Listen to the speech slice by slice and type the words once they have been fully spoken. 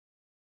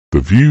The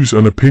views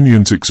and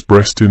opinions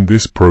expressed in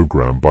this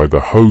program by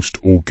the host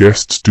or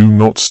guests do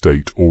not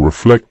state or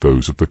reflect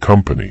those of the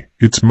company,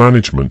 its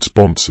management,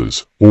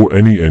 sponsors, or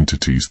any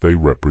entities they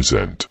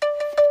represent.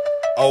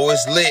 Oh,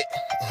 it's lit.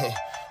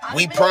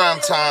 We prime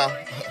time.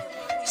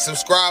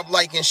 Subscribe,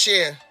 like, and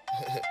share.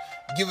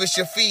 Give us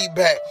your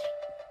feedback.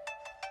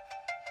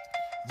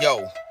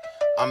 Yo,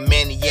 I'm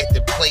Manny at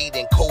the plate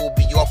and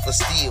Kobe off a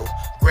steal.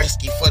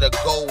 Gretzky for the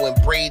goal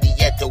and Brady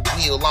at the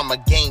wheel. I'm a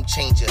game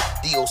changer,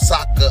 the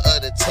Osaka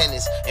of the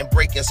tennis, and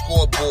breaking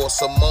scoreboards.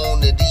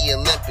 Simone of the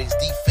Olympics,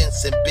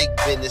 defense and big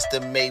business. The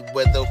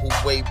Mayweather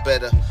who way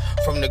better.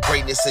 From the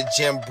greatness of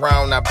Jim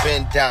Brown, I've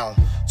been down.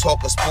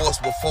 Talking sports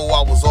before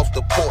I was off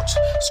the porch,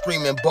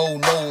 screaming Bo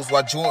knows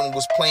while Jordan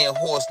was playing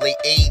horse. Late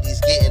 80s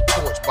getting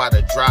torched by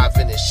the drive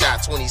and the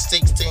shot.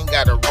 2016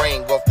 got a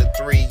ring off the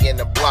three in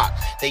the block.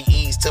 They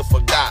eased to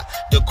forgot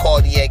the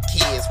cardiac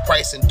kids,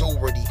 Price and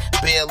Doherty,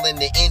 Bell in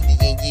the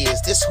Indian years.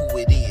 This who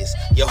it is.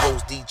 Your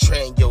host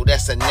DeeTrynt, yo,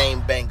 that's a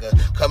name banger.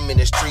 Come in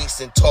the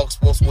streets and talk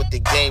sports with the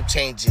game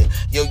changer.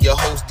 Yo, your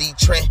host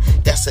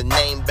DeeTrynt, that's a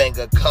name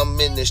banger. Come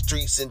in the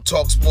streets and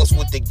talk sports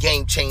with the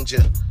game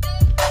changer.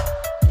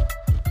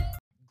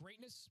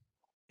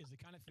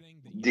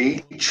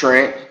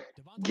 DeeTrynt,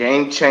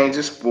 Game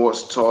Changer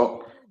Sports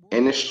Talk,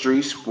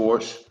 Industry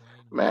Sports.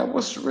 Man,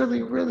 what's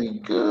really, really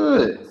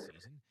good?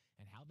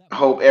 I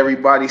hope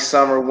everybody's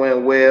summer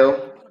went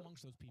well.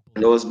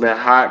 I know it's been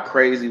hot,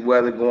 crazy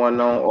weather going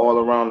on all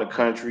around the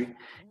country.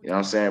 You know what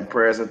I'm saying?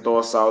 Prayers and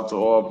thoughts out to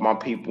all my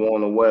people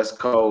on the West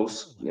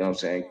Coast. You know what I'm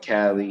saying?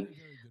 Cali,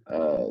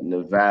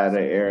 Nevada,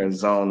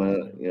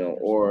 Arizona,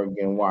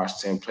 Oregon,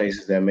 Washington,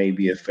 places that may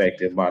be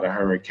affected by the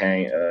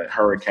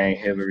Hurricane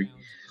Hillary.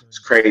 It's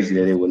crazy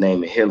that they would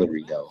name it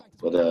Hillary though.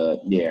 But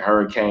yeah,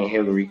 Hurricane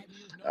Hillary.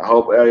 I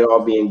hope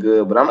y'all being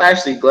good. But I'm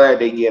actually glad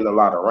they getting a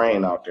lot of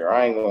rain out there.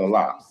 I ain't gonna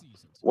lie.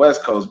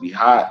 West Coast be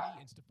hot.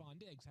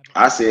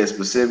 I said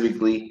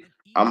specifically,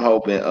 I'm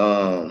hoping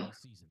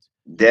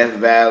Death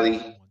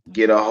Valley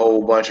get a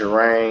whole bunch of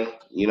rain.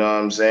 You know what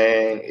I'm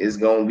saying? It's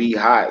gonna be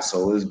hot,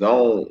 so it's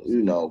going,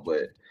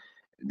 but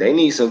they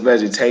need some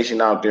vegetation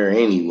out there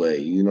anyway.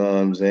 You know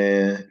what I'm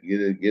saying?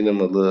 Get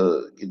them a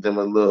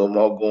little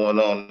more going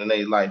on in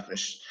their life.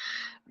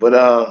 But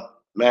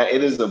man,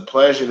 it is a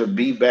pleasure to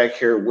be back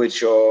here with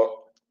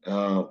y'all.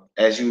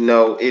 As you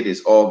know, it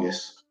is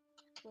August.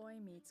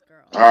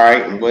 All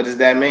right, and what does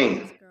that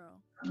mean?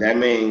 That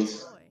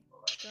means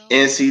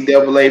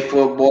NCAA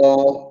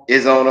football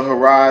is on the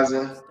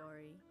horizon.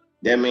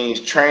 That means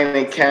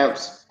training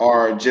camps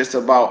are just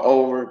about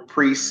over.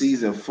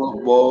 Preseason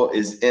football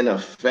is in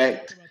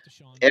effect.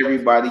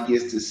 Everybody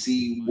gets to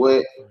see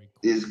what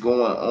is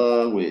going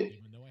on with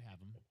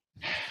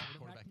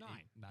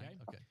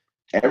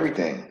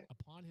everything.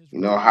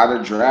 How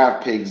the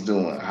draft picks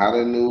doing, how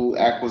the new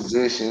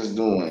acquisitions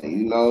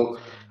doing,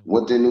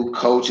 what the new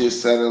coaches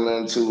settle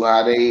into,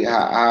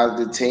 how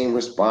the team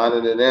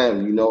responded to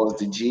them, is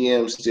the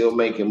GM still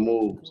making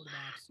moves,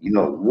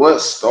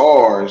 what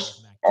stars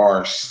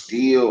are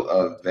still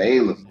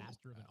available,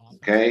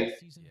 okay?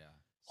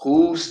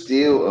 Who's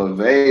still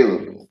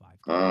available?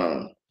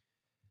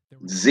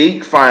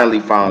 Zeke finally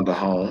found a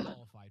home.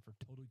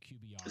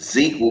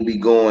 Zeke will be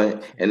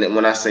going, and then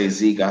when I say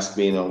Zeke, I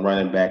speak on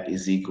running back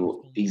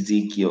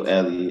Ezekiel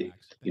Elliott,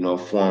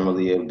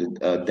 formerly of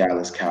the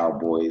Dallas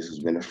Cowboys, who's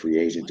been a free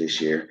agent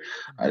this year.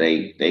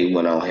 They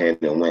went on ahead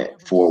and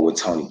went forward with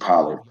Tony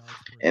Pollard,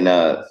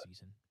 and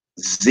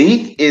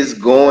Zeke is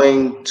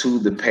going to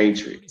the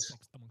Patriots.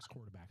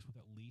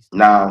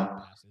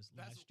 Now,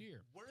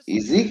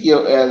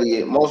 Ezekiel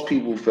Elliott, most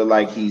people feel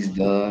like he's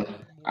done.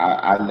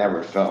 I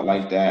never felt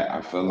like that.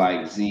 I feel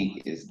like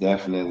Zeke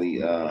definitely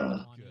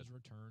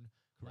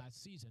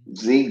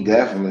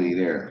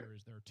there.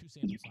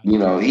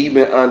 He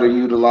been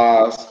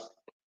underutilized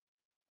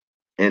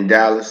in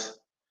Dallas.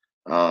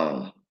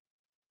 Um,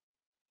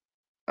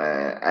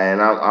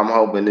 and I'm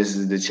hoping this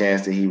is the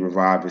chance that he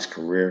revive his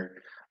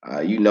career.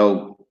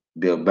 Bill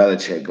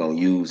Belichick gonna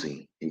use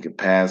him. He can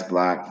pass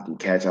block. He can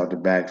catch out the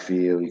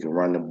backfield. He can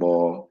run the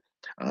ball.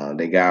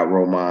 They got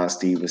Roman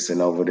Stevenson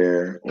over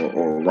there,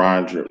 or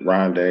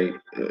Rondé.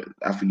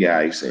 I forget how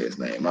you say his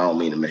name. I don't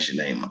mean to mess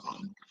your name up on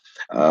him.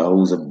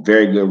 Who's a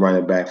very good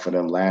running back for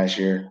them last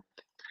year.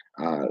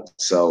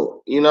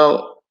 So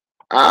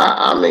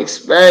I'm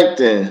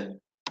expecting.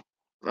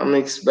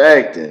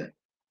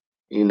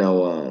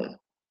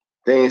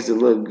 Things to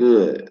look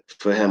good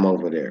for him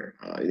over there.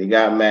 They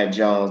got Matt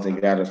Jones. They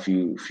got a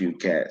few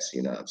cats.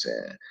 You know what I'm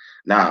saying?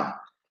 Now,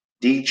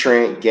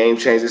 DeeTrynt, Game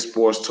Changer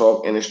Sports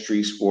Talk,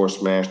 Industry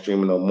Sports, man,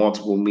 streaming on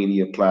multiple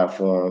media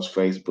platforms: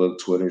 Facebook,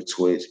 Twitter,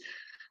 Twitch,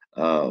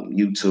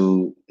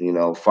 YouTube.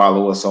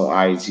 Follow us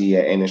on IG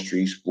at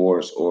Industry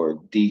Sports or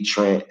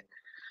DeeTrynt.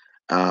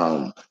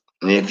 And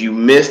if you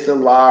missed the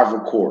live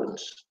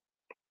recordings,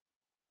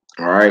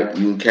 all right,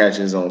 you can catch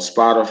us on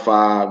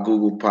Spotify,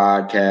 Google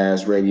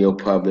Podcasts, Radio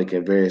Public,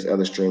 and various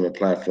other streaming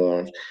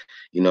platforms.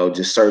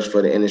 Just search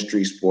for the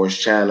Industry Sports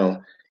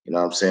channel. You know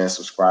what I'm saying?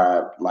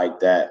 Subscribe like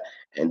that.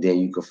 And then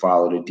you can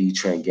follow the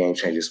DeeTrynt Game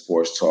Changer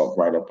Sports Talk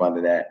right up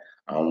under that.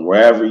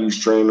 Wherever you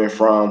streaming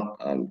from,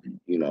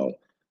 you know,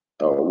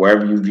 or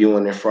wherever you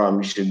viewing it from,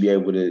 you should be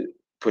able to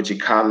put your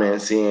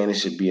comments in. It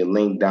should be a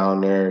link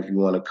down there if you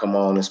want to come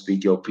on and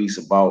speak your piece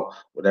about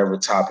whatever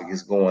topic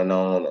is going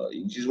on, or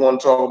you just want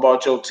to talk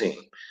about your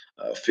team.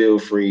 Feel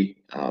free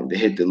to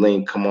hit the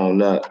link. Come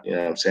on up. You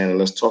know what I'm saying? And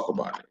let's talk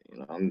about it.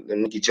 Let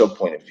me get your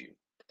point of view.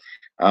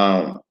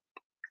 Um,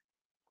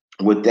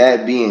 with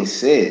that being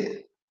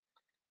said,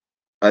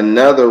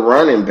 another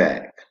running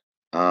back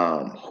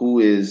who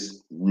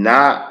is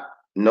not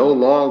no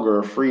longer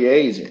a free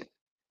agent,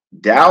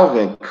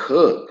 Dalvin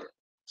Cook,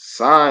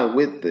 signed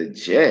with the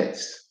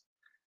Jets.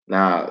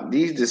 Now,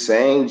 these the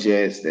same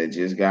Jets that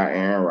just got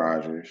Aaron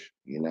Rodgers.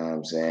 You know what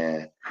I'm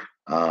saying?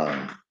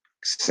 Um,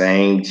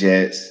 Same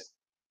Jets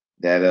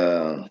that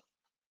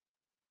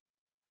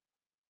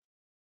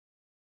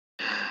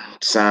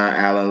signed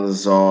Alan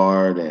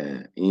Lazard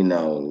and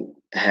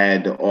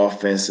had the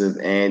offensive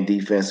and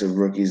defensive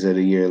rookies of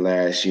the year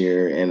last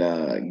year, and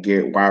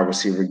wide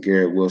receiver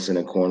Garrett Wilson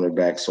and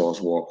cornerback Sauce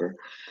Walker.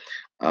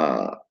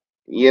 Uh,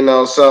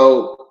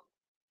 so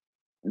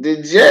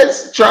the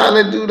Jets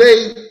trying to do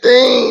their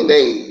thing.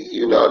 They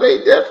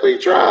definitely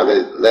trying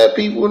to let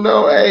people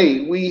know,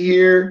 hey, we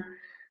here,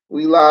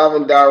 we live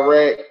and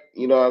direct.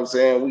 You know what I'm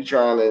saying? We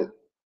trying to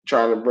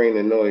bring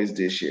the noise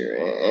this year.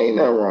 Ain't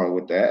nothing wrong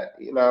with that.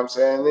 You know what I'm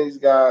saying? These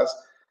guys,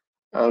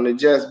 the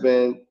Jets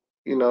been,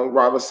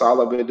 Robert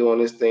Saleh been doing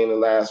this thing the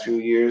last few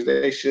years.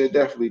 They should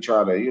definitely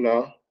try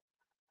to,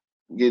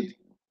 get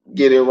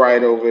get it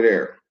right over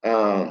there.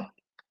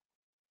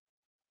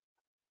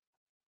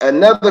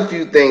 Another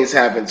few things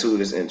happened too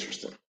that's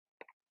interesting.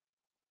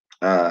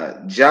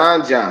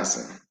 John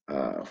Johnson,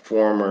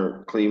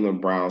 former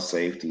Cleveland Browns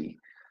safety,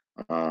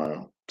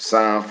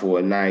 signed for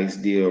a nice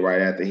deal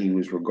right after he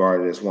was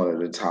regarded as one of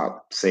the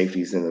top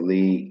safeties in the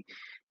league.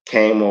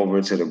 Came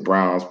over to the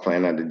Browns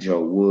playing under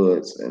Joe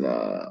Woods, and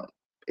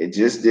it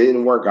just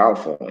didn't work out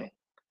for him.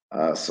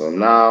 So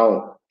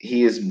now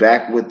he is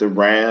back with the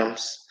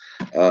Rams.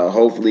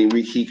 Hopefully,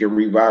 he can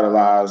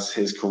revitalize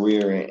his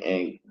career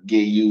and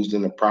get used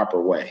in the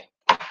proper way.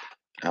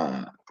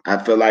 I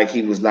feel like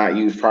he was not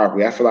used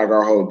properly. I feel like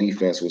our whole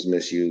defense was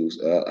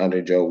misused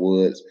under Joe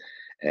Woods.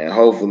 And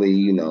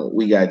hopefully,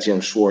 we got Jim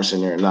Schwartz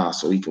in there now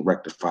so he can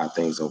rectify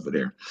things over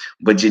there.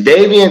 But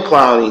Jadeveon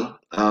Clowney,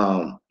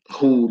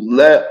 who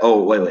left.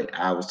 Oh, wait.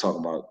 I was talking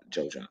about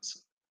Joe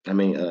Johnson.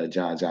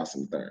 John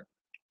Johnson III.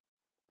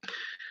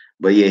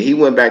 But yeah, he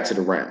went back to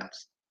the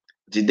Rams.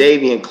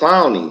 Jadeveon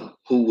Clowney,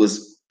 who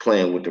was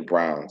playing with the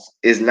Browns,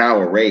 is now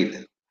a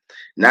Raven.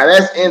 Now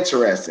that's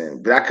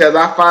interesting because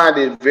I find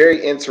it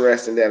very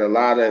interesting that a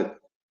lot of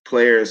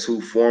players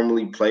who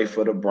formerly play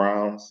for the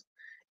Browns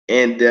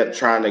end up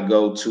trying to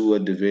go to a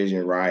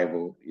division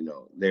rival.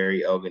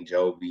 Larry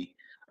Ogunjobi,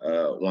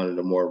 one of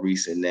the more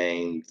recent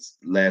names,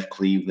 left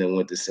Cleveland,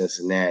 went to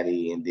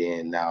Cincinnati, and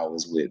then now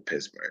is with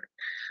Pittsburgh.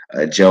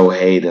 Joe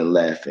Hayden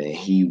left and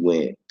he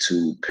went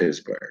to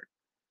Pittsburgh.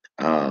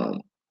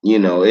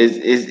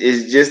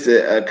 It's just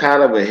a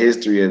kind of a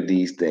history of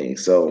these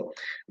things. So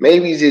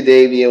maybe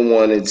Jadeveon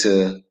wanted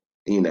to,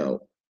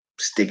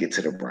 stick it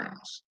to the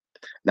Browns.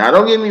 Now,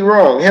 don't get me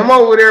wrong. Him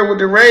over there with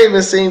the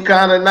Ravens seemed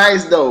kind of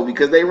nice, though,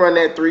 because they run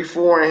that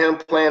 3-4 and him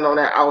playing on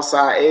that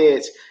outside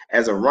edge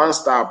as a run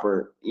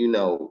stopper,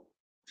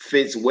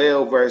 fits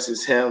well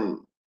versus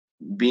him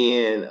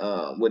being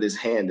with his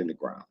hand in the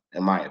ground,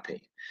 in my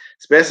opinion,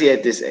 especially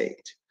at this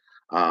age.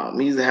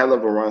 He's a hell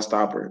of a run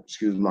stopper.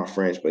 Excuse my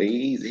French, but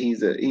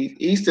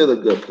he's still a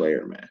good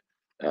player, man.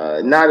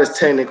 Not as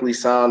technically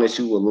sound as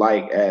you would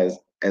like as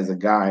a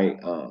guy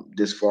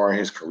this far in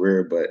his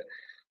career, but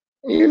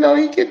he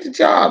get the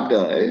job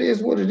done. It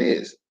is what it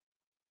is.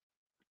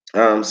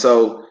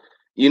 So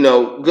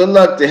good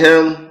luck to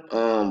him.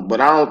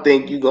 But I don't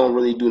think you're gonna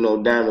really do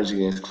no damage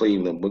against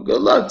Cleveland. But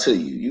good luck to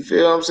you. You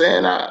feel what I'm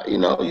saying?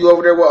 You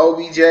over there with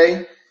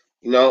OBJ.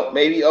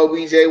 Maybe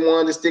OBJ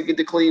wanted to stick it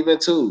to Cleveland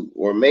too.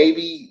 Or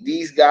maybe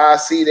these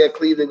guys see that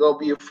Cleveland gonna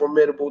be a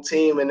formidable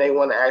team and they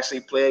want to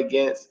actually play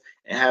against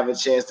and have a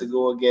chance to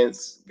go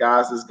against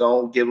guys that's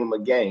gonna give them a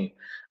game.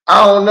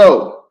 I don't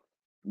know.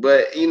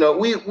 But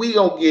we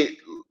gonna get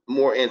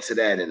more into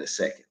that in a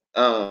second.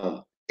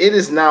 It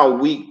is now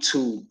week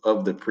 2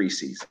 of the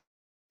preseason.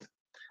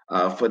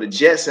 For the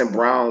Jets and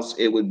Browns,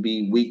 it would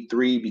be week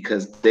 3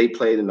 because they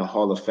played in the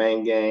Hall of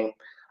Fame game.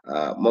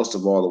 Most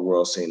of all, the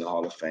world seen the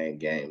Hall of Fame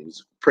game. It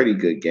was a pretty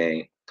good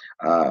game.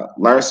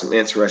 Learned some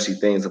interesting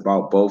things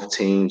about both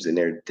teams and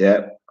their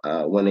depth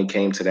when it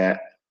came to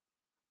that.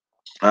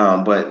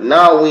 But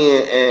now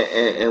we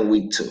in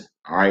week 2.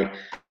 All right.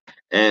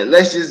 And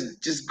let's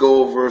just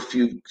go over a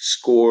few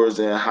scores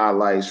and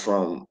highlights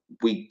from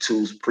week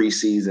 2's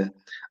preseason.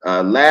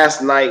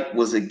 Last night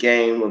was a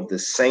game of the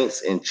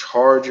Saints and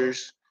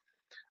Chargers,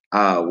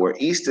 where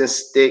Easton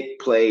Stick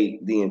played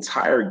the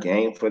entire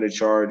game for the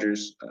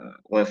Chargers.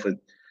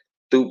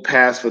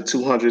 Passed for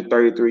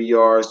 233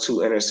 yards, 2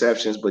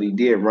 interceptions, but he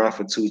did run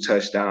for 2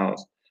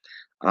 touchdowns.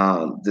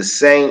 The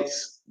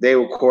Saints, they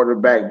were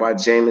quarterbacked by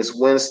Jameis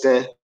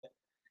Winston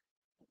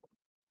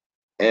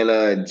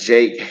and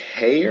Jake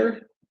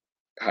Hayer.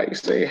 how you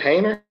say it,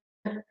 Hayner?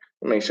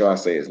 Make sure I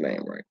say his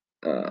name right.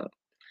 Uh,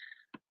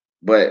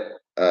 but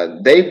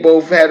they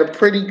both had a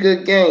pretty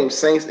good game.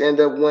 Saints end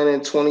up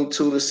winning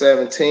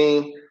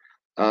 22-17.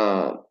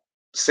 Um,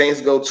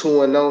 Saints go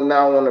 2-0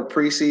 now on the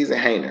preseason.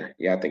 Hayner,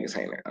 yeah, I think it's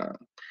Hayner.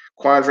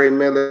 Quandre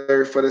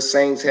Miller for the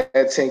Saints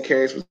had 10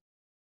 carries for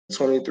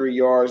 23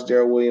 yards.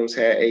 Darrell Williams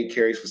had 8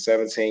 carries for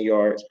 17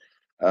 yards.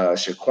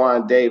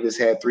 Shaquan Davis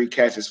had 3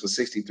 catches for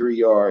 63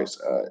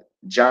 yards.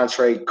 John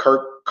Trey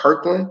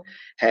Kirkland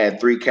had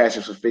 3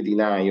 catches for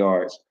 59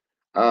 yards.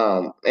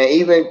 And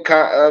even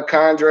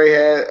Condre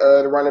had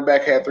the running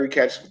back had 3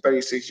 catches for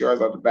 36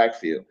 yards out the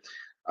backfield.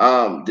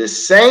 The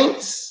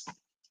Saints,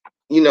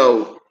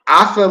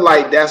 I feel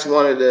like that's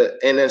one of the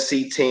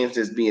NFC teams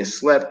that's being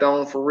slept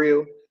on for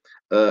real.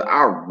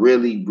 I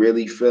really,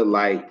 really feel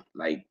like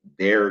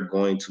they're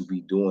going to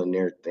be doing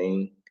their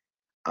thing.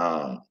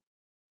 Um,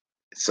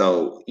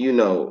 so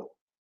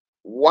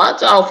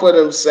watch out for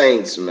them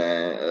Saints,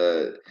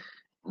 man.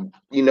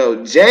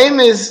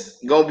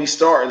 Jameis gonna be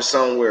starting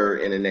somewhere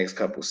in the next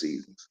couple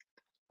seasons.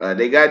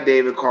 They got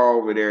David Carr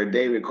over there.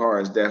 David Carr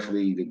is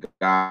definitely the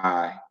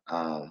guy.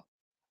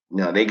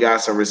 They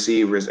got some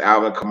receivers.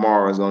 Alvin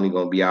Kamara is only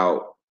going to be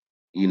out,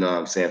 what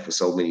I'm saying, for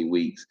so many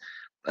weeks.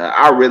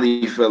 I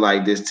really feel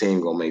like this team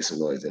going to make some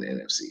noise in the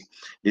NFC.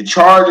 The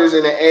Chargers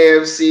in the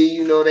AFC,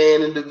 they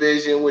in the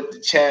division with the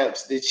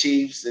champs, the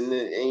Chiefs, and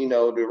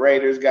the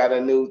Raiders got a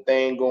new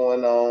thing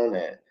going on.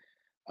 And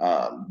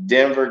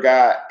Denver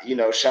got,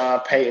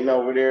 Sean Payton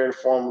over there,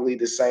 formerly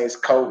the Saints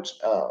coach.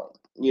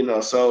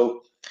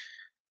 So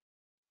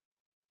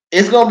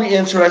it's gonna be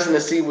interesting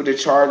to see what the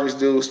Chargers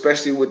do,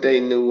 especially with their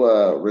new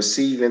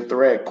receiving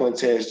threat,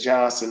 Quintez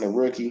Johnson, the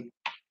rookie.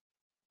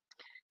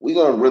 We're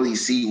gonna really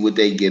see what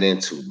they get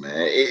into,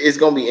 man. It's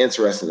gonna be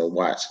interesting to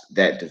watch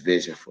that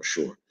division for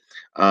sure.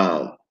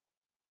 Um,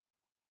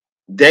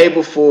 Day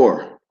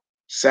before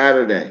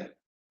Saturday,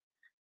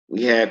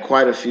 we had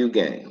quite a few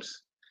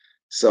games.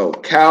 So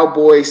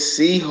Cowboys,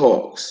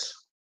 Seahawks.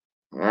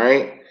 All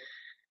right.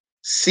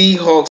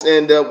 Seahawks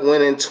end up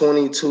winning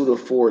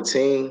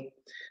 22-14.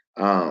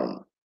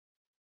 Um,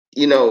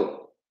 you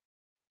know,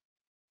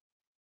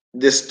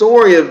 the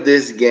story of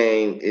this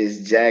game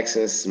is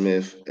Jackson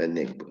Smith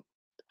Enigma.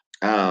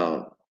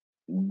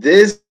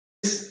 This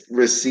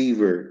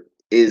receiver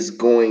is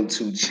going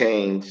to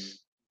change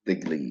the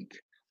league.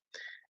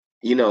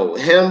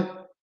 Him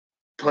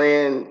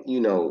playing,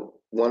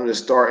 one of the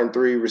starting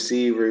three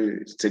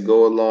receivers to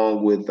go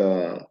along with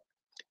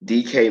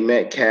DK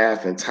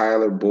Metcalf and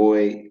Tyler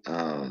Boyd.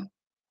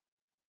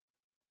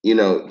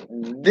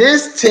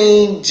 This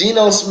team,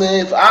 Geno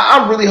Smith,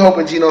 I'm really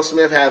hoping Geno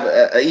Smith have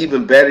an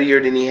even better year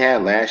than he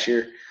had last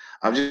year.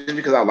 Just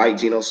because I like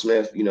Geno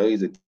Smith,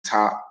 he's a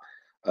top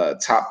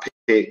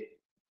pick,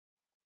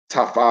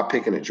 top 5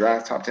 pick in the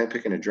draft, top 10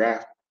 pick in the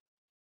draft.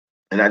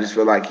 And I just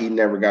feel like he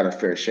never got a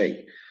fair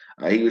shake.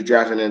 He was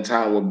drafted in a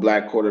time where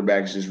black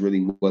quarterbacks just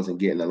really wasn't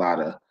getting a lot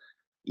of,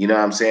 what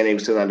I'm saying? They were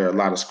still under a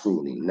lot of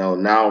scrutiny.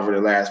 Now over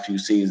the last few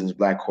seasons,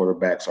 black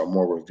quarterbacks are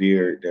more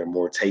revered. They're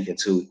more taken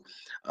to.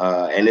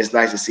 And it's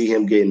nice to see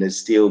him getting to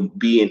still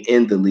being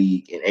in the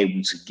league and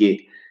able to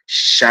get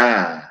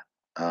shine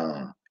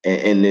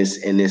in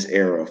this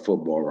era of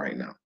football right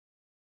now.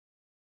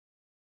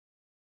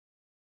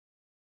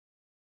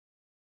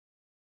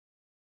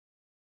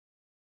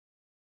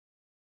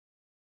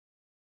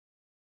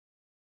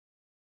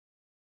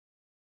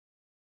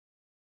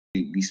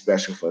 Be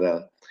special for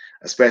them,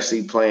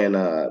 especially playing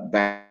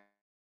back.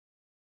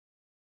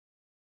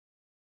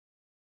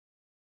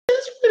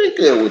 It's pretty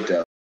good with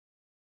them.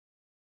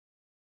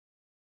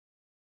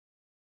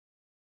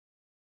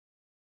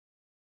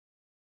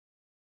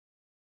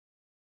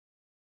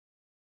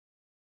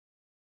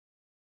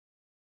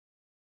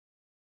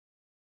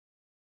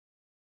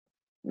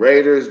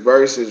 Raiders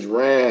versus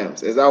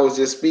Rams. As I was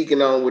just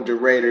speaking on with the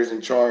Raiders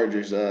and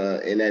Chargers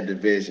in that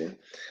division,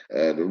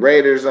 the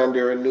Raiders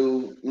under a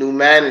new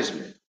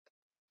management.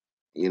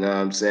 You know what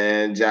I'm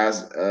saying?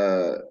 Josh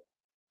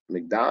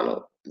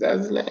McDonald, is that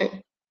his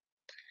name?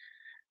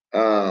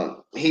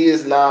 He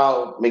is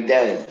now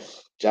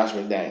McDaniels, Josh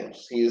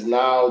McDaniels. He is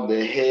now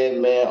the head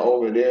man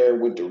over there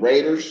with the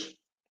Raiders.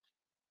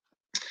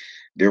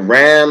 The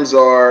Rams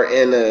are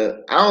I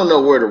don't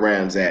know where the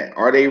Rams at.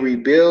 Are they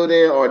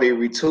rebuilding? Are they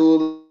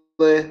retooling?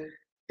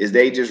 Is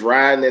they just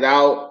riding it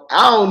out?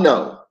 I don't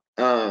know.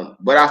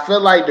 But I feel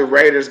like the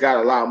Raiders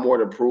got a lot more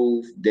to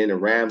prove than the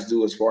Rams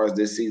do as far as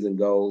this season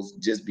goes,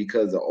 just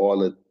because of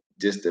all of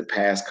just the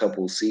past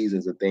couple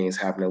seasons of things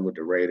happening with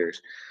the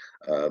Raiders,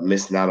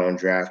 missing out on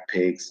draft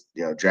picks,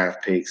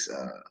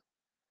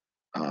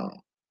 um,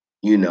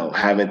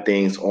 having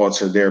things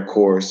alter their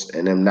course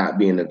and them not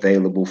being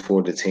available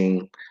for the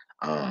team,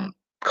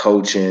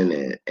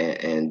 coaching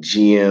and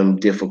GM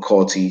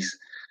difficulties.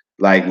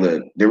 Like,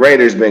 look, the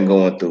Raiders been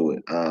going through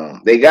it.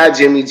 They got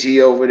Jimmy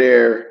G over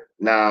there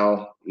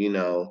now.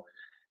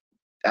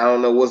 I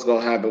don't know what's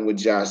gonna happen with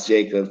Josh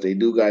Jacobs. They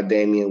do got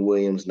Damian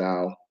Williams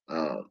now.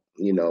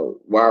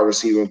 Wide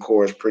receiving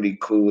core is pretty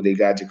cool. They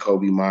got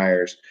Jacoby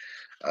Myers.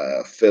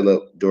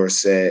 Philip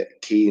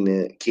Dorsett,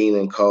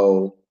 Keenan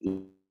Cole,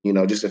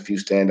 just a few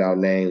standout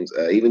names.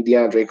 Even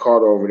DeAndre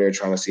Carter over there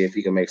trying to see if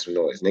he can make some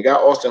noise. And they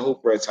got Austin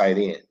Hooper at tight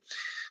end.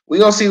 We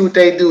gonna see what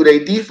they do.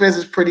 Their defense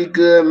is pretty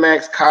good.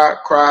 Max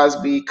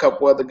Crosby, a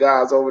couple other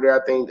guys over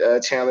there. I think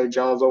Chandler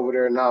Jones over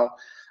there now.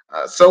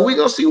 So we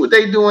gonna see what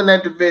they do in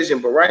that division.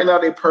 But right now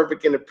they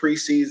perfect in the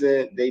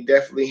preseason. They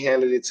definitely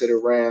handed it to the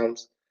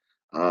Rams.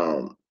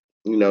 Um,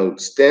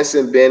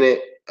 Stetson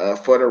Bennett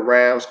for the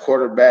Rams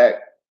quarterback,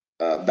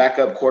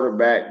 backup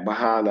quarterback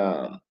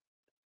behind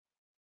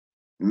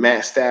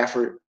Matt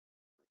Stafford.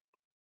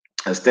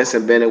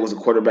 Stetson Bennett was a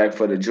quarterback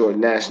for the Georgia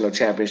National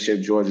Championship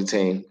Georgia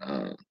team.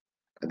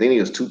 I think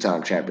he was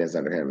two-time champions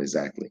under him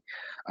exactly.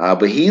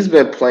 But he's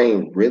been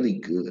playing really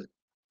good,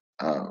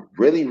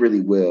 really,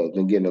 really well.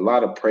 Been getting a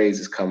lot of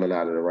praises coming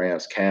out of the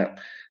Rams camp.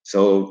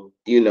 So,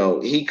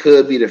 he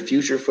could be the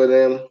future for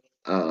them.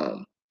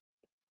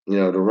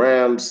 The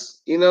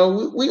Rams, we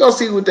gonna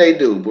see what they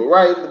do.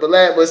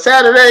 But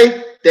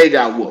Saturday, they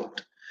got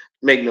whooped.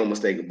 Make no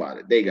mistake about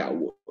it. They got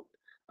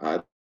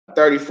whooped.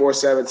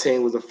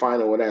 34-17 was the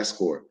final of that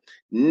score.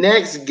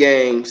 Next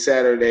game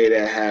Saturday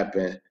that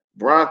happened,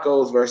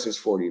 Broncos versus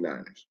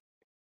 49ers.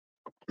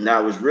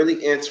 Now, what's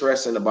really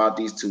interesting about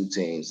these two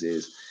teams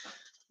is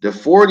the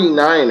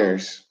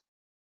 49ers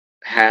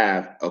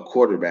have a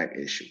quarterback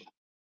issue,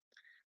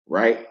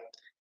 right?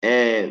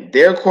 And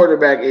their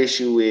quarterback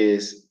issue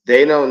is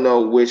they don't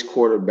know which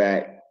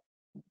quarterback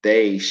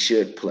they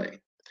should play.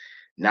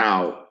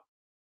 Now,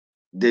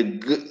 the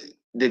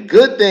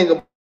good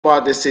thing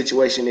about this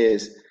situation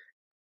is,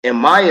 in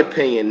my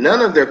opinion,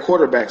 none of their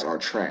quarterbacks are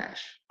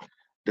trash.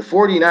 The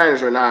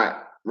 49ers are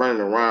not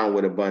running around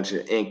with a bunch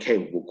of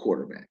incapable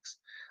quarterbacks.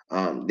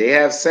 They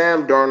have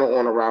Sam Darnold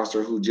on a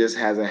roster who just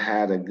hasn't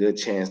had a good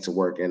chance to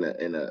work in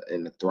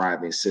a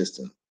thriving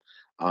system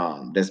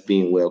that's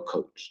being well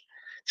coached.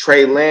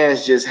 Trey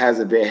Lance just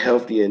hasn't been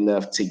healthy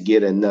enough to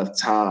get enough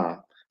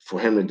time for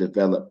him to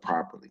develop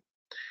properly.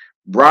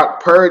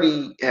 Brock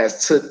Purdy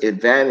has took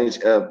advantage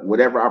of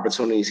whatever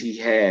opportunities he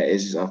had.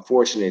 It's just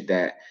unfortunate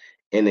that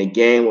in a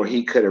game where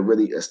he could have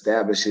really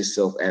established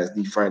himself as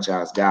the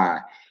franchise guy,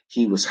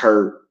 he was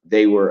hurt.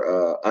 They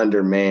were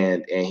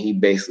undermanned, and he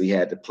basically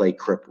had to play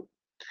crippled.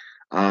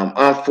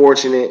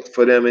 Unfortunate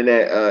for them in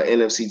that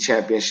NFC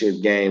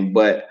Championship game,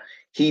 but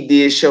he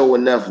did show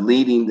enough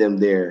leading them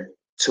there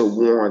to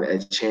warrant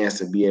a chance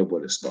to be able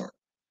to start.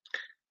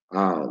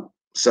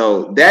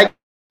 So that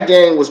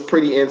game was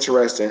pretty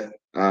interesting.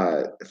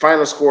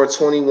 Final score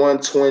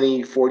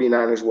 21-20,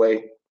 49ers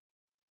way.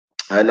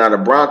 Now the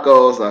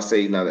Broncos,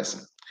 now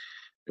listen,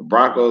 the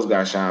Broncos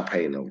got Sean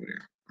Payton over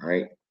there,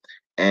 right?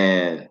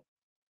 And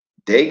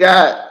they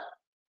got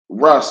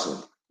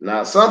Russell.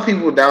 Now, some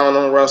people down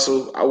on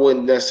Russell. I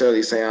wouldn't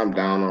necessarily say I'm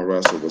down on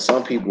Russell, but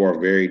some people are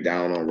very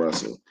down on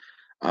Russell.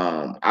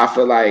 I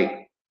feel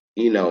like,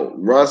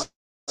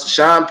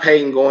 Sean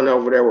Payton going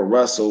over there with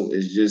Russell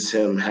is just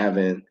him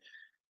having,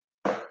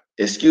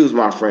 excuse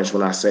my French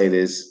when I say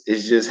this,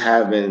 it's just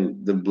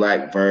having the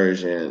black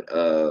version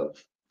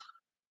of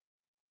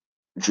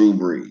Drew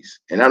Brees.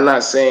 And I'm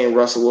not saying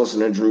Russell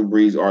Wilson and Drew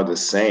Brees are the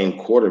same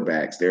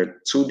quarterbacks.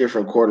 They're two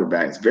different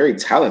quarterbacks, very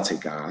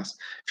talented guys,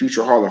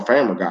 future Hall of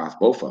Famer guys,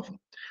 both of them.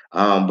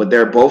 But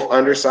they're both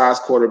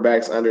undersized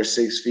quarterbacks, under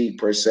 6 feet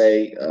per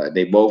se.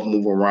 They both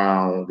move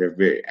around. They're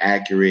very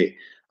accurate,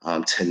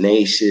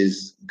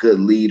 tenacious, good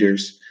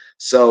leaders.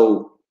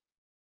 So,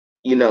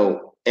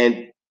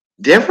 and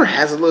Denver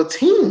has a little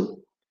team.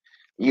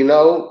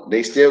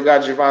 They still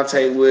got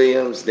Javonte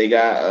Williams. They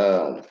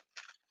got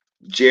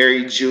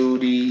Jerry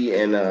Jeudy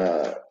and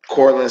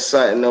Cortland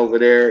Sutton over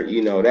there.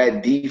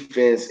 That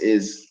defense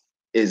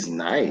is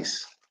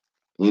nice.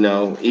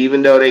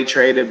 Even though they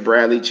traded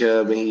Bradley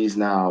Chubb and he's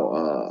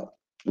now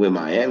with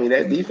Miami,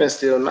 that defense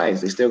still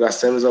nice. They still got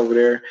Simmons over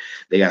there.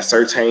 They got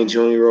Surtain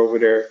Jr. over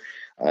there.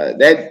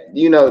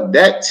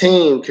 That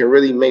team can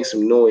really make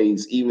some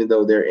noise, even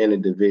though they're in a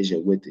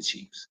division with the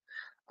Chiefs.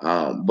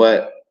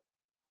 But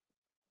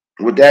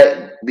with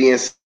that being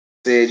said,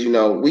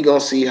 we gonna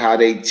see how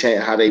they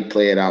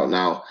play it out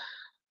now.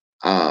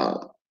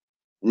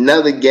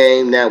 Another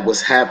game that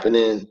was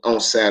happening on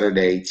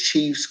Saturday,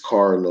 Chiefs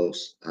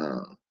Cardinals.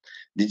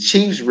 The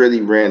Chiefs really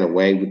ran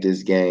away with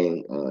this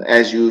game.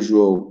 As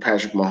usual,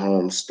 Patrick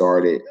Mahomes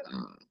started,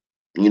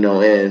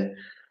 and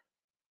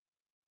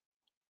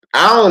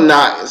I don't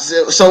know.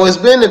 So it's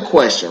been the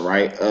question,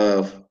 right,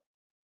 of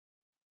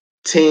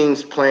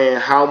teams playing,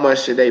 how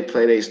much should they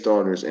play their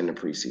starters in the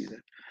preseason?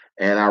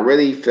 And I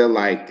really feel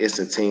like it's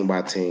a team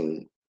by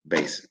team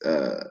base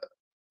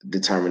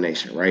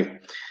determination,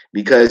 right?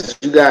 Because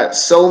you got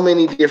so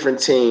many different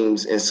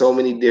teams and so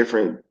many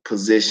different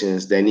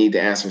positions that need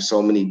to answer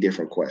so many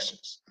different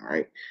questions. All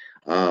right.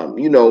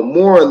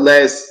 More or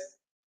less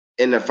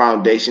in the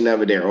foundation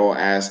of it, they're all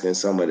asking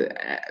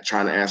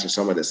trying to answer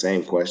some of the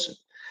same questions.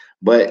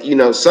 But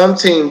some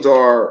teams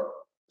are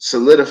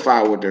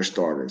solidified with their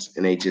starters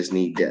and they just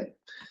need depth.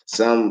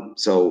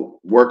 So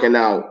working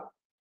out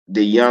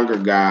the younger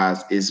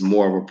guys is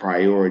more of a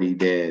priority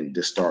than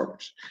the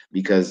starters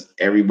because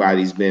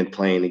everybody's been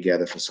playing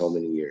together for so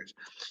many years.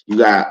 You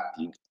got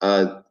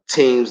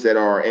teams that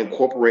are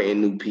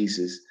incorporating new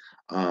pieces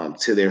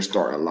to their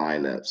starting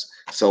lineups.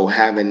 So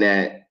having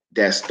that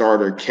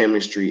starter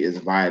chemistry is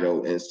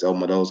vital, and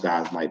some of those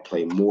guys might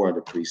play more of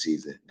the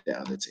preseason than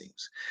other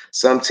teams.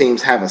 Some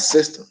teams have a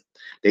system.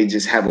 They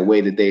just have a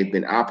way that they've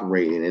been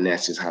operating, and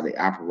that's just how they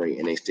operate,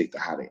 and they stick to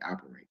how they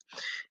operate.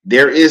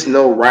 There is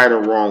no right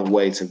or wrong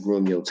way to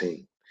groom your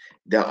team.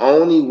 The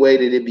only way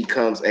that it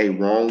becomes a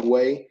wrong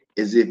way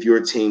is if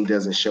your team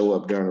doesn't show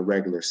up during the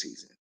regular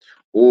season,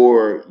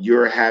 or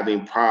you're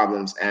having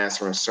problems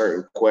answering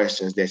certain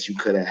questions that you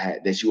could have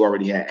had, that you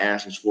already had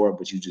answers for,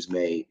 but you just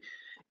made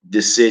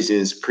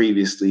decisions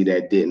previously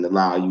that didn't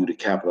allow you to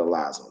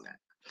capitalize on that.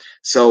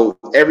 So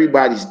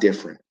everybody's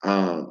different.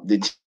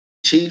 The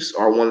Chiefs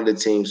are one of the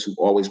teams who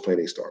always play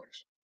their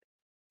starters.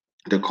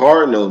 The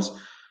Cardinals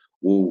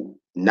will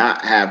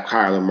not have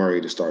Kyler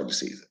Murray to start the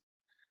season.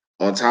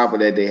 On top of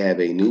that, they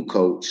have a new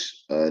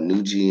coach, a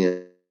new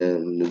GM,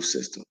 new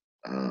system.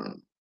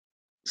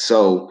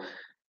 So,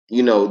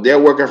 they're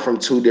working from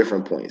two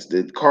different points.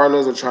 The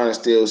Cardinals are trying to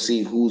still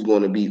see who's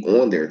going to be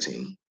on their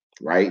team,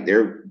 right?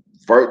 They're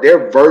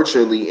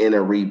virtually in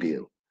a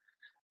rebuild.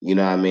 You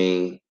know what I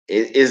mean?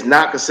 It's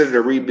not considered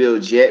a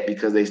rebuild yet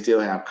because they still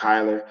have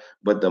Kyler.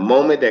 But the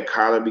moment that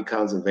Kyler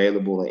becomes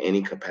available in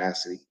any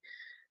capacity,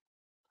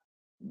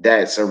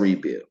 that's a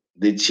rebuild.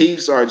 The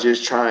Chiefs are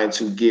just trying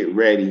to get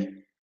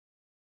ready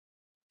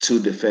to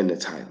defend the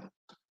title.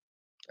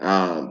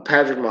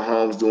 Patrick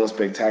Mahomes doing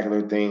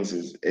spectacular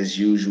things as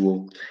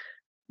usual.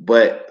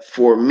 But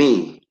for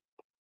me,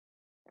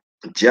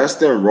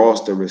 Justin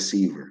Ross, the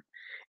receiver,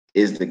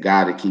 is the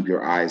guy to keep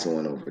your eyes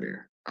on over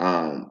there.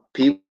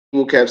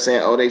 People kept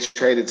saying, "Oh, they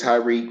traded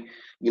Tyreek.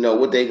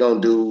 What they gonna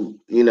do?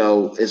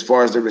 As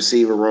far as the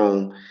receiver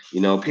room,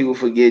 people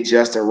forget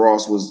Justin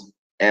Ross was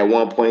at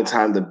one point in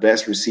time the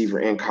best receiver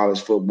in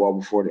college football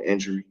before the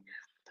injury.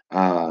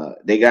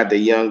 They got the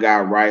young guy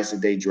Rice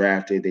that they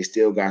drafted. They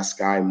still got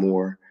Sky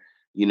Moore.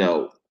 You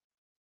know,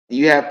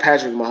 you have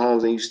Patrick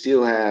Mahomes and you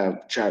still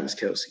have Travis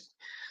Kelsey.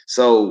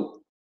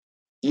 So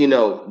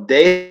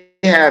they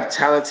have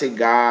talented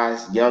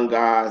guys, young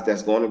guys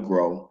that's going to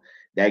grow.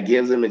 That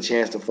gives them a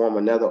chance to form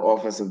another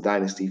offensive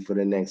dynasty for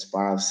the next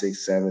 5,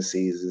 6, 7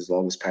 seasons, as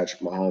long as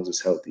Patrick Mahomes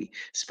is healthy,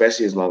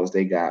 especially as long as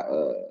they got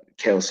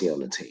Kelsey on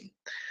the team.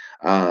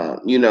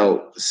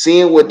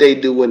 Seeing what they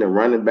do in the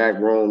running back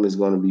room is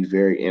going to be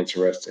very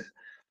interesting.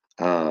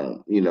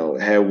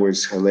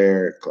 Edwards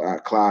Hilaire,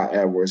 Clyde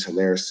Edwards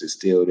Hilaire is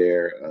still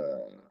there.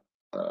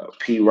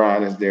 P.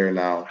 Ron is there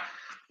now.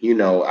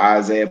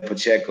 Isaiah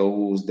Pacheco,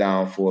 who was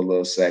down for a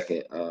little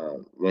second.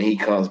 When he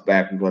comes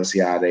back, we're going to see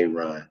how they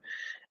run.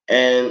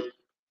 And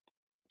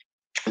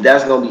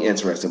that's going to be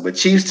interesting. But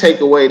Chiefs take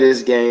away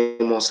this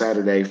game on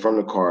Saturday from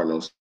the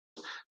Cardinals,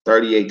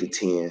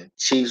 38-10.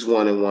 Chiefs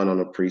 1-1 on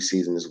the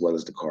preseason as well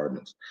as the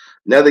Cardinals.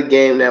 Another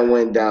game that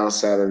went down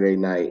Saturday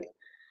night,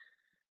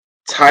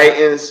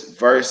 Titans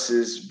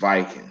versus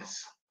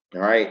Vikings.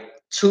 All right.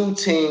 Two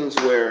teams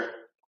where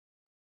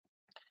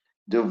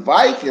the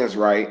Vikings,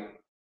 right,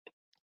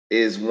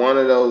 is one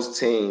of those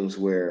teams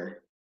where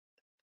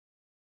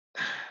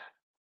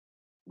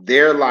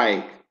they're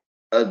like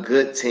a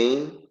good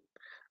team,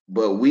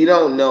 but we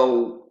don't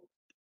know,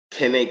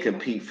 can they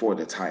compete for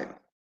the title,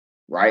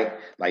 right?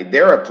 Like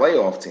they're a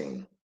playoff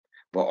team,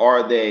 but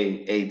are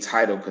they a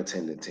title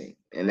contender team?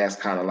 And that's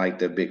kind of like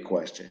the big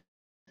question.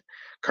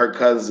 Kirk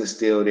Cousins is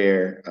still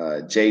there.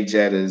 Jay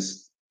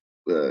Jettas,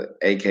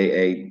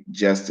 aka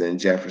Justin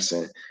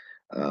Jefferson,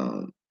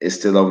 is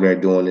still over there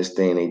doing this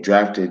thing. They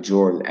drafted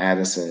Jordan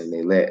Addison and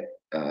they let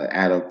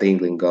Adam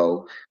Thielen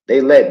go.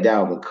 They let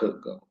Dalvin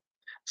Cook go.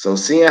 So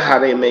seeing how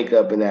they make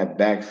up in that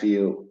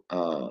backfield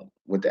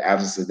with the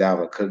absence of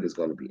Dalvin Cook is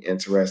going to be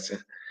interesting.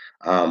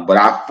 But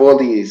I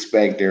fully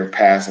expect their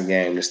passing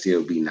game to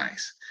still be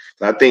nice.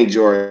 So I think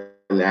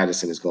Jordan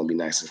Addison is going to be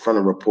nice. And from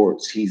the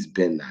reports, he's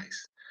been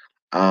nice.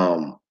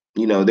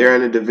 They're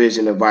in the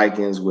division of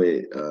Vikings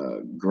with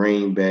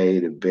Green Bay,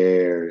 the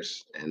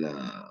Bears, and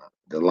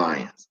the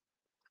Lions.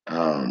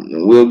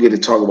 And we'll get to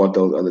talk about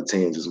those other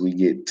teams as we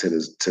get to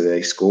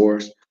their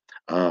scores.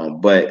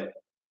 But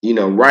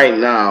right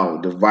now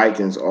the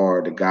Vikings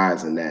are the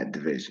guys in that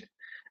division,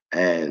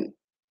 and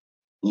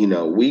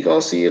we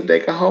gonna see if they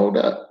can hold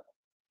up.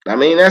 I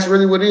mean, that's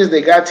really what it is.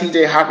 They got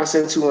T.J.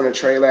 Hawkinson too on the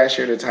trade last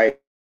year, the tight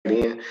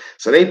end.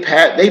 So they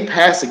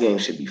passing game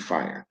should be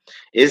fire.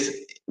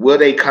 Will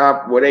they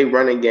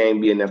running game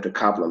be enough to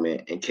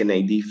complement, and can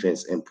they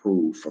defense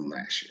improve from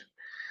last year?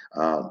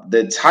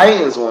 The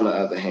Titans, on the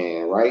other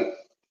hand, right?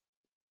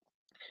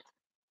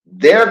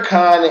 They're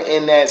kind of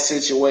in that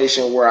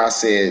situation where I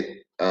said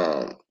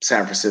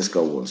San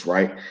Francisco was,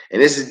 right?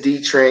 And this is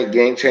DeeTrynt,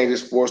 Game Changer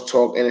Sports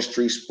Talk,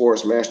 Industry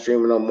Sports, man,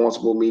 streaming on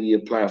multiple media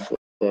platforms,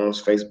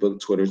 Facebook,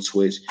 Twitter,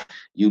 Twitch,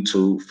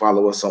 YouTube.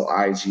 Follow us on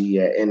IG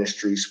at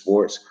Industry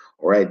Sports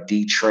or at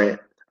DeeTrynt.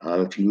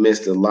 If you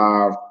missed the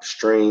live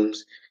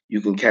streams, You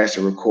can catch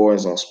the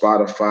recordings on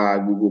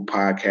Spotify, Google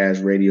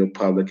Podcasts, Radio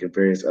Public, and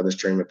various other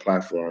streaming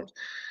platforms.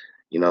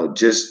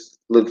 Just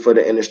look for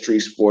the Industry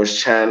Sports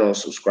channel,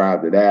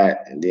 subscribe to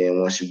that, and then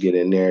once you get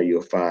in there,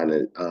 you'll find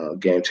a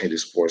Game Changer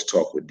Sports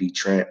Talk with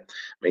DeeTrynt.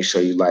 Make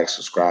sure you like,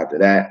 subscribe to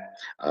that.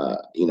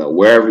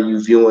 Wherever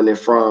you viewing it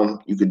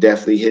from, you could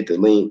definitely hit the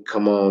link.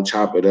 Come on,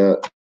 chop it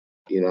up.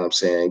 You know what I'm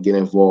saying? Get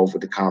involved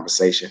with the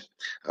conversation.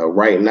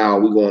 Right now,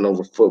 we're going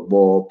over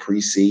football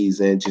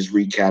preseason, just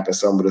recapping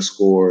some of the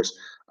scores.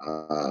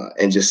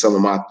 And just some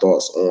of my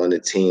thoughts on the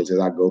teams as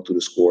I go through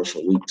the scores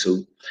from week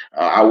 2.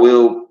 I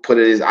will put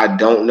it as I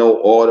don't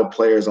know all the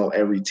players on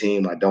every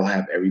team. I don't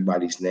have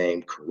everybody's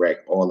name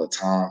correct all the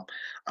time.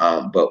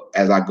 But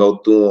as I go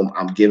through them,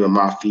 I'm giving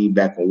my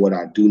feedback on what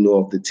I do know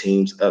of the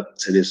teams up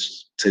to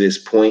this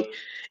point,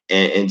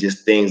 and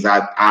just things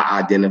I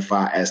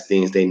identify as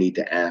things they need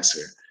to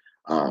answer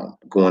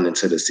going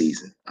into the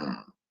season.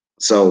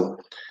 So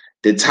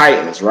the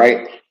Titans,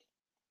 right?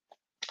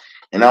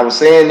 And I was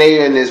saying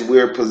they're in this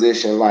weird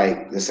position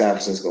like the San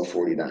Francisco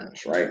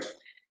 49ers, right?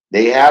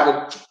 They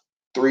have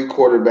 3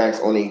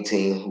 quarterbacks on a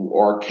team who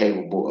are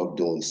capable of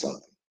doing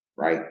something,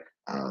 right?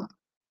 Um,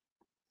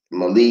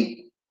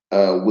 Malik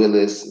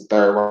Willis,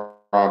 third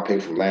round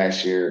pick from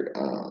last year,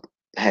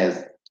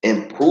 has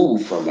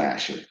improved from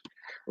last year.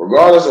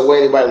 Regardless of what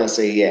anybody want to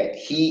say yet,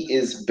 he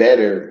is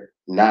better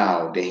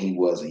now than he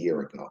was a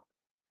year ago.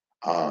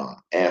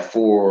 And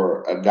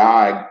for a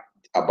guy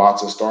about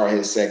to start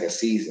his second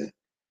season,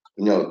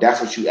 that's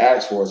what you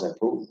ask for is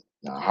improvement.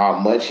 Now, how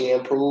much he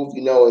improved,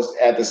 is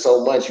after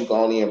so much you can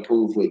only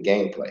improve with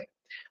gameplay.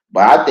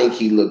 But I think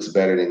he looks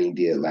better than he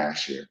did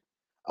last year.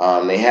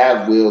 They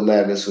have Will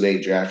Levis, who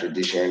they drafted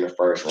this year in the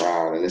first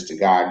round, and it's the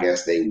guy I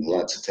guess they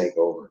want to take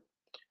over.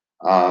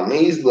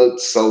 He's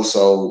looked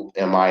so,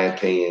 in my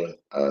opinion,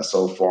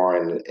 so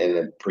far in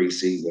the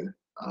preseason.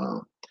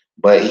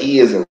 But he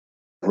is a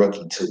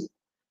rookie too.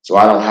 So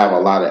I don't have a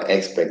lot of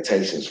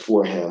expectations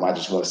for him. I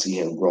just want to see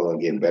him grow and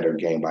get better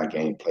game by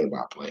game, play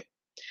by play.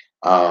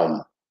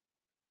 Um,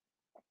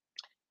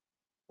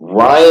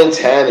 Ryan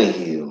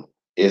Tannehill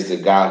is the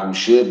guy who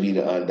should be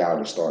the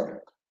undoubted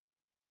starter.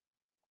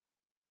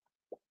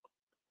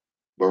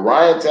 But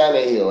Ryan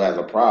Tannehill has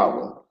a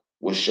problem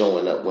with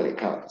showing up when it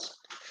counts.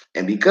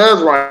 And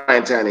because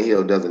Ryan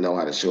Tannehill doesn't know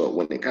how to show up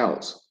when it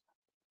counts,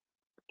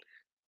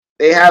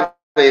 they have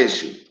an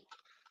issue.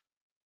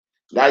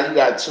 Now you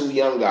got 2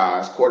 young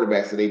guys,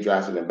 quarterbacks that they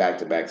drafted in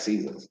back-to-back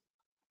seasons,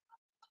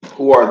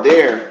 who are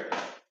there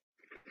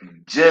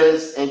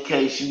just in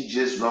case you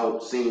just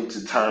don't seem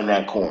to turn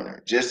that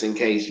corner, just in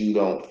case you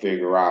don't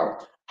figure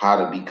out how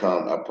to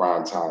become a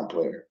prime-time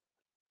player.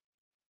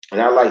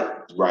 And I like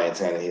Ryan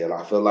Tannehill.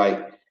 I feel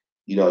like,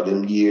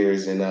 them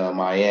years in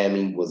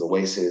Miami was a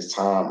waste of his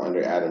time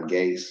under Adam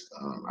Gase.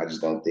 I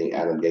just don't think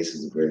Adam Gase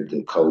is a very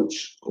good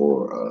coach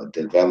or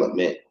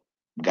development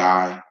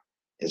guy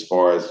as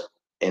far as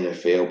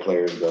NFL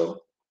players go,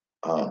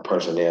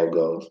 personnel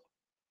goes.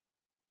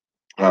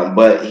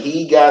 But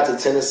he got to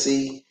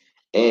Tennessee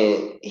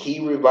and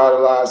he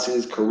revitalized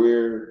his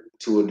career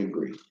to a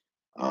degree.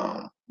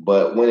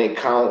 But when it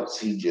counts,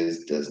 he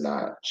just does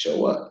not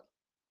show up.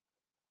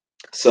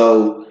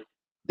 So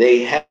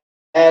they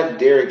have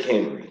Derrick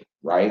Henry,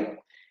 right?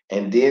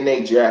 And then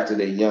they drafted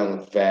a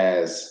young,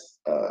 fast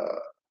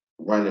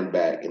running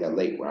back in the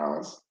late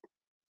rounds,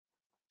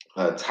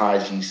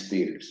 Tajee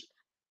Spears,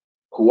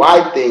 who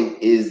I think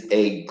is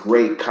a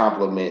great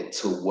compliment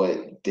to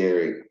what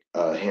Derrick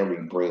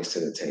Henry brings to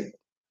the table.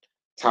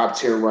 Top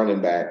tier running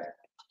back,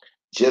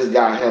 just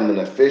got him an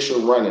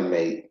official running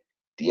mate.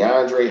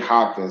 DeAndre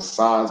Hopkins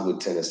signs with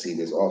Tennessee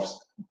this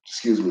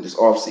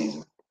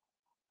offseason.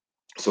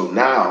 So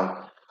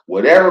now,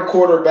 whatever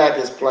quarterback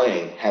is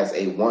playing has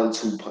a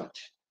 1-2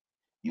 punch.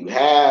 You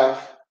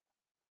have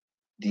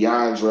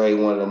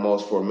DeAndre, one of the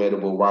most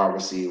formidable wide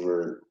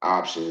receiver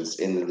options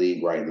in the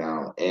league right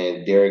now,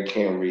 and Derrick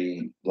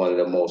Henry, one of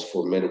the most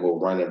formidable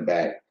running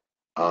back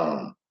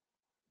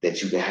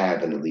that you can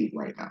have in the league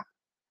right now.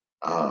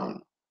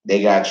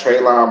 They got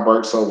Treylon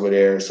Burks over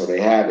there, so they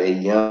have a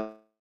young,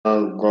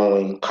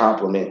 growing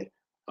complement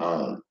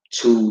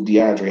to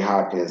DeAndre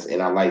Hopkins,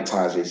 and I like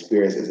Tajay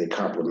Spears as a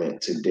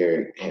complement to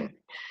Derrick Henry.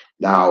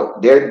 Now,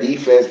 their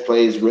defense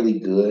plays really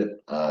good.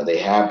 They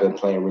have been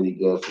playing really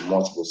good for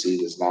multiple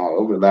seasons now.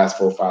 Over the last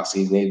 4 or 5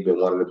 seasons, they've been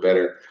one of the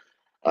better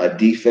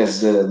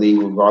defenses in the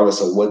league,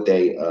 regardless of what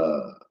they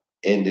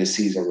end this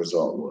season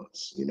result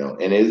was.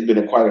 And it's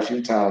been quite a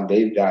few times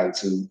they've gotten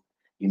to,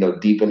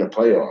 deep in the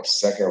playoffs,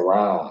 second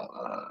round,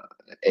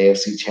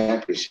 AFC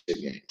Championship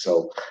game.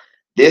 So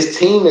this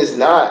team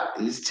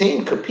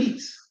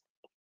competes,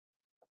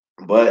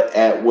 but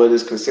at what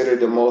is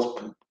considered the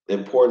most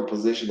important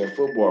position in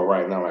football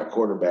right now at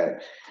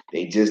quarterback,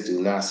 they just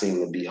do not seem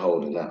to be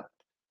holding up.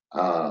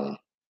 Um,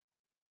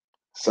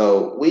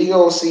 so we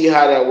gonna see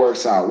how that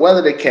works out.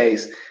 Whether the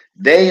case,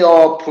 they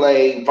all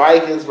play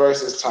Vikings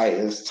versus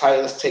Titans.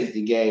 Titans take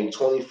the game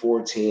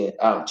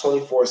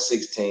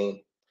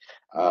 24-16.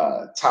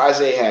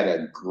 Tajay had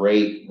a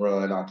great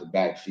run out the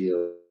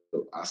backfield.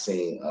 I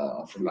seen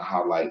from the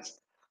highlights.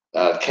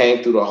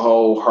 came through the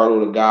whole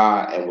hurdle to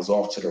God and was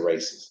off to the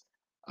races.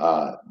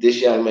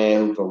 This young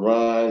man who can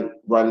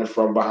run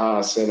from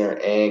behind center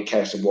and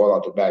catch the ball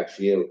out the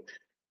backfield,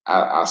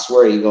 I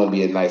swear he's gonna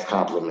be a nice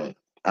compliment.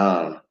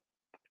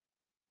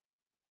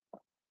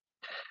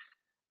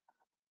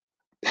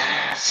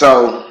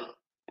 So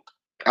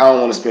I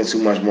don't want to spend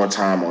too much more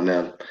time on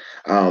them.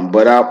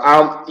 But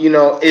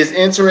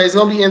it's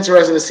gonna be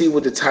interesting to see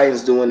what the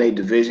Titans do in their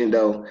division.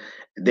 Though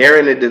they're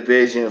in a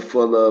division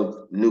full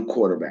of new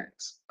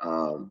quarterbacks.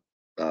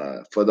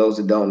 For those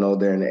that don't know,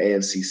 they're in the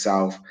AFC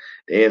South.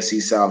 The AFC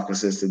South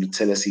consists of the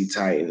Tennessee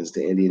Titans,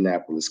 the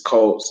Indianapolis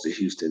Colts, the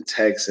Houston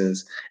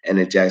Texans, and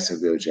the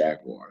Jacksonville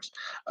Jaguars.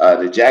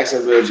 The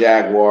Jacksonville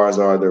Jaguars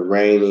are the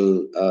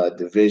reigning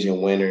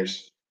division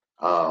winners,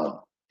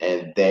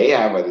 and they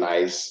have a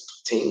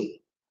nice team.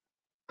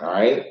 All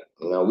right.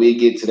 We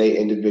get to the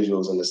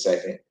individuals in a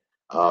second.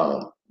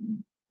 Um,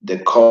 the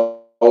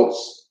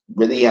Colts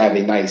really have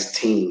a nice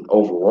team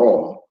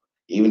overall,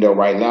 even though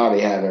right now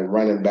they having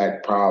running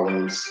back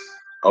problems,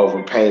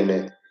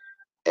 overpayment,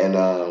 and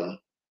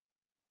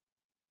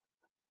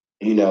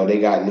they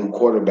got new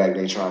quarterback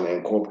they trying to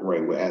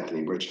incorporate with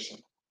Anthony Richardson.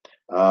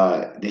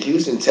 The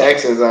Houston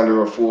Texans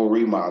under a full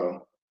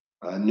remodel,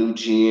 new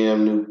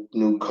GM,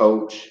 new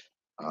coach,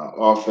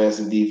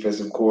 offensive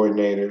defensive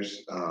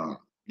coordinators.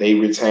 They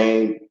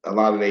retained a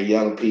lot of their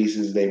young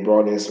pieces. They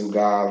brought in some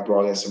guys,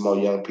 brought in some more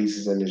young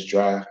pieces in this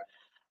draft.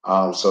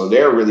 So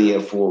they're really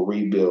in full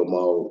rebuild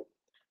mode.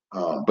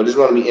 But it's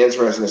going to be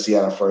interesting to see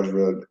how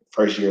the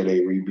first year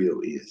they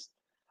rebuild is.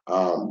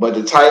 But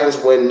the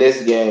Titans win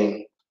this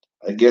game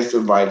against the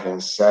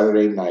Vikings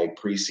Saturday night,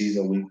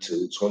 preseason week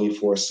 2,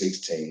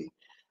 24-16.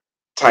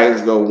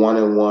 Titans go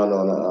 1-1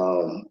 on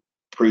the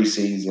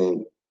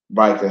preseason.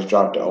 Vikings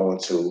drop to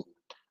 0-2.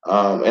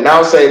 And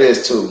I'll say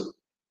this too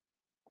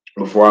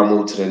before I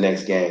move to the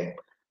next game.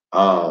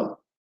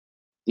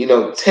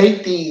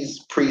 Take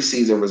these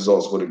preseason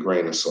results with a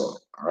grain of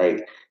salt. All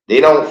right, they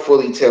don't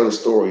fully tell the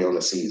story on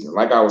the season.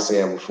 Like I was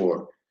saying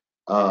before,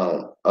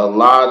 a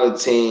lot of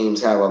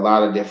teams have a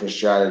lot of different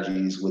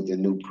strategies with the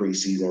new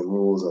preseason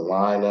rules and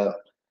lineup.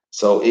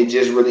 So it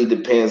just really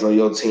depends on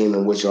your team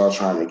and what y'all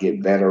trying to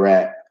get better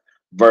at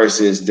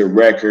versus the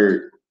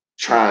record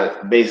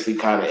trying basically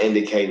kind of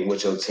indicating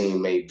what your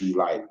team may be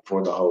like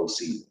for the whole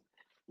season.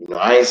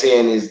 I ain't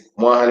saying it's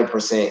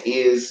 100%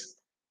 is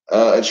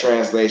a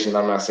translation.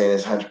 I'm not saying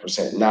it's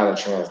 100% not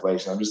a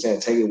translation. I'm just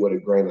saying take it with a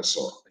grain of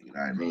salt. You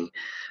know what I mean?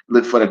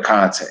 Look for the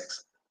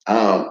context.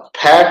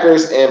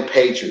 Packers and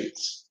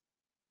Patriots.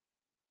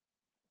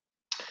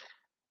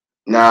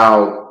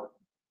 Now,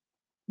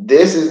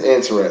 this is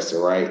interesting,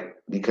 right?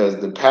 Because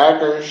the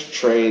Packers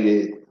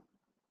traded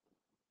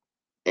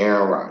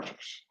Aaron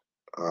Rodgers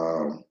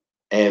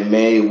and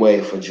made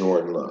way for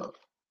Jordan Love.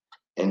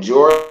 And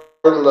Jordan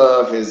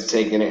Love is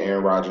taking an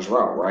Aaron Rodgers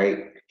route,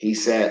 right?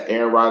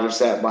 Aaron Rodgers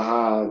sat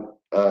behind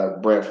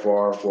Brett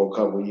Favre for a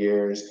couple of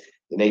years.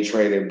 Then they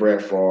traded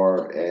Brett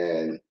Favre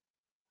and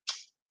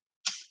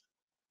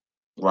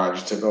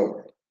Rodgers took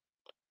over.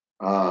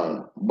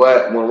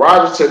 But when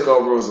Rodgers took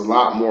over, it was a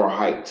lot more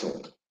hype to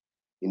him.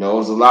 It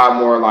was a lot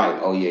more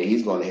like, oh yeah,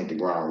 he's going to hit the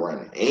ground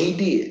running, and he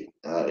did.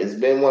 It's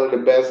been one of the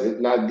best, if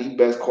not the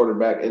best,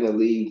 quarterback in the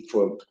league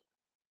for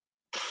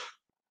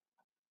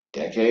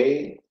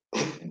decade,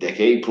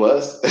 decade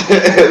plus.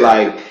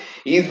 Like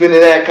he's been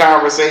in that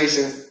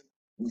conversation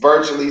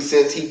virtually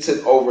since he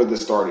took over the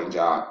starting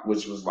job,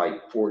 which was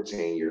like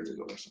 14 years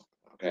ago or something.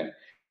 Okay.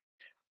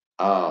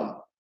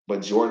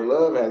 But Jordan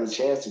Love has a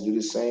chance to do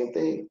the same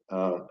thing.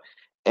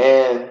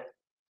 And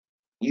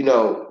you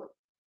know,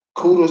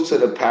 kudos to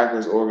the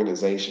Packers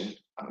organization,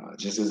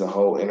 just as a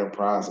whole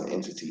enterprise and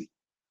entity,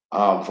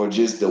 for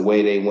just the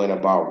way they went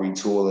about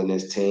retooling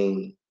this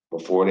team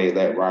before they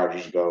let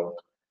Rodgers go.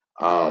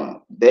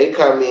 They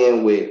come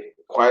in with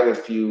quite a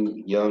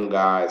few young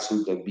guys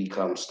who can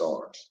become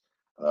stars.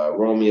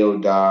 Romeo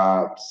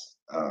Dobbs,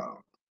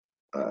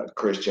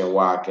 Christian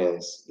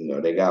Watkins.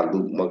 They got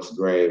Luke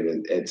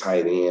Musgrave at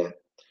tight end.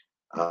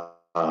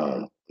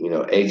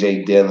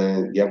 AJ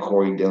Dillon, young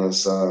Corey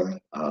Dillon's son,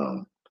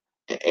 and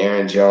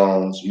Aaron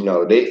Jones.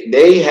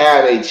 They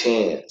have a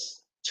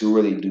chance to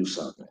really do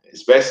something,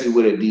 especially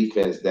with a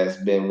defense that's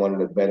been one of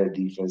the better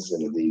defenses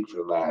in the league for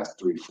the last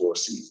 3-4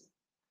 seasons.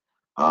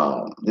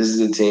 This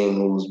is a team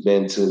who's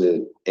been to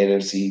the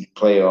NFC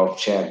playoff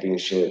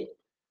championship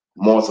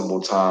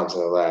multiple times in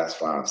the last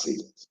 5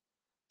 seasons.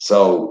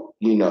 So,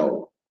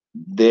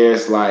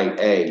 there's like,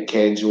 hey,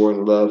 can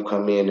Jordan Love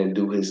come in and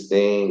do his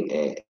thing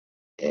and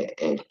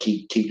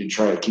keep the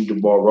train, keep the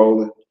ball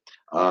rolling?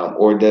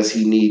 Or does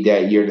he need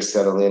that year to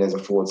settle in as a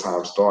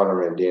full-time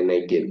starter and then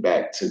they get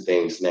back to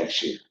things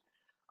next year?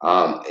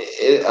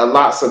 A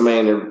lot's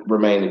remain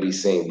to be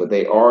seen, but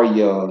they are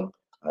young.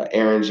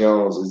 Aaron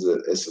Jones is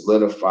a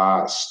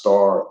solidified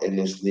star in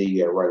this league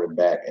at running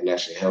back, and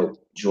that should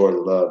help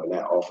Jordan Love in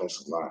that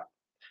offensive line.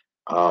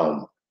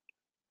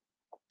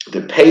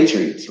 The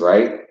Patriots,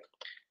 right?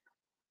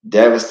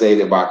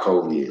 Devastated by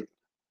COVID.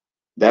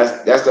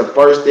 That's the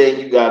first thing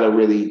you got to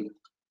really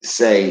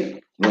say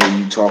when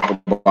you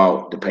talk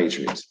about the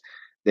Patriots.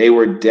 They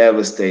were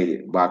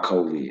devastated by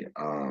COVID.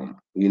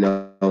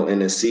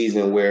 In a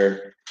season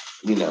where,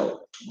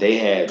 they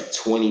had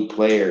 20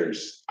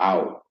 players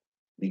out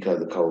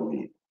because of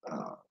COVID.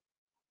 Uh,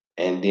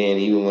 and then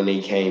even when they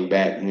came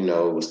back,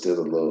 it was still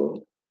a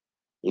little,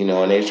 and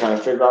they were trying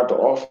to figure out the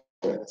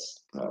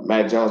offense.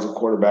 Matt Jones, a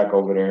quarterback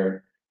over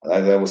there.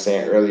 Like I was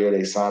saying earlier,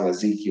 they signed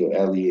Ezekiel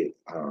Elliott.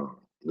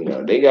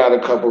 They got a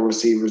couple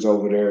receivers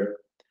over there.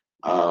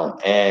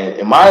 And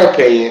in my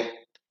opinion,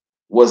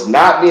 what's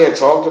not being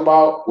talked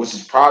about, which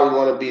is probably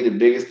going to be the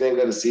biggest thing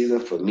of the season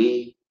for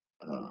me,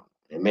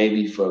 and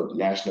maybe for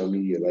national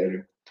media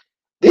later.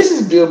 This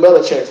is Bill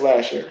Belichick's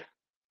last year.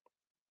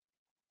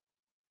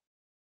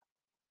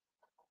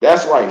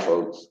 That's right,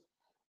 folks.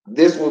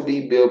 This will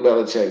be Bill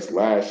Belichick's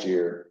last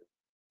year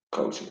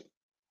coaching,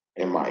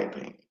 in my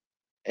opinion.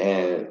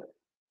 And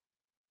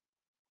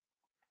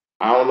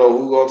I don't know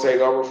who's gonna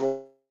take over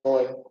for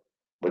him,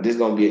 but this is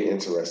gonna be an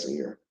interesting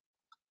year.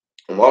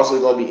 I'm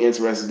also gonna be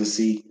interested to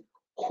see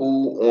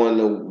who's on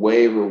the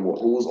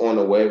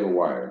waiver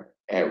wire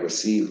at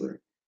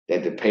receiver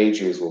that the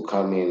Patriots will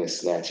come in and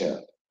snatch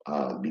up.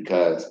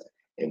 Because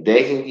if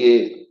they can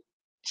get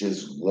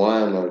just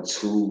one or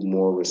two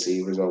more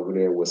receivers over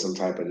there with some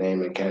type of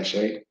name and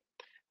cachet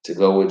to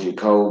go with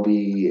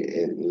Jacoby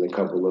and a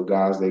couple of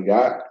guys they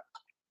got,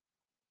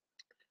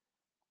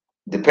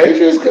 the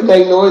Patriots could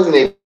make noise in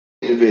their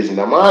division.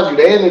 Now, mind you,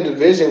 they're in the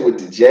division with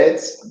the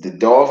Jets, the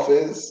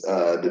Dolphins,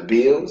 the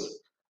Bills,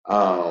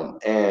 and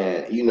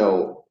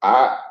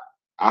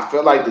I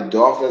feel like the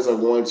Dolphins are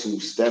going to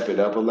step it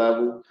up a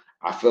level.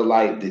 I feel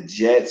like the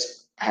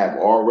Jets have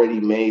already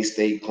made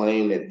state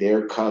claim that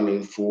they're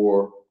coming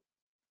for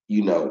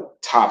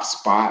top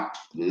spot.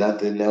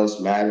 Nothing else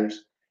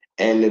matters,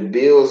 and the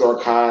Bills are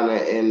kind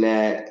of in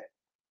that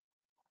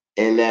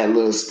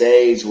little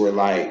stage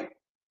where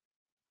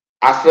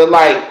I feel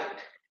like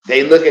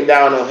they looking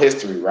down on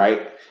history,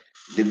 right?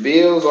 The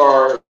Bills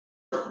are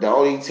the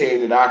only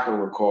team that I can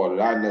recall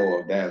that I know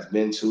of that has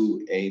been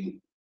to a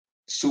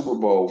Super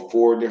Bowl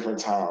four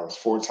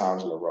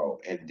times in a row,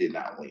 and did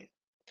not win.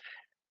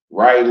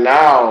 Right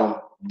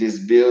now, this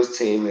Bills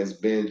team has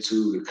been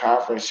to the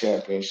conference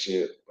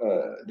championship,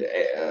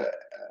 the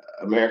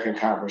American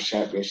Conference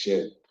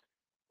Championship,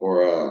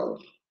 or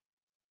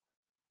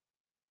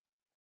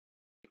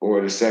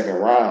or the second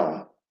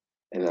round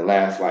in the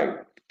last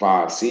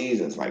 5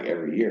 seasons,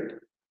 every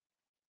year.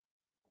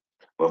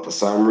 But for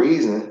some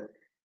reason,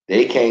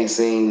 they can't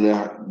seem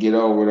to get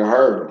over the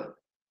hurdle.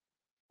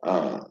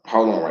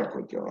 Hold on right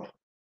quick, y'all.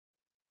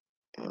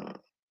 Uh,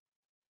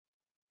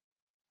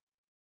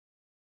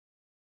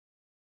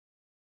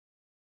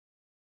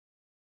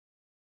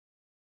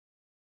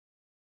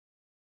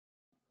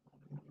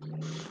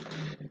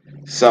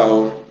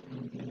 so,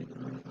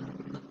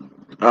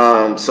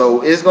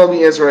 so it's gonna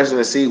be interesting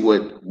to see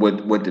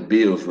what the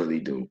Bills really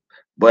do.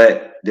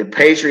 But the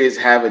Patriots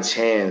have a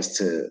chance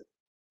to,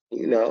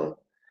 you know,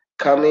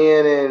 come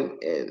in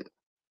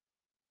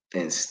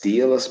and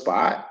steal a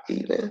spot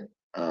even.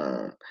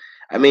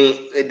 I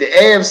mean, the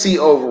AFC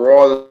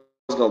overall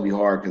is gonna be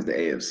hard because the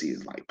AFC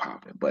is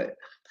popping, but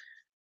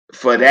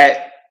for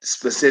that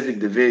specific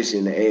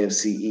division, the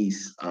AFC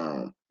East,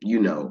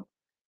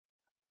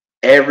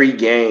 every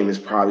game is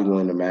probably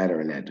going to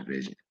matter in that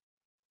division.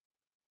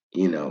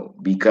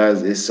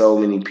 Because there's so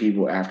many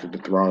people after the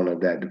throne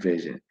of that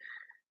division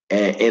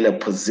and in a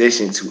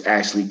position to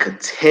actually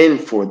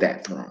contend for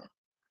that throne.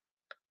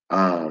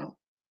 Um,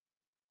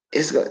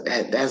 that's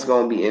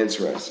going to be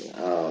interesting.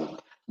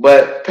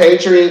 But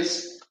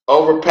Patriots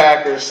over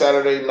Packers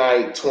Saturday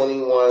night,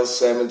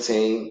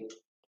 21-17.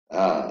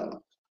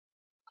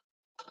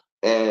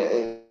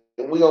 And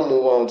we're gonna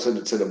move on to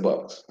the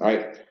Bucks. All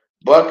right.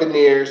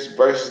 Buccaneers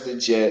versus the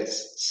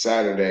Jets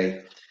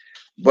Saturday.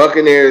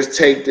 Buccaneers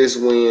take this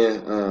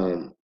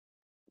win,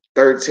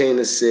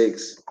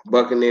 13-6.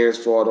 Buccaneers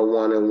fall to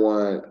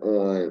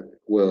 1-1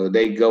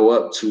 they go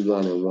up to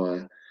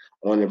 1-1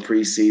 on the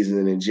preseason,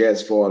 and the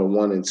Jets fall to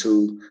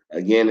 1-2.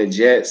 Again, the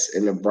Jets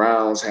and the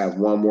Browns have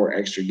one more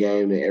extra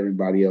game than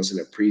everybody else in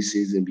the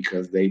preseason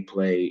because they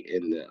play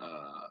in the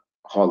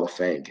Hall of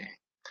Fame game.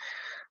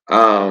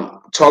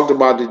 Talked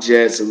about the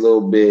Jets a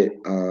little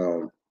bit,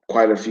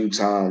 quite a few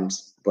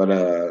times, but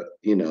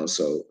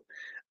so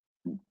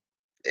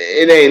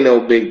it ain't no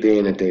big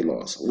thing that they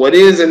lost. What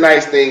is a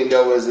nice thing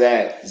though is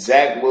that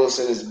Zach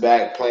Wilson is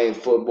back playing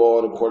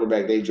football, the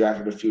quarterback they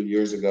drafted a few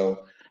years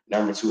ago,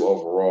 number 2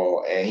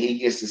 overall, and he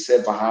gets to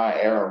sit behind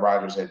Aaron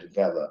Rodgers and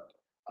develop,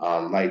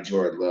 like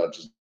Jordan Love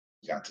just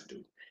got to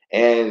do.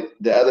 And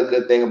the other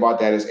good thing about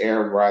that is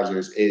Aaron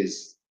Rodgers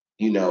is,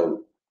 you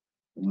know,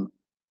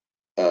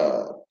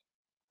 uh,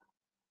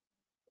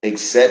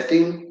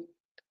 accepting,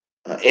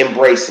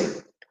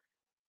 embracing.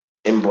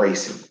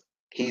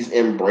 He's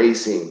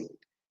embracing,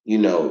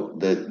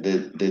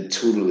 the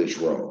tutelage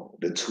role,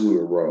 the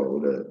tutor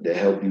role, the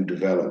help you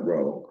develop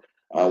role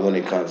when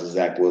it comes to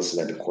Zach Wilson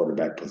at the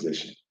quarterback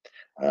position.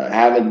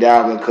 Having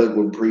Dalvin Cook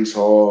with Brees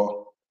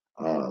Hall,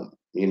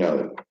 You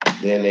know,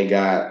 then they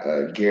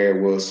got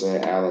Garrett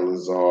Wilson, Alan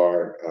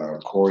Lazard,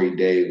 Corey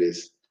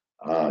Davis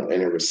in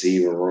the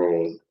receiving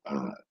room.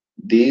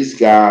 These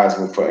guys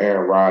were for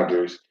Aaron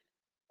Rodgers.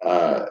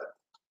 Uh,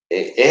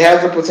 it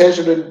has the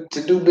potential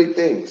to do big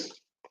things.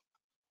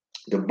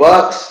 The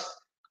Bucks,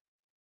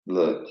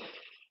 look,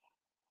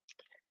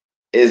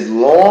 as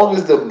long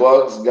as the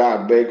Bucks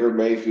got Baker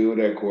Mayfield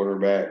at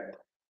quarterback,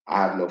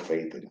 I have no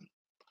faith in them.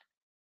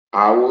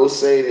 I will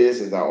say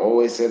this, as I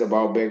always said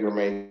about Baker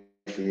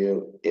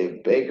Mayfield: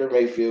 if Baker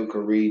Mayfield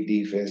could read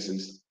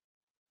defenses,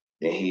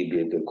 then he'd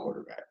be a good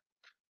quarterback.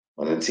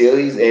 But until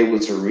he's able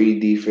to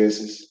read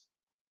defenses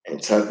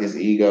and tuck his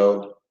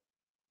ego,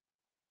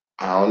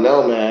 I don't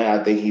know, man.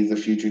 I think he's a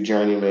future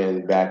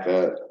journeyman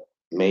backup.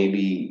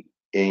 Maybe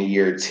in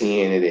year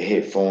 10 it'll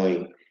hit for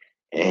him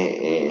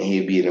and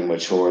he'll be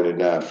matured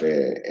enough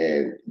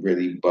and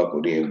really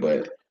buckled in.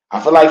 But I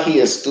feel like he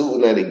a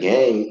student of the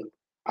game.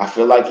 I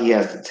feel like he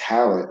has the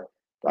talent.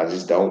 But I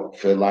just don't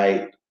feel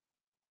like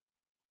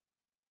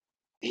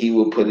he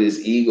will put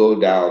his ego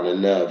down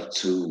enough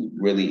to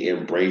really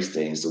embrace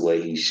things the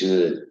way he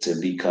should to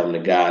become the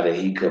guy that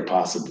he could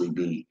possibly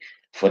be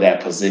for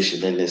that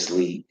position in this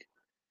league.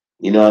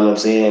 You know what I'm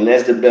saying?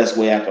 That's the best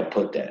way I could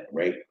put that,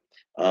 right?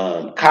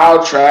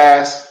 Kyle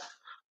Trask,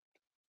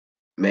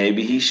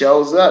 maybe he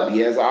shows up. He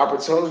has an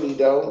opportunity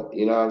though.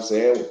 You know what I'm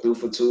saying? Threw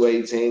for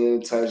 218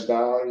 and a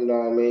touchdown. You know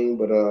what I mean?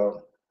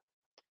 But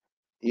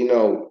you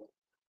know,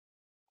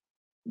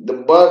 the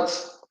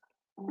Bucks,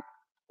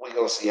 we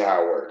gonna see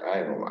how it works. I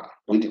ain't gonna lie.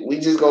 We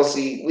just gonna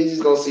see. We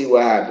just gonna see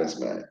what happens,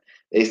 man.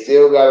 They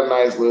still got a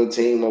nice little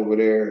team over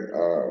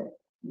there,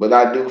 but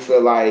I do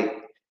feel like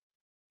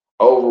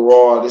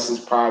overall, this is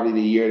probably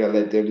the year that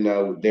let them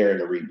know they're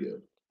in a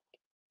rebuild.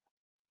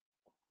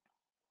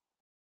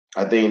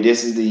 I think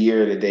this is the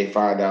year that they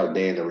find out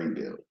they're in a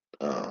rebuild.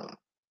 Um,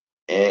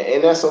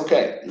 and that's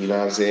okay. You know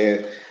what I'm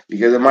saying?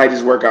 Because it might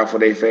just work out for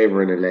their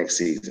favor in the next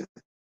season.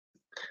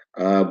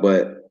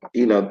 But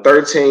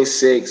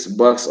 13-6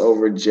 Bucks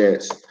over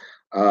Jets.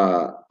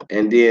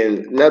 And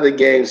then another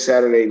game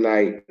Saturday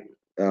night.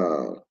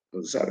 Was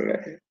it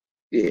Saturday?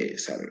 Yeah,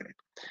 Saturday.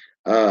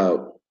 Uh,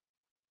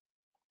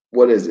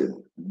 what is it?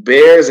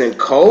 Bears and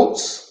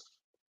Colts.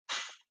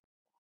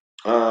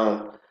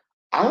 Um,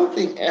 I don't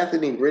think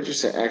Anthony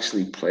Richardson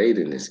actually played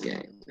in this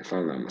game, if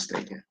I'm not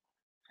mistaken.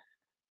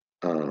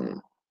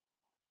 Um,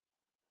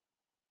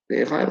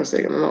 if I'm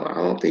mistaken, I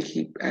don't think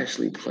he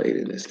actually played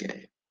in this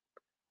game.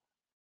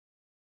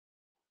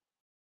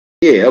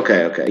 Yeah,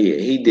 okay. Yeah,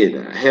 he did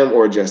not. Him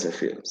or Justin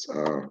Fields.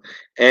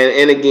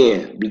 And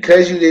again,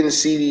 because you didn't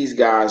see these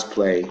guys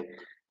play,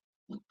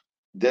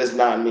 does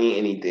not mean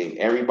anything.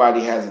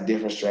 Everybody has a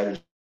different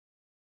strategy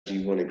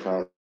when it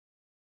comes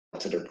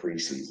to the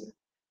preseason.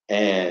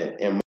 And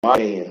in my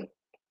opinion,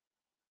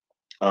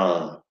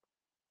 um,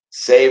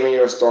 saving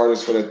your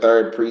starters for the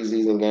third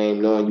preseason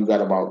game, knowing you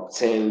got about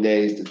 10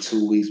 days to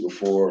 2 weeks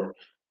before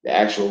the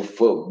actual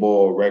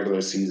football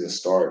regular season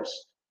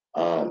starts,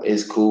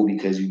 is cool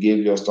because you give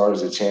your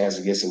starters a chance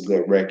to get some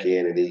good rec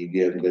in, and then you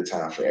give them good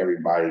time for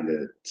everybody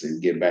to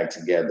get back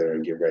together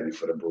and get ready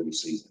for the brutal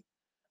season.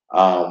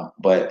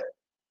 But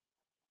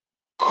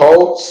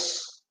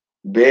Colts,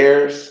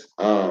 Bears,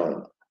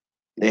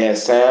 they had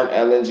Sam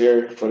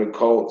Ellinger for the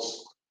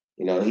Colts.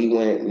 He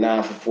went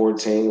 9 for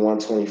 14,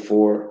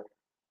 124.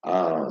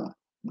 Um,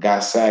 got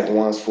sacked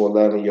once for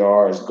 11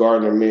 yards.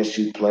 Gardner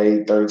Minshew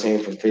played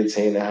 13 for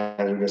 15,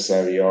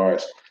 107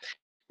 yards.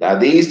 Now,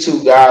 these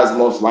two guys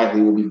most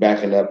likely will be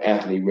backing up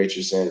Anthony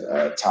Richardson,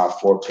 top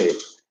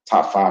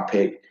five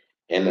pick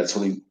in the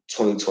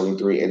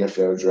 2023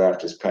 NFL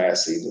draft this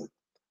past season,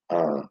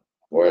 or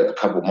a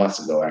couple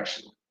months ago,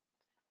 actually.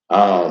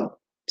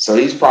 So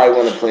he's probably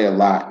going to play a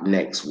lot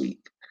next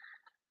week.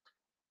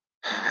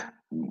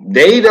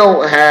 They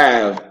don't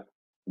have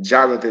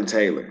Jonathan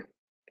Taylor.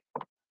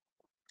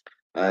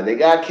 They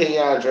got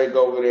Kenyon Drake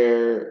over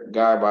there,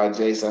 guy by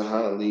Jason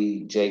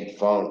Huntley, Jake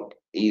Funk,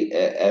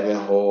 Evan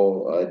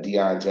Hall,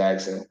 Deion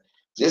Jackson.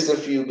 Just a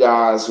few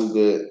guys who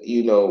could,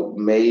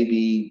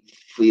 maybe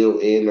fill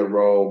in the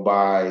role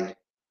by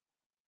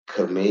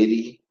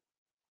committee.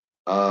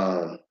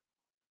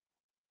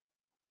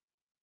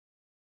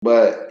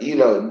 But,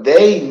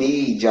 they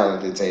need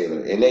Jonathan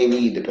Taylor, and they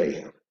need to pay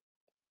him.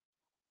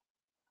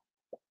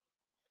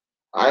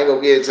 I ain't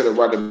going to get into the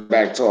running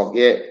back talk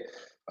yet,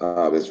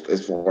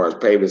 as far as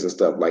payments and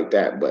stuff like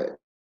that, but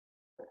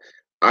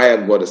I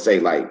am going to say,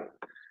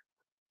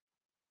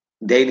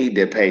 they need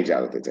to pay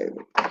Jonathan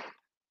Taylor.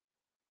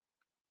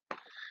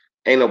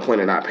 Ain't no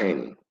point in not paying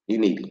him. You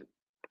need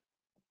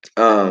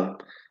him.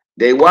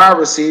 Their wide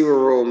receiver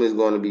room is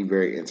going to be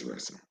very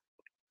interesting,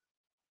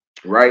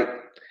 right?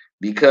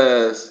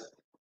 Because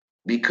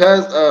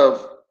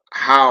of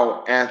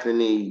how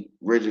Anthony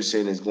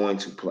Richardson is going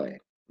to play,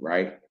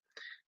 right?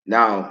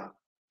 Now,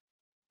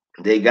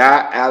 they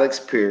got Alex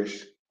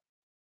Pierce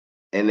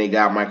and they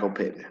got Michael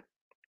Pittman.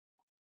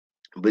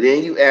 But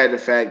then you add the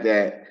fact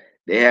that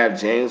they have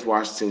James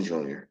Washington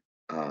Jr.,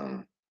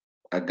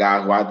 a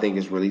guy who I think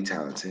is really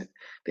talented.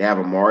 They have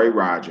Amari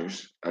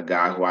Rogers, a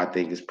guy who I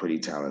think is pretty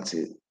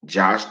talented.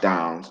 Josh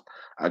Downs,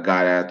 a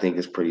guy that I think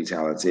is pretty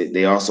talented.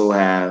 They also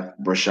have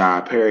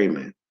Brashad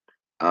Perryman,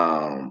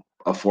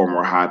 a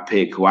former high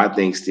pick who I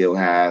think still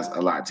has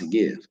a lot to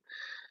give.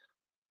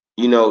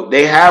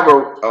 They have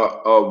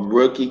a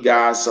rookie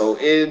guy, so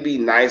it'd be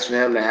nice for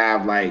him to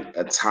have like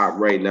a top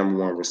rate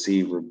 #1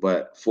 receiver.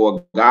 But for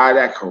a guy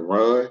that can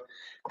run,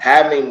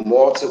 having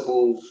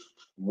multiple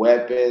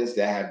weapons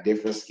that have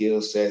different skill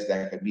sets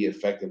that could be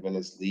effective in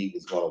this league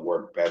is going to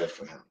work better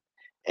for him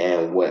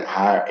and what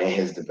higher in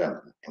his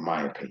development, in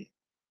my opinion.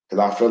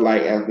 Because I feel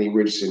like Anthony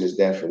Richardson is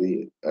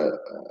definitely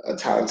a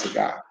talented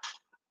guy.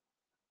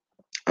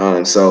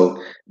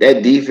 So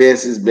that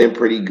defense has been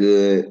pretty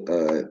good.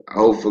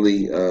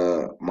 Hopefully,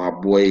 my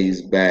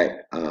boy's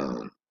back.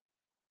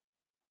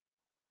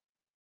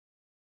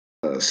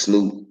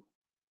 Snoop,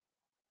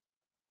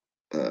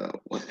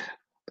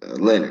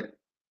 Leonard,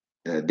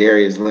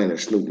 Darius Leonard,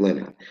 Snoop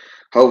Leonard.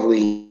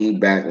 Hopefully, he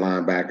back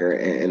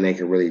linebacker and they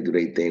can really do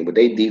their thing. But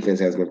their defense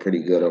has been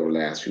pretty good over the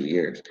last few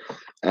years.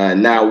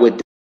 Now with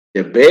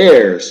the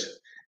Bears,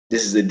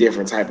 this is a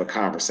different type of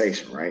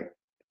conversation, right?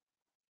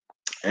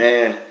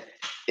 And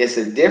it's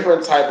a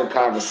different type of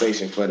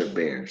conversation for the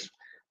Bears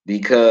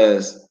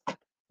because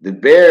the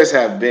Bears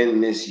have been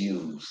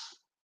misused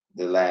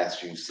the last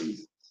few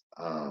seasons.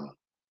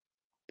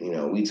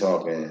 We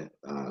talking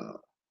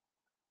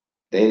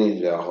they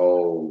needed a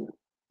whole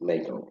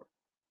makeover.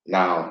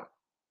 Now,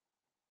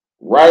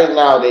 right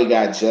now they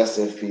got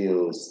Justin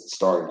Fields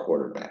starting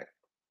quarterback,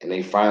 and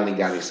they finally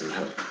got him some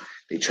help.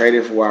 They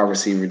traded for wide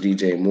receiver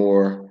DJ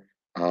Moore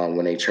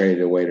when they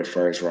traded away the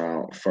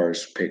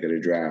first pick of the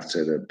draft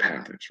to the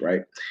Panthers,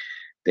 right?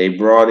 They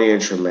brought in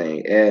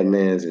Tremaine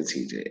Edmonds and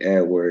TJ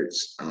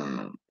Edwards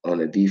on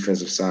the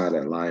defensive side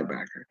at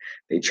linebacker.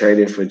 They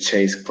traded for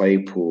Chase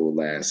Claypool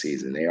last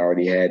season. They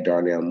already had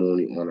Darnell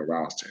Mooney on the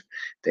roster.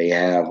 They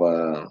have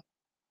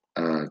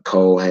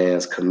Cole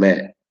Hans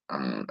Komet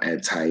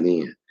at tight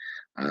end.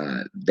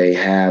 They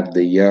have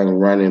the young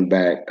running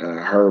back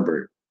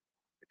Herbert.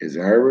 Is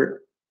it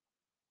Herbert?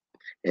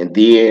 And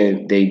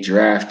then they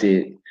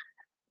drafted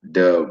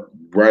the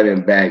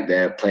running back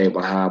that played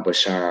behind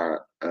Bijan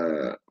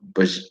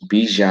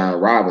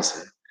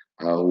Robinson,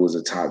 who was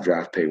a top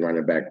draft pick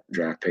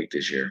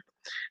this year,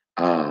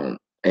 and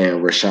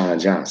Rashawn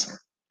Johnson.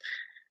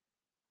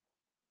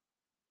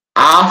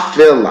 I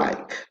feel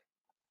like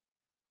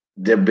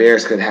the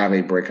Bears could have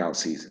a breakout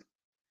season.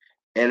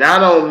 And I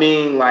don't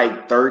mean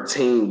like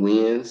 13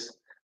 wins,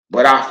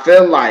 but I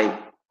feel like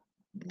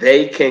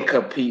they can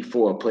compete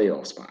for a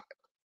playoff spot.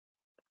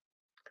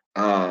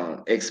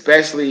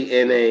 Especially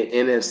in a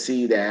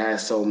NFC that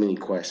has so many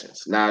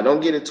questions. Now,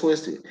 don't get it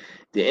twisted.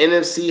 The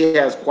NFC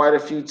has quite a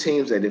few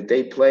teams that if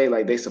they play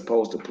like they're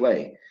supposed to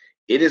play,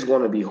 it is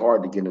going to be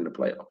hard to get in the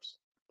playoffs.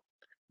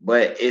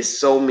 But it's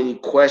so many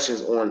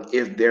questions on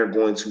if they're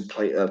going to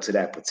play up to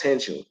that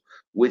potential,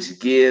 which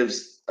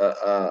gives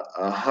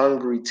a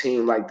hungry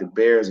team like the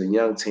Bears, a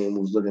young team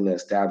who's looking to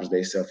establish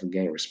themselves and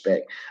gain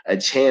respect, a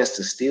chance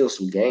to steal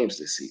some games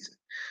this season.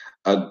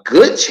 A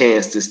good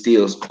chance to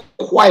steal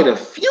quite a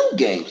few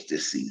games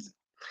this season.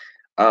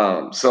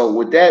 So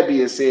with that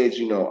being said,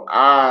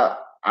 I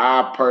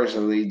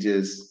personally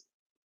just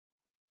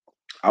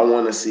I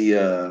want to see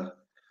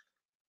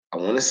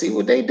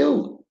what they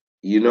do.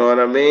 You know what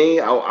I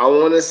mean? I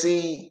want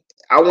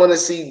to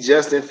see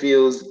Justin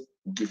Fields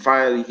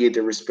finally get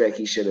the respect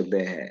he should have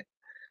been had.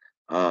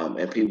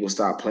 And people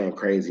stop playing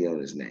crazy on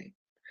his name.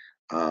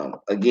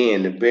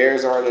 Again, the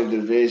Bears are in a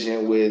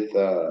division with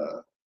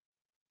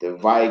the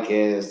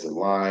Vikings, the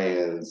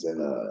Lions, and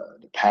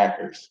the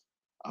Packers.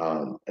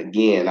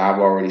 Again, I've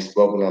already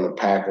spoken on the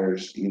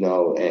Packers,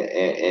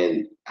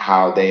 and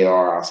how they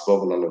are. I've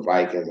spoken on the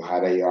Vikings and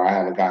how they are. I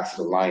haven't got to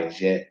the Lions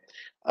yet.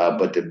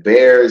 But the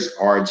Bears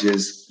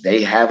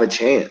they have a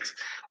chance.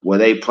 Will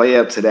they play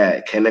up to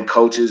that? Can the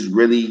coaches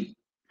really,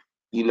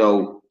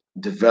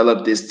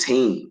 develop this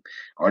team?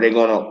 Are they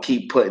going to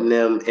keep putting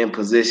them in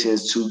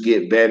positions to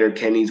get better?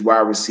 Can these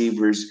wide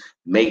receivers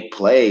make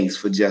plays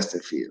for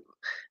Justin Fields?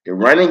 The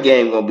running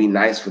game gonna be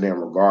nice for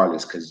them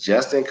regardless, because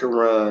Justin can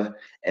run,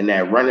 and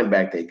that running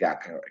back they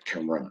got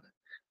can run.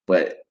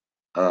 But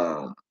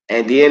and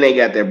then they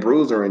got that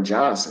bruiser in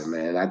Johnson,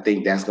 man. I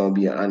think that's gonna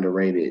be an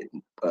underrated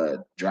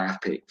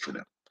draft pick for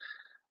them.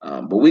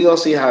 But we gonna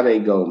see how they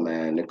go,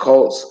 man. The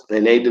Colts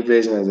in their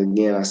division, as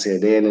again I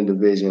said, they're in the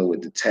division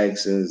with the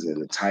Texans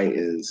and the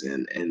Titans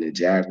and the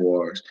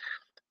Jaguars.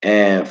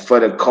 And for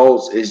the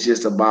Colts, it's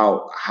just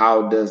about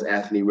how does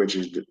Anthony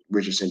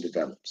Richardson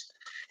develops.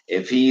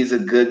 If he's a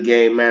good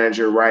game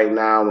manager right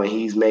now and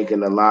he's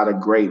making a lot of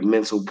great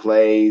mental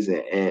plays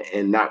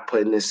and not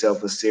putting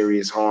himself in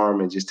serious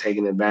harm and just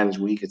taking advantage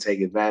where he could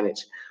take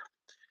advantage,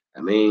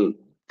 I mean,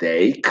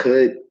 they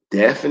could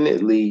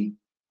definitely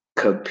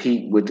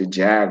compete with the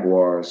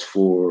Jaguars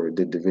for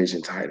the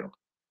division title.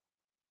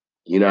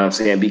 You know what I'm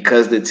saying?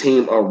 Because the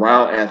team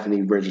around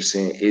Anthony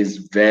Richardson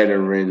is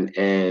veteran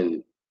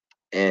and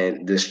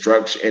the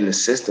structure and the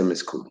system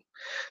is cool.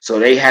 So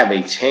they have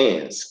a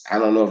chance. I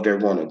don't know if they're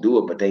going to do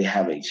it, but they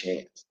have a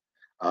chance.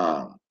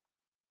 Um,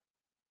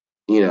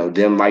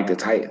 them like the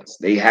Titans,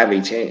 they have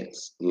a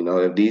chance.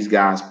 If these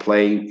guys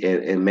play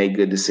and make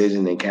good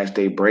decisions and catch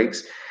their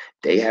breaks,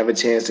 they have a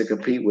chance to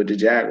compete with the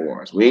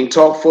Jaguars. We ain't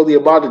talk fully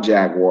about the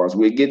Jaguars.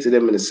 We'll get to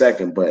them in a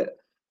second, but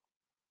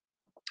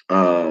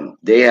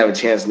they have a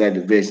chance in that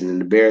division,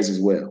 and the Bears as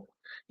well.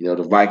 The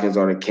Vikings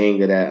are the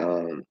king of that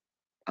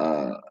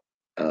uh,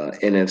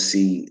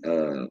 NFC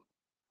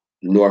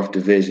North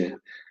division,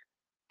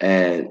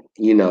 and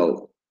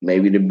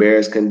maybe the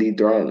Bears can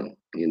dethrone them.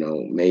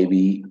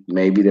 Maybe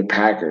the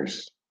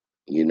Packers.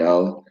 You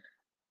know,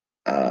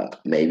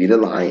 maybe the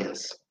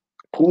Lions.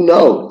 Who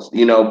knows?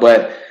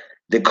 But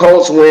the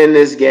Colts win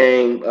this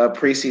game,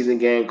 preseason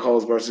game,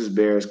 Colts versus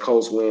Bears.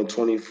 Colts win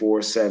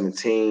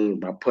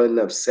 24-17 by putting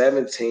up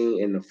 17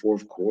 in the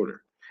fourth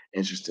quarter.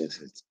 Interesting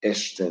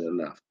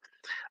enough.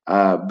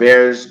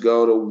 Bears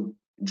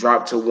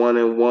drop to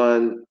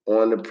 1-1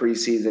 on the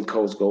preseason.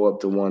 Colts go up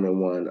to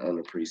 1-1 on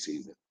the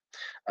preseason.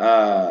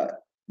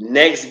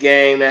 Next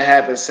game that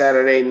happened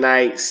Saturday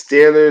night,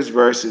 Steelers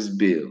versus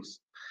Bills.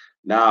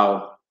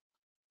 Now,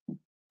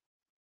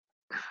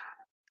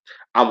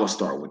 I'm going to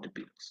start with the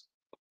Bills.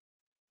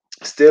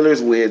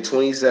 Steelers win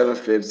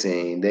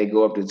 27-15. They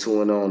go up to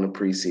 2-0 in the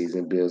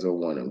preseason. Bills are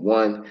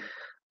 1-1.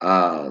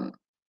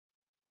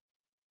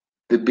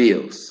 The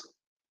Bills.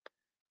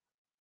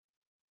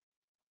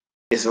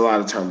 It's a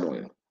lot of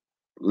turmoil.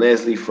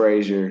 Leslie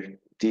Frazier,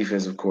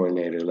 defensive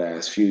coordinator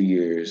last few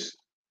years,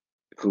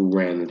 who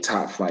ran the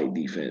top flight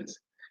defense,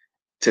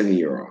 took a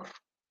year off.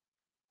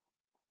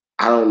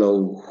 I don't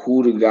know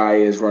who the guy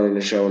is running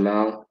the show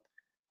now,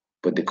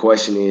 but the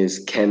question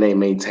is, can they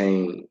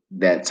maintain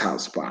that top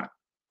spot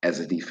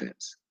as a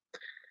defense?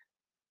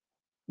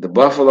 The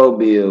Buffalo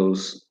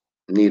Bills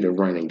need a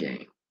running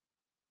game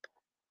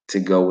to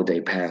go with a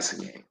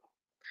passing game.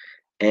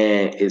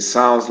 And it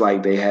sounds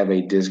like they have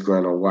a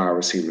disgruntled wide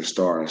receiver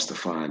star in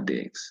Stephon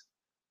Diggs.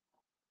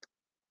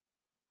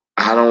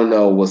 I don't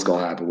know what's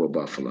going to happen with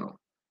Buffalo.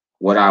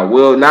 What I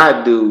will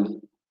not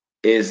do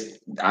is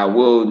I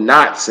will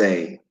not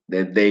say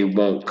that they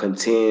won't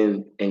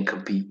contend and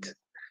compete,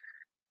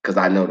 because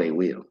I know they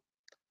will.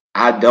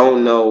 I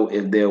don't know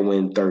if they'll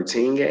win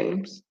 13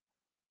 games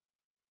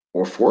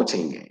or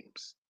 14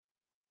 games,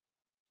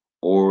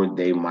 or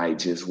they might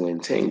just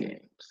win 10 games.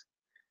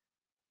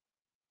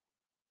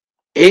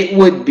 It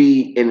would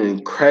be an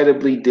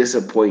incredibly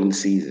disappointing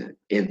season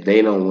if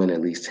they don't win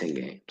at least 10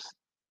 games.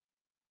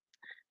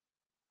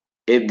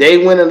 If they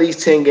win at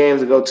least 10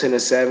 games and go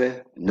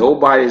 10-7,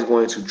 nobody's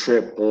going to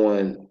trip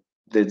on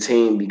the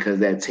team, because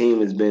that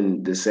team has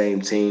been the same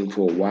team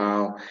for a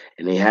while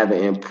and they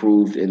haven't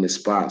improved in the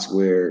spots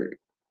where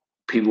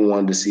people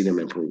wanted to see them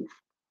improve.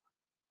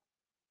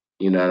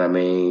 You know what I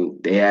mean?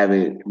 They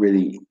haven't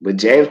really, but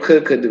James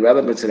Cook could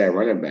develop into that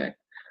running back.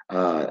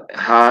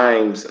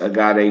 Himes, a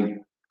guy they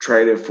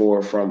traded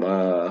for from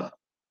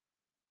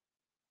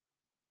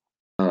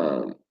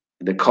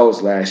the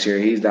Colts last year,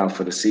 he's out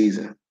for the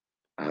season.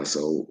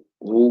 So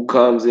who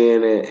comes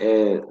in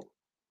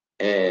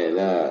and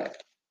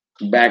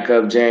back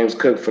up James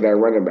Cook for that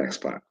running back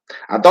spot?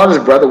 I thought his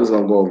brother was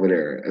gonna go over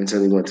there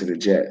until he went to the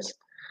Jets.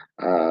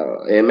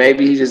 And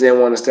maybe he just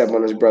didn't want to step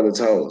on his brother's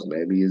toes.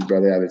 Maybe his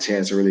brother had a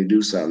chance to really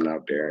do something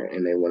out there,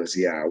 and they want to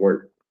see how it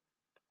worked.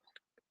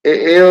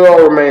 It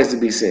all remains to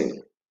be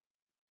seen.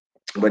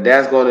 But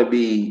that's going to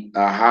be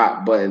a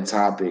hot button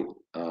topic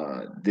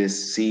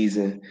this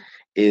season,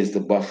 is the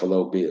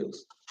Buffalo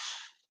Bills.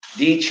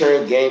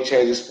 DeeTrynt, Game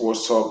Changer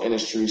Sports Talk,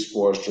 Industry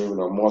Sports, streaming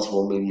on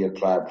multiple media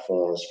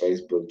platforms: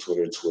 Facebook,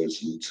 Twitter,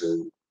 Twitch,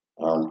 YouTube.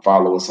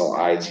 Follow us on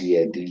IG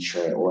at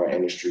DeeTrynt or at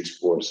Industry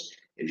Sports.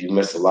 If you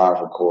missed the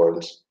live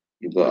recordings,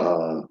 you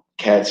can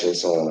catch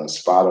us on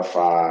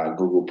Spotify,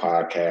 Google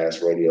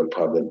Podcasts, Radio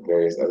Public,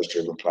 various other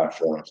streaming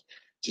platforms.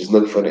 Just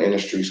look for the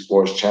Industry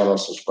Sports channel,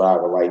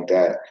 subscribe and like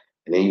that,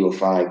 and then you'll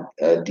find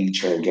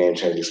DeeTrynt, Game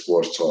Changer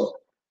Sports Talk.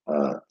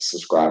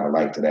 Subscribe and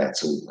like to that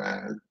too,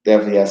 man.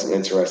 Definitely have some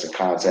interesting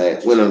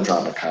content. When I'm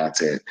dropping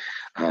content,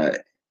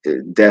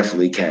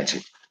 definitely catch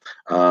it.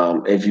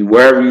 If you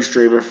wherever you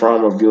streaming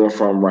from or viewing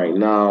from right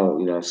now,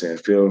 you know what I'm saying,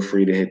 feel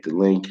free to hit the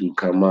link. You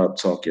come up,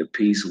 talk your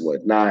piece or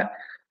whatnot.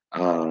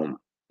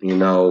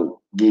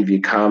 Give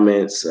your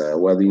comments,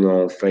 whether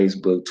you're on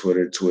Facebook,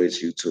 Twitter,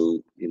 Twitch,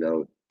 YouTube,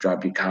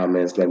 drop your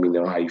comments, let me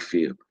know how you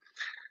feel.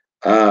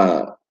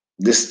 The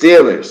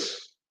Steelers.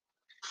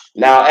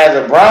 Now, as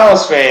a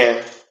Browns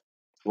fan,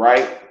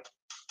 right,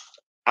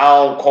 I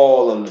don't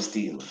call them the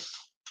Steelers.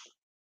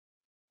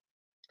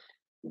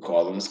 We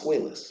call them the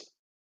Squealers.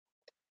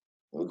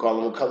 We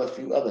call them a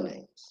few other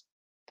names.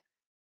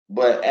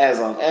 But as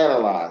I'm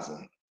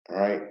analyzing,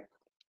 right,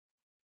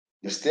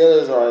 the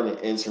Steelers are in an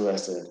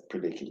interesting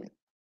predicament,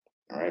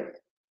 right?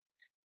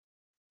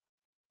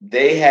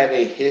 They have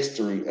a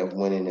history of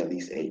winning at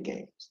least 8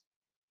 games.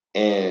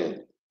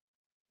 And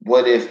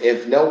what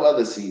if no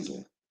other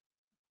season,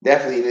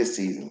 definitely this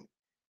season,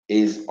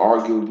 is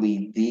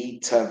arguably the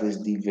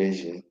toughest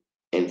division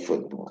in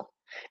football.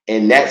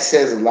 And that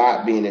says a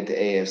lot, being that the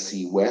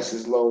AFC West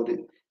is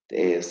loaded, the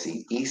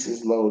AFC East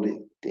is loaded,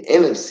 the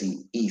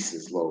NFC East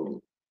is loaded.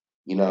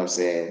 You know what I'm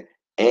saying?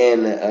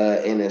 And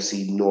the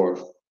NFC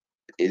North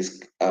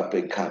is up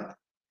and coming.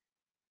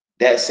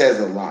 That says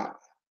a lot.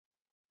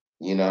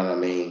 You know what I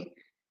mean?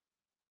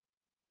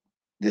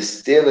 The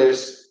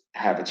Steelers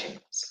have a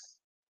chance,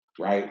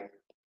 right?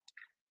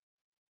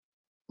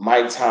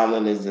 Mike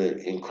Tomlin is an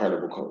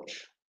incredible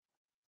coach.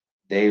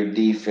 Their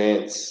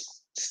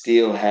defense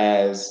still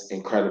has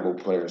incredible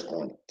players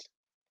on it.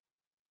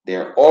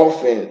 Their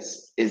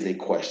offense is a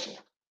question.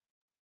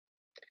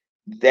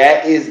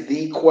 That is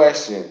the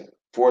question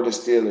for the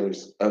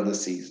Steelers of the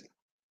season.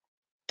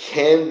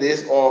 Can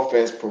this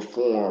offense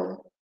perform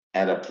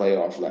at a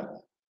playoff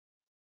level?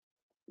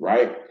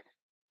 Right?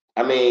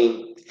 I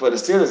mean, for the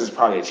Steelers, it's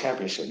probably a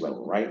championship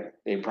level, right?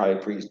 They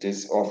probably preach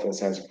this offense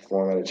has to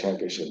perform at a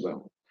championship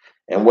level.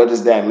 And what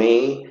does that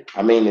mean?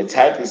 I mean, the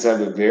tactics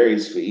of it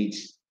varies for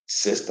each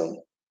system.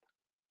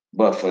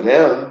 But for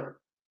them,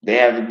 they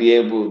have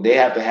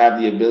to have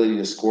the ability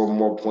to score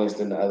more points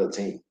than the other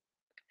team.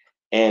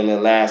 And the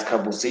last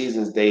couple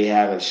seasons, they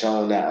haven't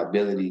shown that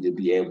ability to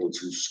be able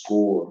to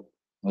score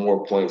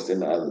more points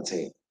than the other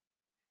team.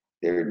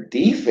 Their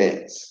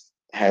defense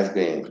has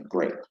been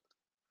great,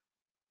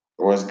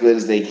 or as good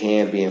as they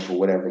can be, and for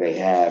whatever they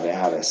have and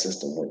how that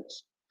system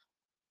works.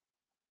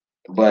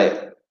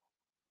 But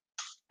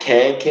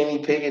can Kenny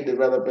Pickett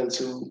develop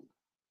into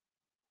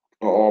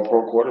an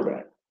all-pro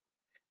quarterback?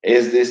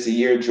 Is this the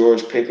year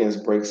George Pickens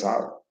breaks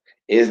out?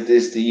 Is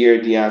this the year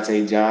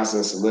Deontay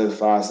Johnson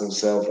solidifies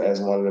himself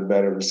as one of the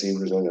better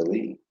receivers in the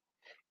league?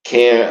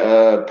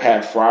 Can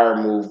Pat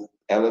Fryermuth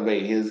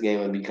elevate his game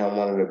and become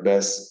one of the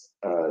best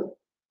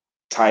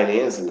tight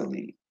ends in the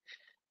league?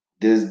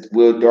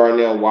 Will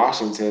Darnell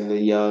Washington, the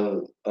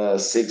young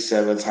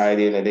 6'7" tight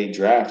end that they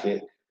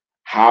drafted,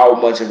 how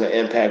much of an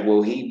impact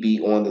will he be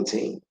on the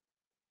team?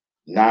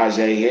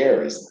 Najee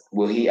Harris,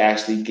 will he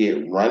actually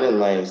get running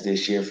lanes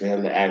this year for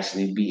him to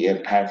actually be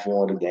impactful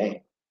on the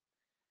game?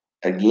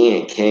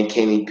 Again, can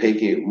Kenny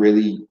Pickett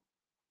really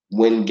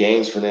win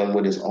games for them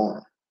with his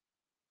arm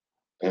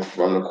and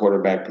from the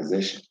quarterback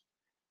position?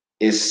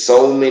 It's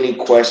so many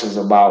questions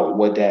about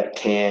what that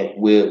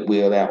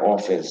will that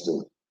offense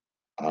do.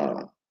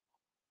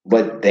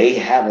 But they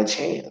have a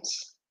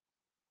chance.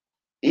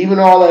 Even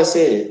all that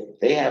said,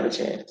 they have a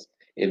chance.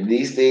 If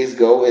these things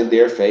go in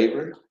their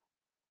favor,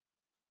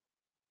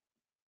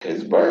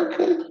 Pittsburgh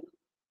could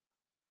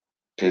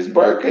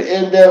Pittsburgh could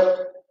end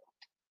up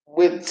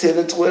with 10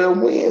 or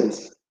 12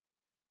 wins.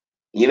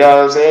 You know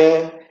what I'm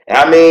saying?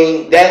 I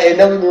mean, that, and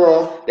don't get me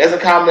wrong, that's a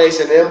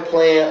combination of them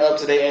playing up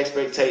to their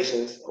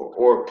expectations,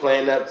 or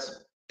playing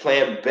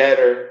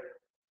better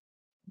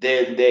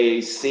than they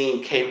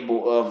seem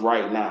capable of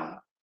right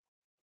now.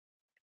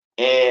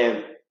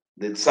 And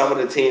some of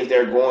the teams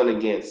they're going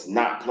against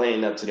not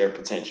playing up to their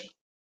potential.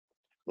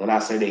 When I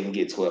say they can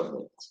get 12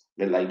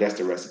 wins, that's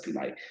the recipe.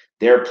 Like,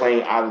 they're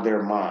playing out of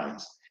their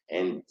minds,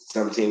 and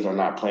some teams are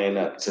not playing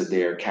up to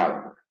their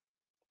caliber,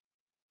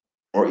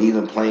 or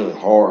even playing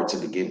hard to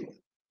begin with.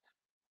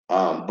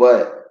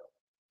 But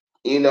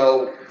you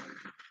know,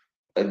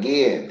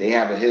 again, they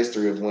have a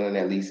history of winning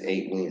at least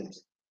 8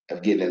 wins,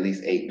 of getting at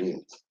least 8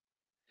 wins.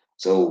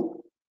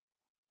 So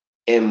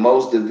in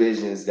most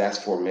divisions, that's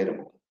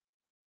formidable.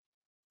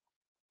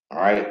 All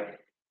right.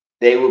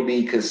 They would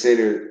be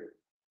considered,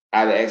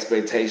 out of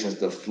expectations,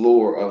 the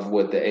floor of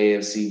what the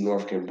AFC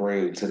North can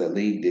bring to the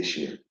league this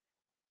year.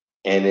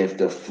 And if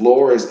the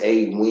floor is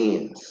 8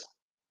 wins,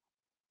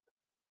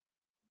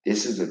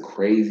 this is a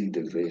crazy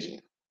division.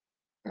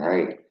 All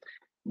right.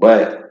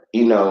 But,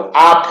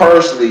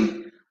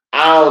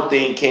 I don't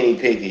think Kenny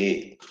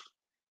Pickett,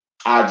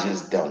 I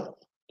just don't.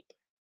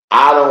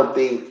 I don't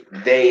think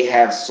they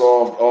have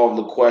solved all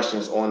the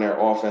questions on their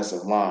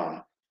offensive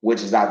line,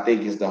 which is, I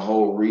think, is the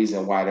whole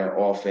reason why their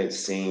offense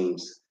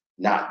seems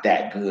not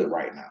that good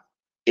right now.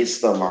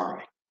 It's the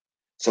line.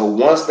 So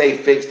once they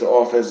fix the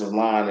offensive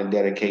line and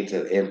dedicate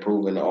to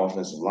improving the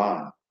offensive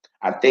line,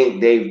 I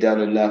think they've done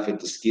enough at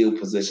the skill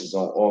positions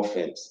on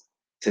offense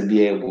to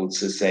be able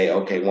to say,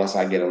 okay, once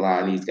I get a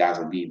line, these guys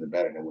will be even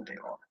better than what they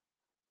are.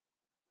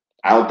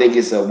 I don't think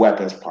it's a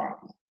weapons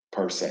problem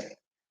per se.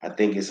 I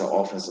think it's an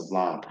offensive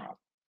line problem.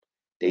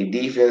 Their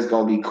defense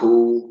gonna be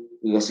cool.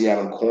 We're gonna see how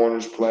them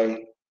corners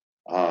play.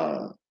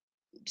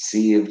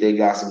 See if they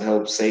got some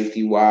help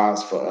safety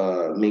wise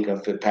for Minka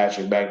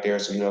Fitzpatrick back there,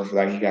 so feel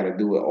like he got to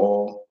do it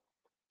all.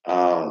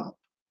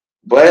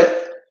 But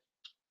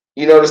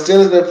the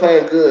Steelers been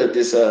playing good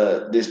this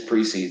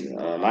preseason.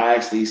 I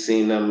actually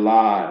seen them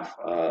live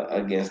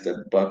against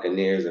the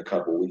Buccaneers a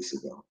couple weeks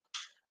ago,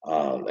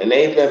 and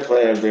they've been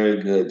playing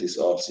very good this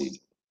offseason,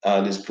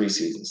 this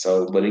preseason.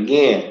 So, but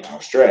again,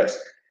 I'll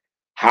stress,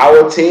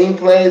 how a team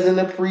plays in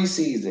the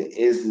preseason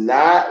is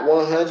not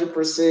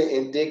 100%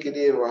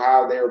 indicative of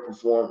how they will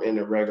perform in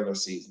the regular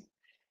season.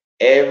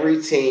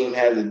 Every team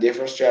has a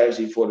different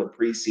strategy for the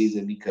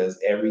preseason because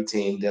every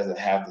team doesn't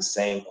have the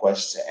same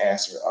questions to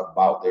answer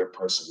about their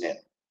personnel.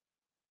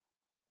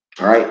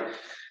 All right.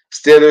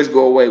 Steelers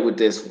go away with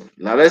this one.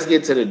 Now let's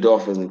get to the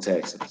Dolphins and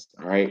Texans.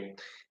 All right.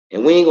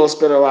 And we ain't gonna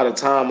spend a lot of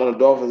time on the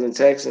Dolphins and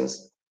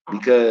Texans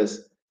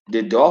because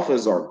the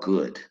Dolphins are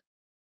good.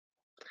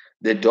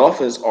 The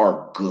Dolphins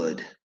are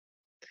good.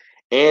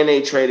 And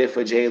they traded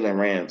for Jalen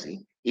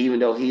Ramsey, even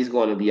though he's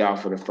going to be out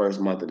for the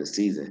first month of the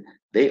season.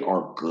 They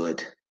are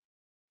good.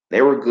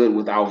 They were good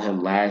without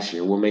him last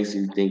year. What makes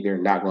you think they're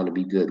not going to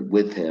be good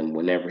with him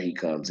whenever he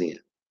comes in?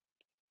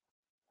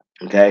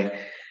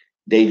 Okay.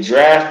 They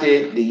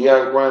drafted the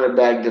young running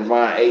back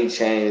Devon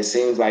A-Chain. It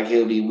seems like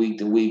he'll be week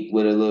to week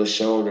with a little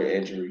shoulder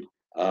injury.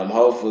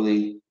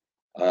 Hopefully,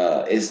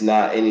 it's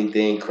not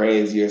anything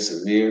crazy or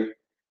severe.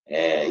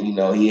 And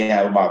he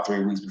have about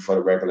 3 weeks before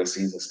the regular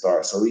season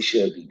starts, so he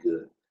should be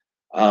good.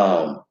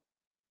 Tua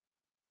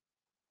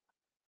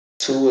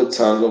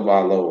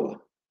Tagovailoa,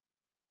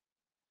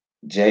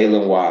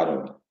 Jalen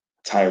Waddle,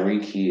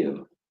 Tyreek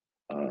Hill,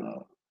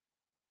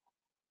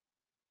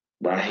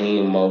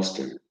 Raheem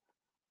Mostert,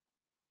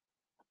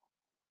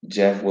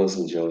 Jeff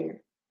Wilson Jr.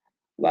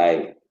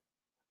 Like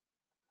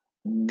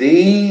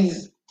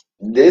this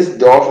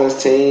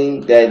Dolphins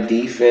team, that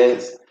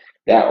defense,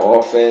 that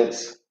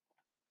offense,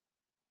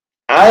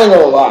 I ain't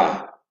gonna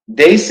lie.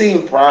 They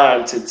seem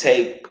primed to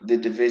take the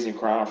division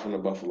crown from the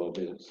Buffalo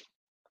Bills.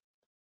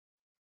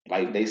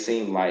 Like they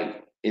seem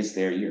like it's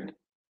their year.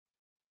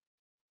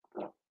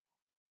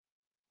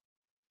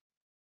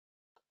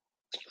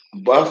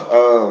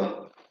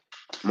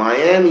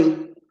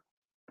 Miami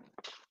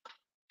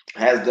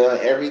has done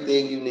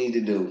everything you need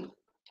to do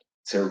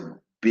to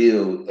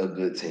build a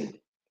good team.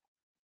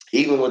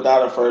 Even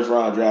without a first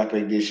round draft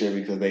pick this year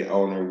because their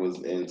owner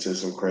was into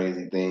some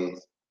crazy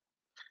things.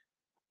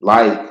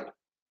 Like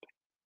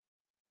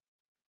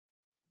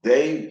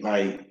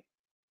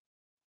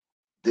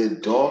the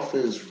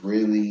Dolphins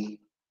really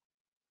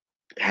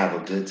have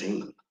a good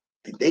team.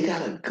 They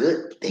got a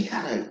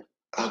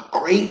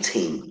great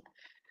team.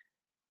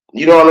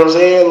 You know what I'm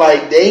saying?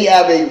 Like they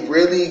have a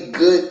really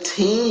good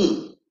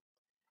team.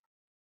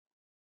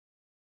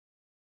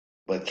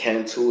 But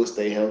can Tua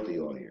stay healthy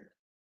all year?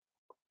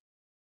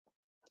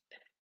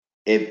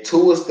 If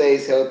Tua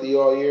stays healthy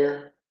all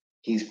year,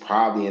 he's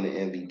probably in the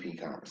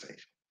MVP conversation.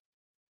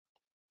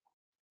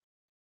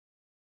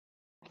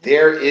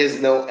 There is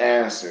no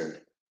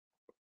answer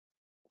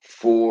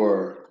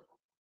for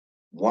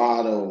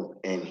Waddle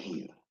and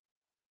Hill.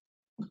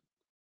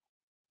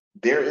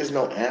 There is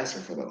no answer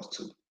for those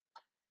two.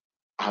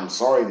 I'm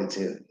sorry to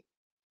tell you.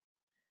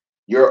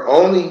 Your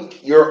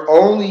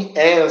only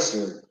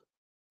answer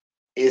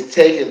is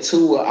taking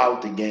Tua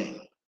out the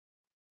game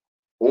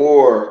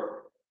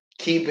or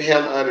keeping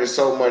him under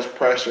so much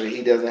pressure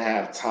he doesn't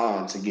have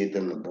time to get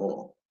them the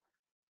ball.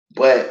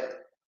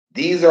 But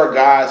these are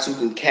guys who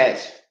can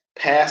catch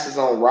passes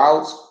on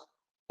routes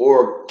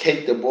or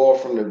take the ball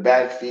from the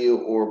backfield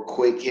or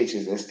quick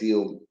hitches and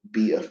still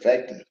be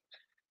effective.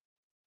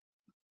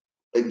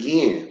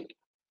 Again,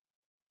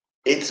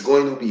 it's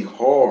going to be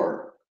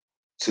hard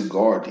to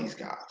guard these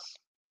guys.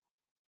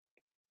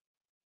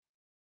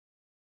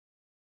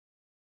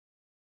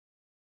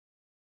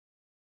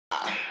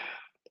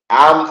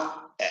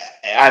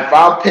 If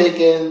I'm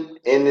picking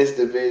in this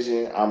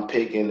division, I'm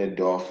picking the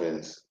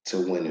Dolphins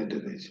to win the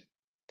division.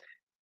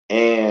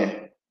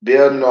 And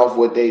building off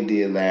what they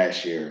did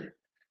last year,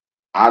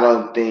 I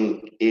don't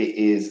think it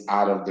is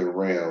out of the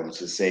realm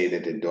to say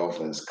that the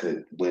Dolphins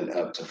could win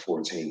up to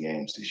 14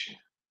 games this year.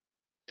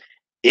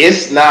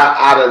 It's not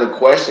out of the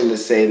question to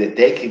say that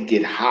they could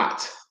get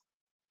hot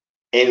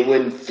and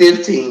win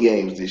 15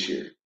 games this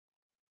year.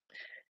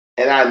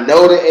 And I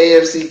know the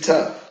AFC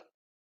tough,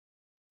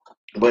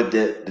 but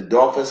the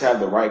Dolphins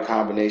have the right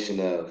combination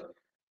of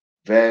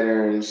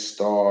veterans,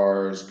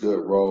 stars,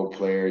 good role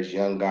players,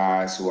 young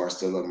guys who are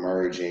still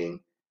emerging,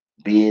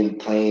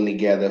 playing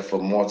together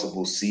for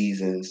multiple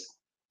seasons,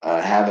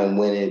 having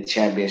winning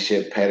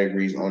championship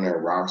pedigrees on their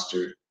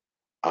roster,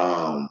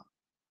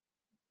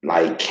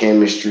 like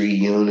chemistry,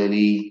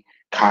 unity,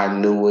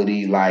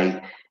 continuity.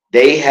 Like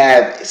they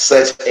have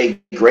such a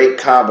great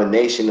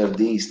combination of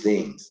these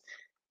things.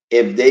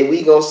 If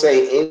we gonna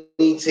say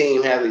any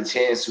team has a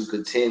chance to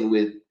contend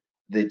with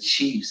the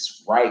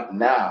Chiefs right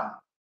now,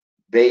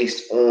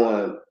 based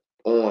on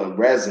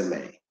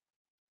resume.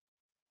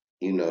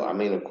 I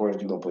mean, of course,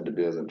 you're gonna put the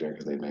Bills up there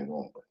because they've been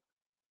going. But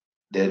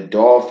the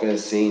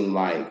Dolphins seem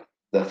like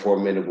the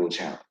formidable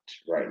challenge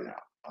right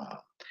now.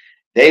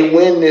 They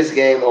win this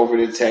game over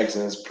the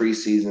Texans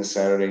preseason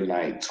Saturday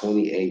night,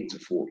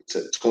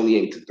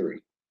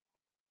 28-3.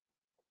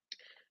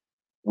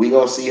 We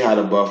gonna see how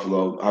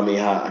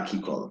how I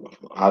keep calling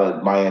Buffalo, how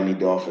the Miami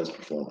Dolphins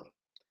perform.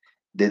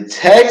 The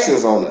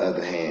Texans, on the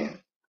other hand,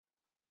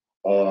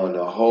 on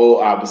the whole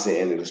opposite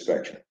end of the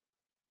spectrum.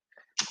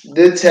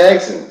 The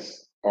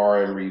Texans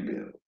are in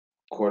rebuild.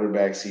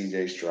 Quarterback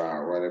C.J.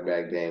 Stroud, running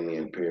back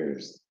Damian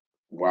Pierce,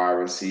 wide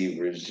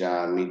receivers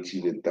John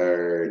Michie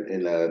III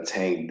and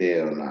Tank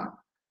Dell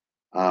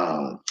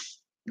now.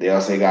 They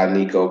also got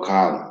Nico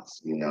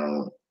Collins,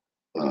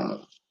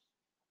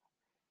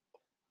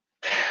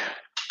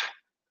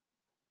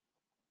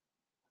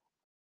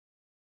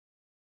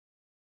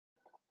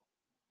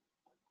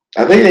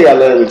 I think they got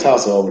Larry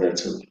Thompson over there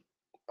too.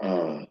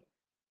 Um,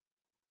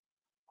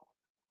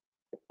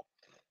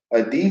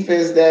 a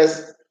defense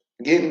that's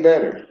getting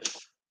better.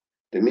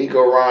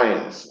 D'Amico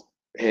Ryans,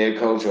 head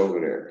coach over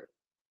there.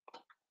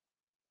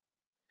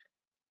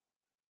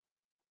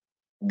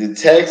 The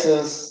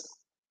Texans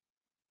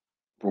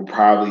will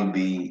probably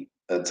be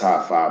a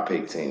top 5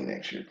 pick team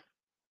next year.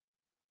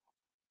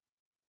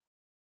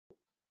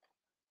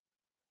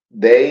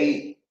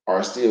 They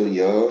are still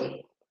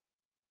young,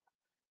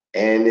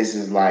 and this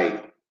is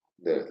like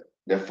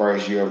the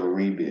first year of a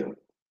rebuild.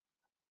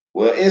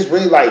 Well, it's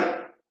really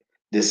like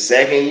the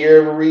second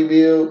year of a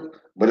rebuild,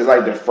 but it's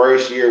like the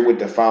first year with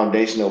the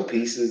foundational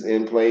pieces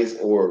in place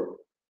or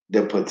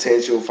the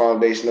potential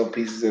foundational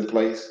pieces in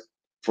place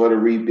for the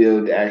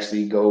rebuild to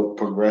actually go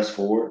progress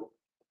forward.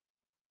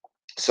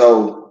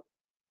 So,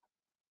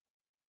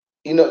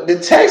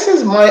 the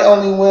Texans might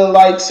only win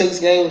like 6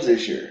 games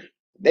this year.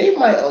 They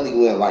might only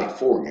win like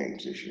 4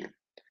 games this year.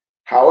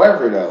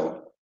 However,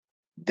 though,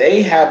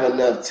 they have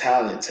enough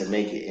talent to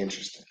make it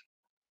interesting.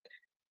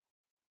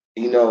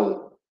 You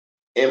know,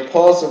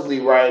 impulsively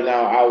right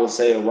now, I would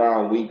say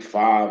around week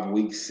 5,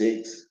 week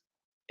 6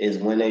 is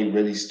when they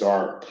really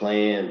start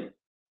playing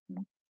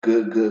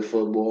good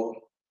football.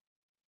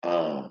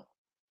 Um,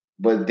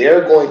 but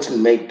they're going to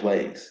make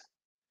plays.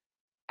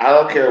 I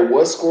don't care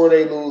what score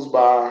they lose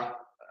by.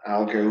 I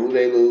don't care who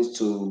they lose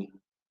to.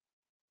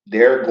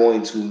 They're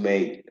going to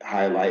make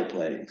highlight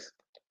plays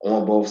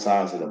on both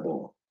sides of the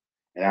ball.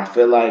 And I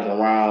feel like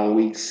around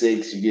week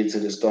 6, you get to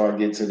the start,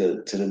 get to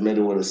the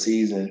middle of the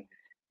season,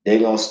 they're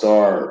gonna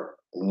start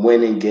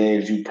winning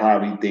games you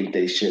probably think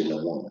they shouldn't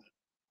have won.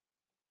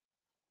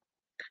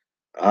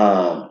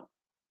 Um,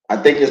 I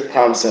think it's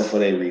promising for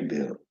their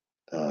rebuild.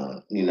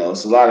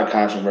 It's a lot of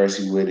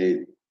controversy with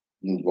it,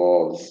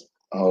 involves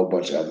a whole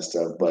bunch of other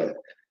stuff, but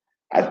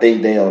I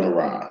think they on the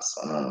rise.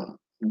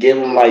 Give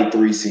them like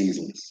 3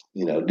 seasons.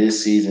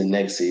 This season,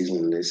 next season,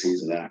 and this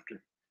season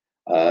after.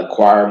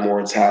 Acquire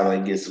more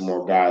talent, get some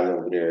more guys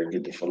over there,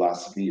 get the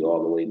philosophy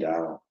all the way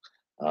down,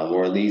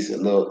 or at least a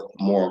little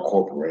more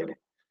incorporated.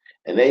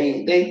 And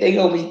they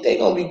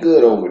gonna be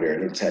good over there,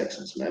 them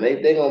Texans, man.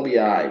 They gonna be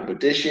all right. But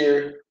this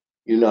year,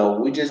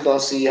 we just gonna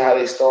see how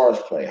they stars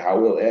play, how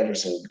Will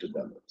Anderson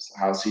develops,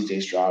 how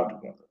CJ Stroud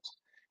develops.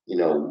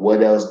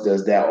 What else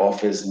does that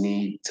offense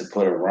need to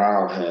put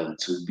around him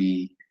to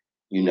be,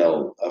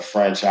 a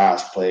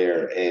franchise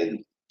player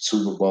and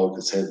Super Bowl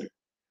contender?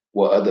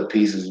 What other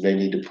pieces they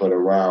need to put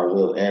around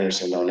Will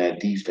Anderson on that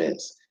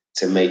defense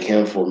to make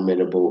him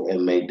formidable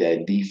and make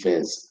that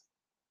defense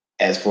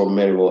as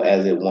formidable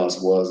as it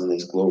once was in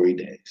its glory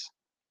days.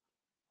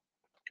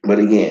 But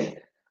again,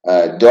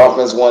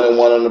 Dolphins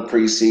 1-1 on the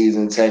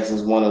preseason,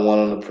 Texans 1-1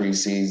 on the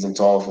preseason,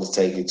 Dolphins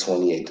take it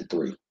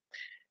 28-3.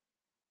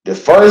 The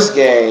first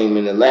game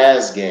and the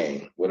last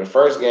game, well, the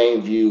first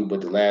game viewed, but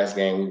the last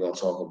game we're going to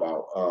talk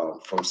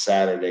about from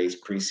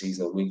Saturday's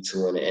preseason week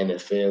 2 in the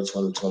NFL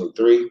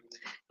 2023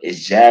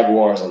 is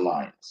Jaguars and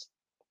Lions.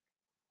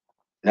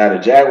 Now, the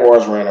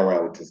Jaguars ran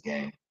around with this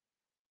game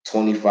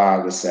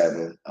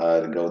 25-7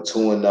 to go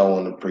 2-0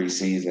 in the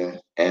preseason,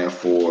 and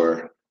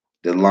for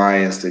the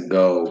Lions to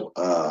go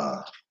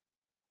 1-1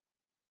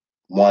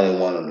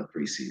 in the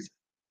preseason.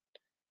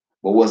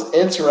 But what's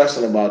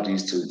interesting about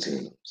these two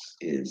teams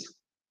is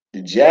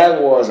the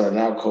Jaguars are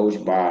now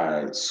coached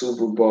by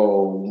Super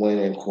Bowl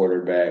winning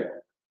quarterback.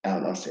 I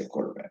don't know, I say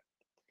quarterback.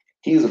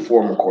 He's a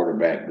former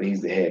quarterback, but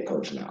he's the head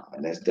coach now,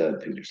 and that's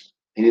Doug Peterson.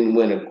 He didn't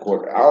win a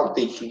quarter. I don't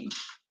think he.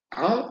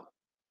 I don't.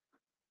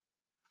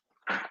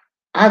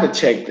 I have to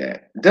check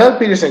that. Doug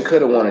Peterson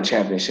could have won a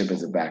championship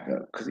as a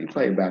backup because he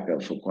played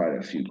backup for quite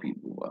a few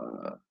people.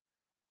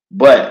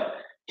 But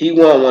he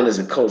won one as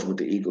a coach with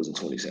the Eagles in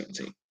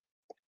 2017.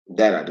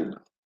 That I do know.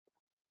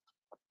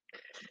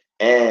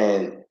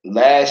 And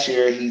last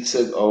year he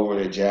took over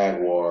the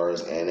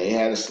Jaguars, and they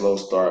had a slow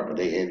start, but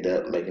they ended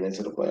up making it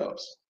to the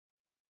playoffs.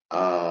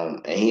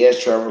 And he has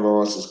Trevor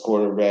Lawrence as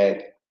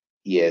quarterback.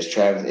 He has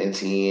Travis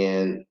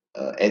Etienne.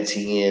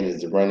 Etienne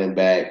is the running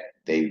back.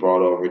 They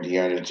brought over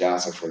Dearness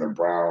Johnson from the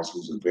Browns,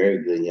 who's a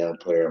very good young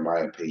player, in my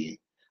opinion,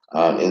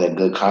 and a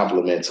good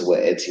complement to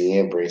what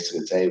Etienne brings to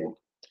the table.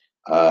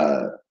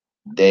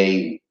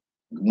 They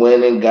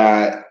went and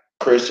got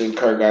Christian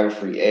Kirk out of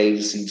free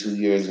agency 2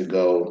 years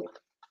ago,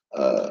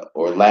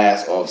 or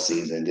last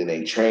offseason. Then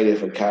they traded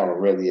for Calvin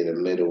Ridley in the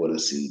middle of the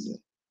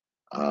season.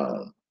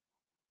 And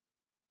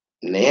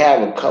they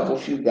have a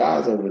few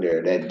guys over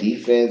there. That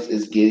defense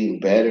is getting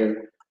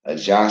better.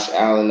 Josh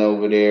Allen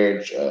over there,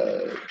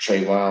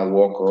 Trayvon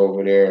Walker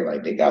over there.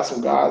 Like, they got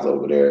some guys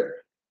over there,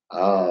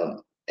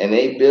 and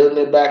they building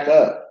it back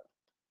up.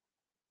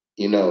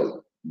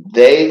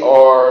 They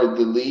are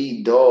the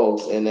lead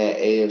dogs in that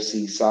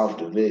AFC South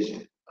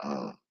division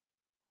for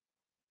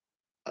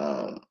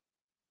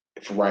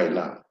right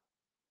now.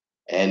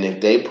 And if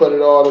they put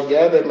it all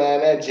together, man,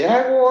 that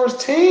Jaguars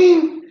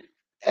team,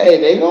 hey,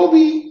 they gonna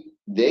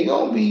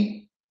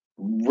be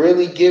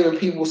really giving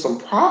people some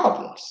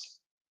problems.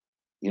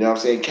 You know what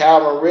I'm saying?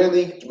 Calvin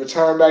really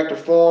returned back to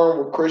form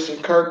with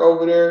Christian Kirk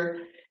over there.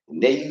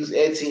 They use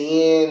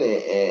Etienne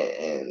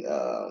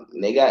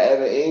and they got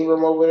Evan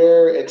Ingram over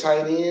there at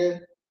tight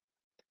end.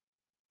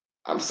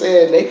 I'm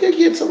saying they could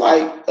get to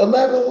like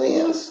 11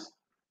 wins.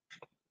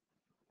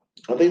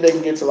 I think they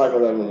can get to like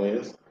 11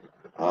 wins.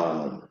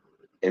 Um,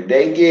 if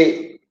they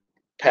get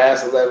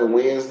past 11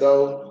 wins,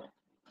 though,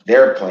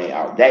 they're playing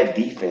out. That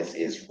defense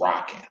is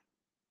rocking.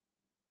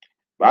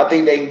 But I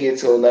think they can get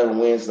to 11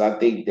 wins. I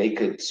think they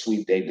could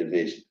sweep their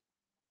division.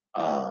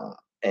 Um,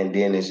 and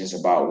then it's just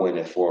about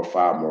winning 4 or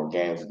 5 more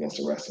games against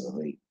the rest of the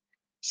league.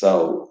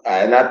 So,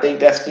 and I think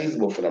that's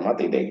feasible for them. I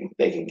think they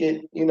can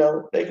get,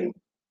 they can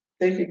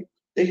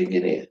they can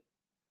get in.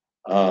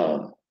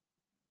 Um,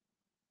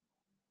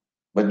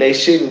 but they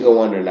shouldn't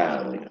go under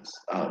 9 wins.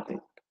 I don't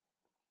think.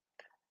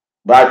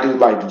 But I do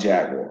like the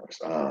Jaguars.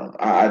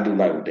 I do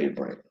like what they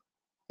bring.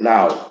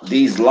 Now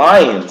these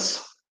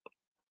Lions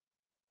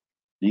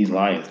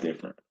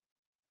different.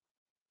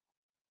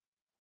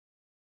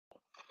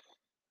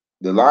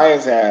 The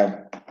Lions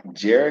have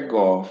Jared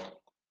Goff,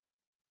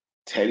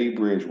 Teddy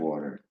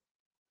Bridgewater,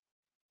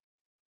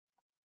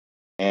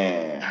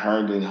 and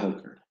Herndon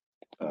Hooker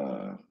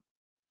uh,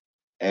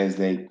 as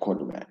their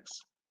quarterbacks.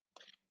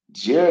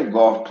 Jared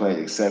Goff played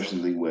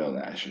exceptionally well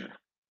last year.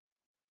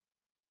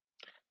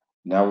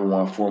 Number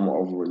one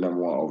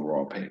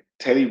overall pick.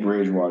 Teddy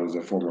Bridgewater is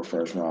a former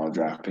first round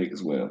draft pick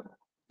as well, I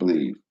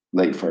believe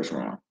late first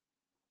round,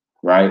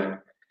 right?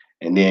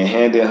 And then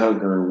Herndon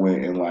Hooker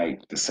went in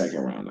like the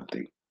second round, I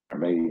think, or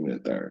maybe even the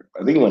third.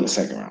 I think he went in the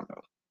second round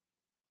though.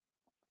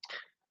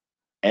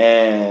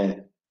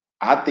 And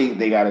I think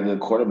they got a good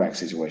quarterback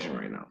situation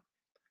right now.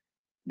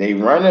 They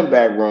running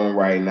back room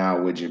right now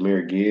with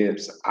Jahmyr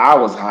Gibbs. I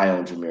was high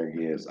on Jahmyr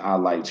Gibbs. I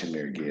like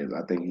Jahmyr Gibbs.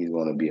 I think he's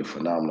going to be a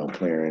phenomenal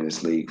player in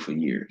this league for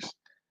years.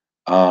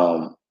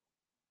 Um,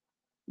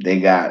 they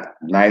got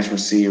nice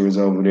receivers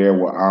over there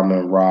with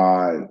Amon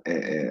Ra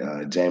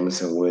and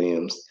Jameson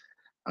Williams.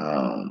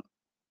 Um,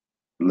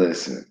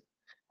 listen,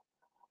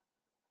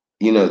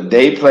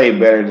 they played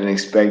better than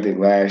expected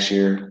last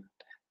year.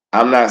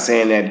 I'm not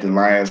saying that the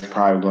Lions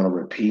probably going to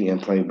repeat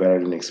and play better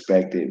than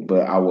expected,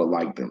 but I would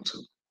like them to.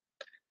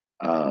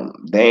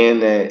 They in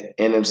the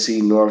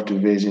NFC North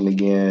division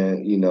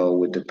again,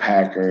 with the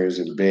Packers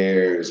and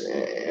Bears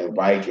and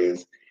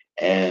Vikings.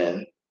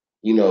 And,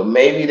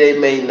 maybe they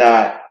may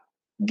not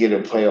get a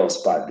playoff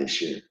spot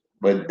this year,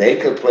 but they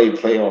could play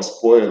playoff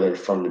spoiler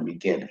from the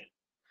beginning.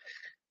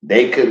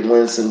 They could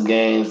win some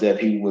games that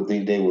people would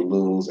think they would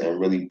lose and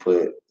really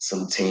put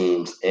some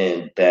teams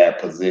in bad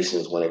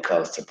positions when it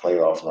comes to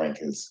playoff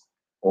rankings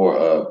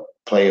or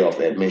playoff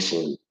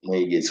admission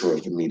when you get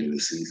towards the meat of the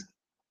season.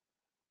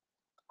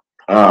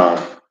 Um,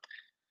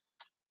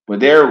 But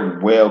they're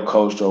well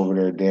coached over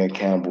there. Dan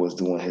Campbell is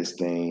doing his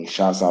thing.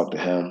 Shouts out to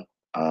him.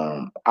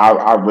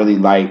 I really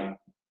like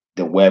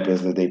the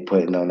weapons that they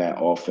putting on that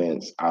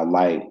offense. I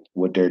like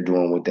what they're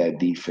doing with that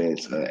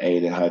defense.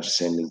 Aiden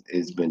Hutchinson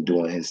has been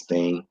doing his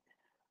thing.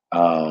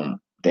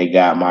 They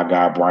got my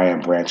guy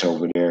Brian Branch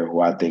over there,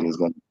 who I think is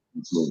going to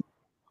be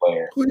a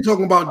player. Who are you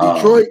talking about?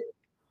 Detroit?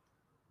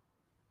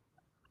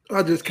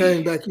 I just Yeah,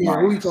 came back in. Who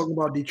are you Lions. talking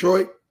about?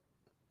 Detroit?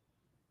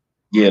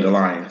 Yeah, the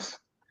Lions.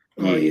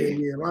 Oh Yeah,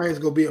 yeah. Lions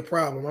gonna be a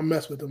problem. I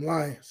mess with them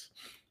Lions.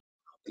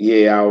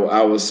 yeah.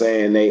 I was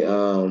saying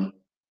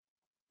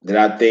that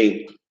I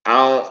think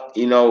I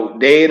don't,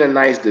 they in a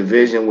nice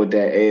division with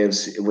that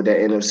AFC with that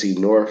NFC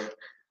North.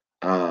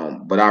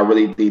 But I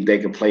really think they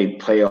can play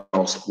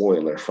playoff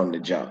spoiler from the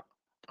jump.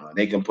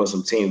 They can put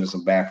some teams in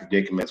some bad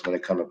predicaments when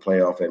it comes to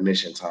playoff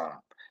admission time.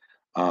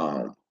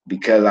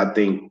 Because I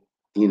think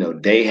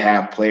they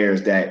have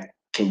players that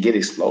can get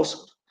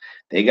explosive.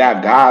 They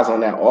got guys on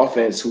that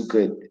offense who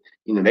could,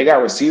 they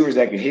got receivers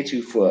that can hit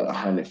you for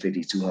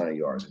 150, 200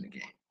 yards in the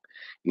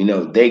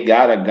game. They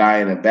got a guy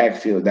in the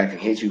backfield that can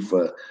hit you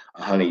for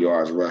 100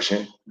 yards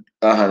rushing,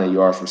 100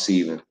 yards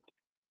receiving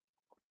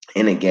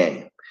in a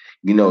game.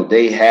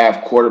 They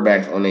have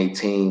quarterbacks on a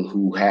team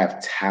who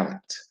have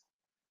talent,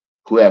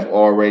 who have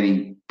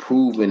already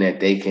proven that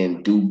they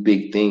can do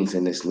big things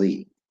in this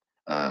league.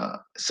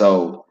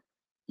 So,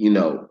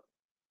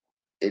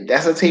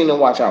 that's a team to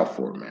watch out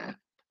for, man.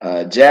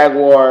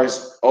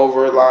 Jaguars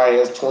over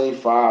Lions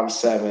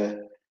 25-7.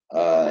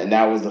 And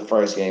that was the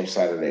first game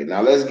Saturday.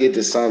 Now let's get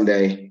to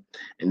Sunday,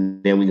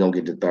 and then we're gonna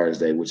get to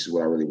Thursday, which is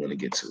what I really want to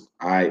get to.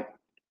 All right.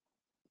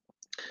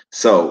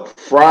 So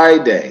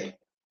Friday,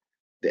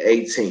 the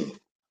 18th,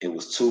 it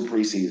was 2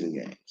 preseason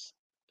games.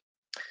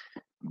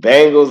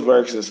 Bengals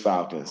versus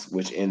Falcons,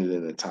 which ended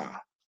in a tie.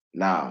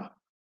 Now,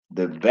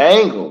 the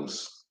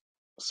Bengals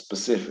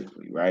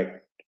specifically, right?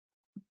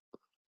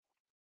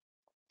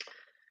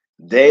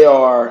 They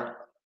are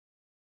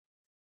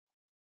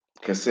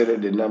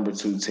considered the number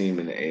 2 team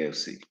in the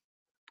AFC.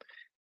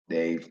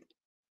 They've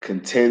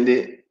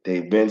contended,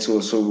 they've been to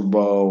a Super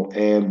Bowl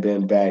and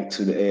been back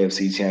to the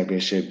AFC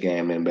Championship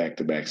game in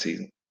back-to-back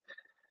season.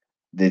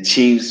 The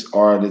Chiefs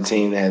are the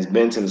team that has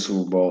been to the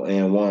Super Bowl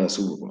and won a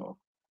Super Bowl.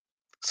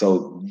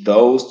 So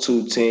those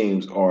 2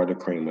 teams are the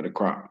cream of the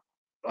crop.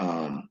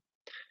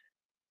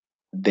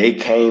 They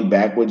came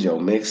back with Joe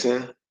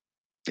Mixon.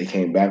 They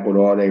came back with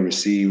all their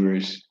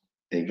receivers.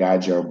 They got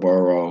Joe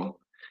Burrow.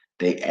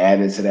 They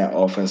added to that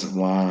offensive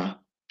line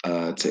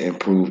to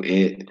improve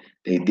it.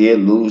 They did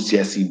lose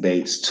Jesse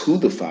Bates to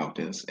the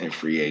Falcons in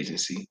free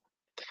agency.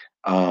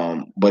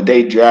 But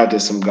they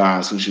drafted some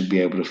guys who should be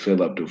able to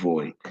fill up the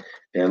void.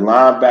 Their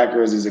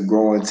linebackers is a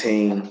growing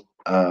team,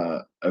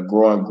 a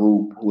growing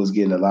group who is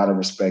getting a lot of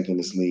respect in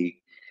this league.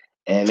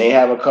 And they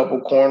have a couple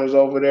corners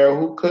over there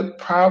who could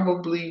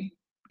probably,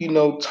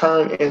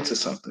 turn into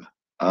something.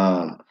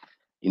 Um,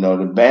 the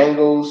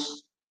Bengals,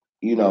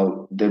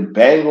 the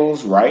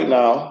Bengals right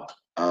now,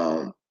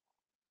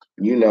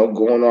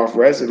 going off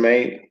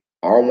resume,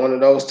 are one of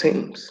those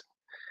teams.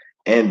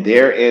 And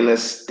they're in a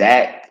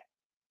stacked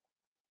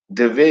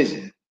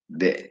division,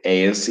 the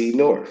AFC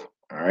North.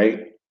 All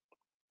right.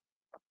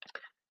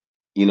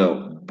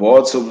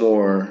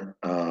 Baltimore,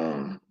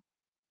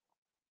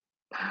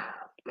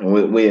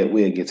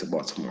 we'll get to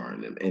Baltimore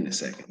in a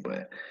second,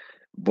 but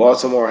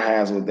Baltimore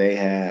has what they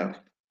have.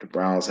 The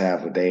Browns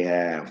have what they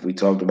have. We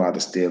talked about the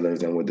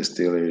Steelers and what the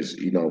Steelers,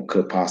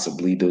 could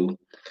possibly do.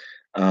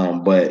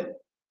 But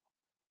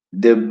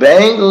the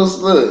Bengals,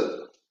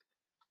 look,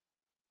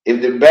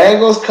 if the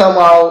Bengals come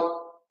out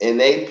and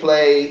they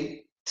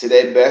play to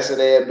their best of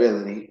their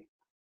ability,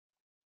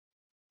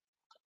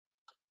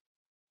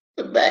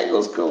 the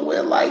Bengals could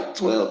win like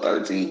 12,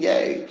 13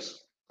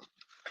 games.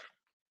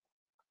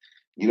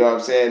 You know what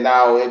I'm saying?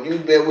 Now, if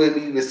you've been with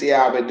me, you can see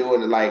how I've been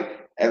doing it.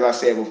 Like, as I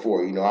said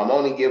before, I'm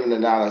only giving the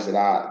knowledge that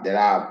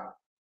I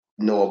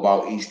know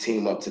about each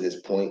team up to this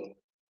point.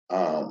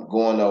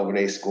 Going over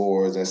their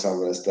scores and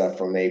some of the stuff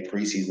from their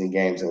preseason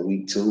games in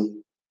week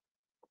 2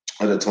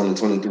 of the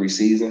 2023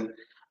 season.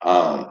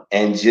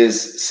 And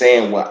just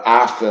saying what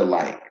I feel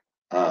like,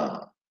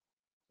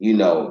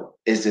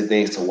 is the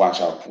things to watch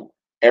out for.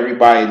 Every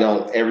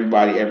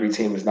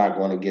team is not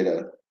going to get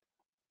a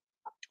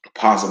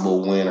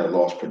possible win or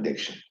loss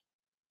prediction.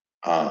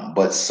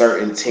 But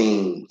certain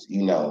teams,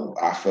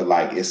 I feel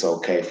like it's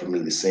okay for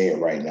me to say it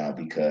right now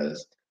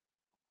because,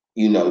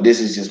 this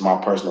is just my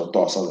personal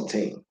thoughts on the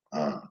team.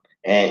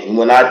 And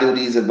when I do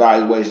these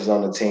evaluations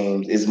on the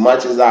teams, as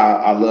much as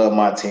I love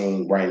my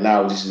team right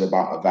now, this is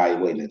about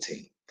evaluating the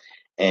team.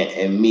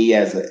 And me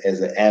as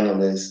an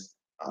analyst,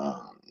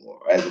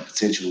 or as a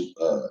potential,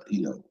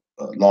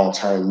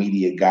 long-term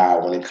media guy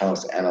when it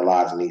comes to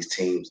analyzing these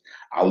teams,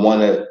 I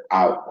want to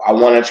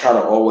try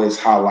to always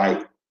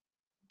highlight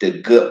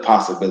the good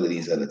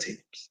possibilities of the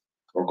teams,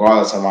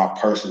 regardless of my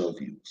personal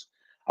views.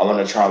 I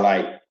want to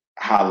try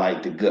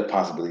highlight the good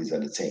possibilities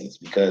of the teams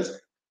because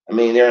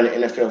they're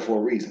in the NFL for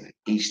a reason.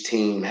 Each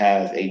team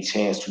has a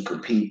chance to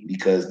compete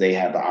because they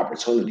have the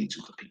opportunity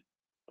to compete.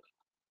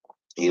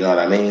 You know what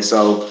I mean?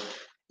 So,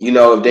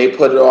 if they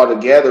put it all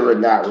together or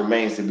not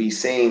remains to be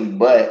seen,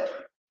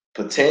 but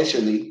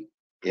potentially,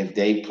 if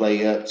they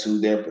play up to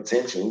their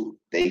potential,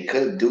 they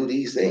could do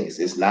these things.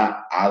 It's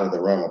not out of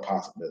the realm of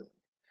possibility.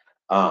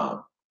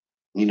 But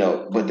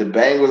the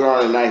Bengals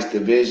are in a nice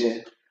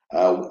division.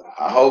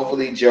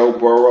 Hopefully Joe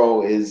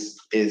Burrow is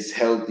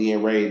healthy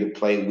and ready to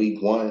play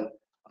week 1,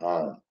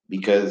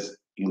 because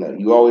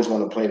you always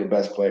want to play the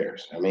best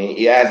players.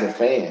 As a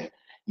fan,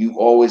 you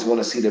always want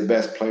to see the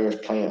best players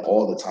playing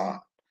all the time.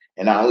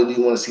 And not only do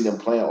you want to see them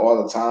playing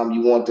all the time,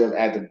 you want them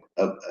at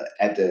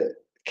the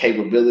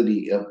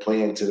capability of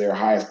playing to their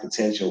highest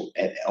potential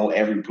on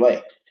every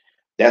play.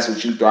 That's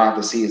what you thrive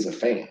to see as a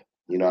fan.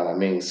 You know what I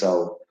mean?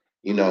 So,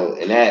 and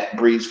that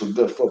breeds for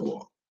good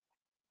football.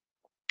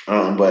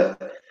 But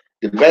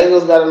the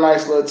Bengals got a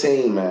nice little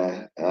team,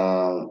 man.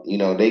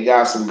 They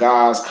got some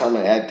guys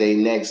coming at their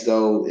necks,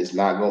 though. It's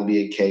not going to be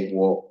a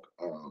cakewalk.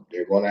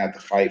 They're going to have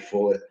to fight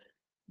for it.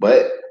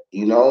 But,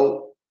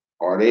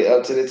 are they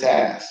up to the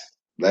task?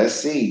 Let's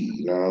see.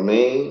 You know what I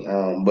mean?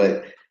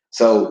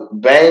 So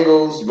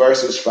Bengals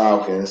versus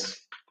Falcons.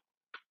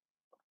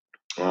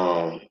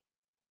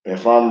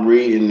 If I'm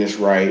reading this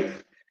right,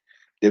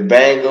 the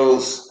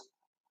Bengals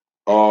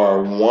are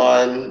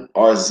 0-1-1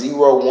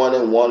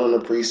 on the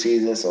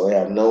preseason, so they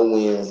have no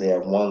wins. They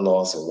have 1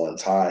 loss and 1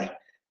 tie.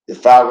 The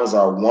Falcons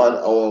are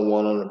 1-0-1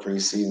 on the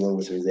preseason,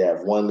 which means they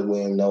have 1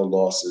 win, no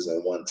losses,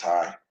 and 1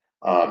 tie.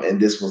 And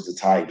this was the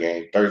tie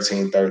game,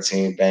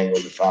 13-13,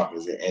 Bengals, the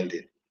Falcons, it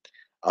ended.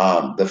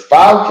 The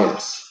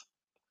Falcons.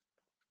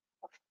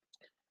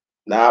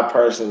 Now, I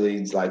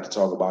personally like to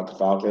talk about the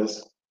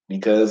Falcons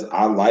because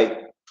I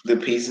like the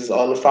pieces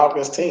on the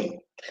Falcons team.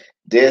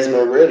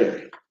 Desmond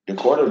Ridder, the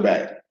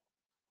quarterback,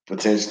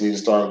 potentially the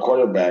starting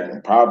quarterback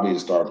and probably the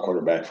starting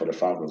quarterback for the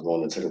Falcons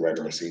going into the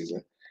regular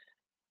season,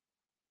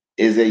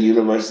 is a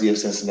University of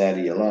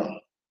Cincinnati alum.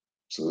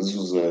 So this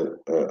was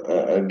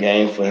a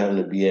game for him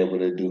to be able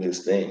to do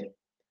his thing.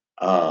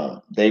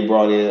 They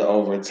brought in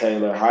over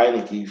Taylor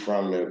Heineke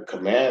from the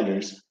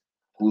Commanders,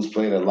 who's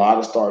played a lot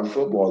of starting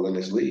football in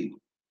this league.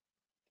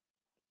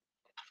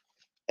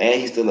 And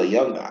he's still a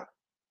young guy.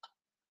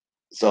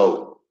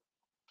 So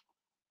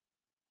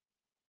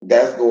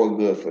that's going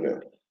good for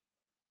them.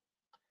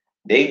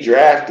 They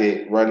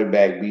drafted running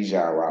back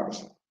Bijan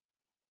Robinson.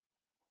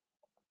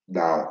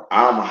 Now,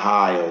 I'm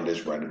high on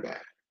this running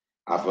back.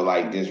 I feel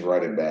like this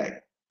running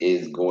back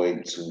is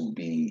going to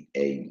be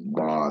a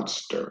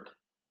monster.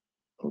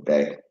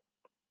 Okay.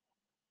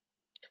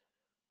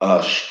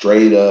 A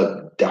straight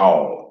up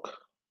dog.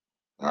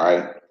 All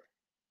right.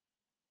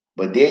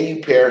 But then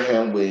you pair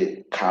him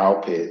with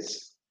Kyle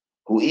Pitts,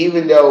 who,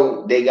 even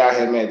though they got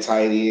him at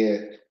tight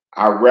end,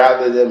 I'd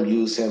rather them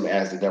use him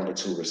as the number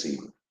 2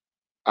 receiver.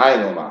 I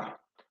ain't gonna lie.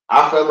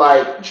 I feel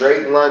like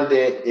Drake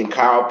London and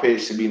Kyle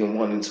Pitts should be the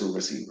 1 and 2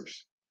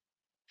 receivers,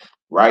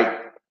 right?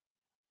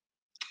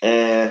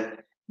 And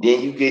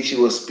then you get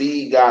you a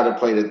speed guy to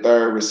play the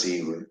 3rd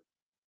receiver,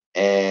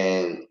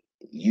 and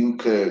you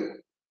could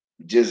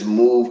just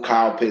move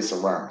Kyle Pitts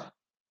around,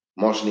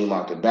 motion him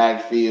out the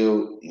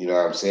backfield. You know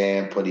what I'm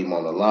saying? Put him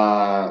on the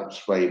line,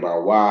 spray by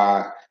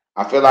wide.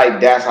 I feel like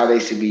that's how they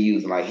should be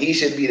using. Like, he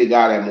should be the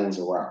guy that moves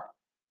around.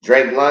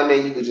 Drake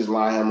London, you could just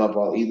line him up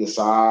on either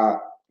side,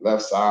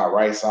 left side,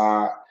 right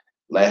side,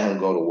 let him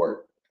go to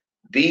work.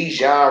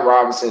 Bijan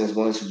Robinson is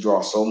going to draw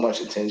so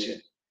much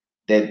attention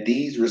that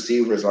these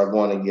receivers are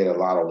going to get a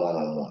lot of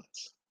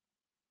one-on-ones.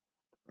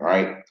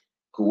 Right?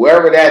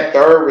 Whoever that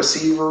 3rd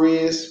receiver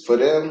is for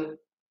them,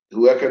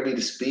 whoever could be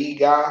the speed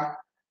guy,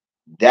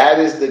 that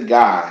is the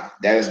guy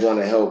that is going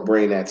to help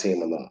bring that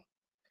team along.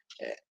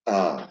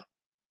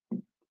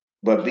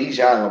 But Bijan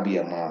gonna be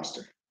a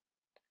monster.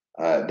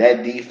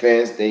 That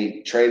defense,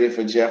 they traded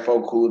for Jeff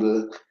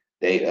Okuda.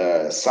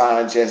 They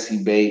signed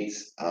Jesse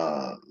Bates.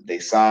 They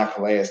signed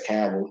Calais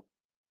Campbell.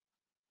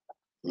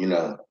 You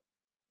know,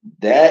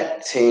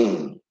 that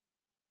team,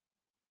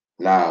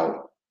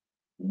 now,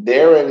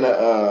 they're in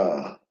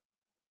the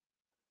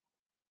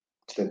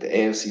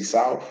AFC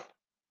South.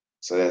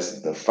 So that's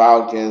the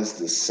Falcons,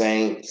 the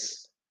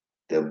Saints,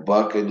 the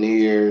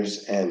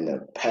Buccaneers, and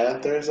the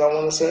Panthers, I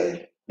want to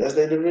say. That's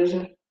their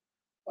division.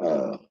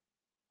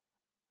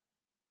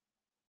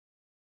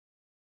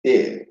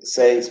 Yeah,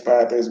 Saints,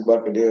 Panthers,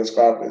 Buccaneers,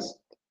 Falcons.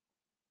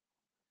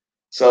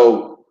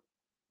 So,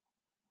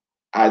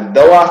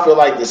 though I feel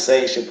like the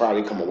Saints should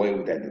probably come away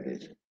with that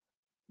division,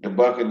 the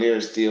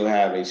Buccaneers still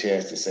have a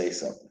chance to say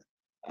something,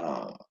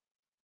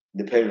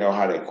 depending on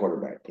how their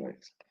quarterback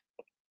plays.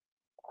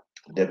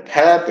 The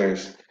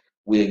Panthers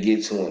we'll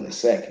get to in a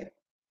second.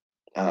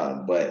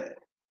 But,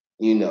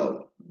 you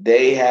know,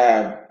 they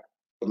have,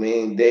 I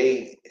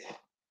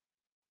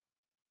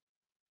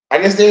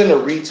guess they're in a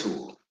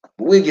retool.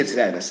 But we'll get to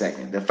that in a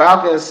second. The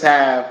Falcons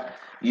have,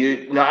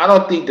 I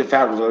don't think the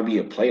Falcons are going to be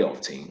a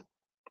playoff team.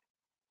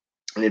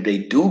 And if they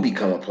do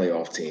become a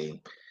playoff team,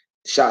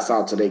 shouts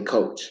out to their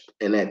coach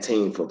and that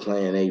team for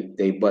playing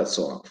they butts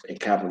off and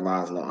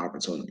capitalizing on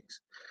opportunities.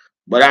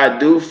 But I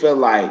do feel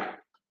like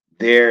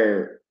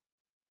they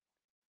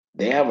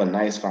have a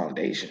nice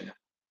foundation.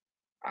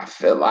 I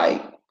feel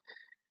like,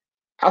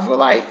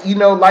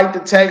 like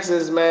the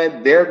Texans,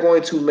 man, they're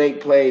going to make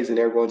plays and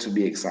they're going to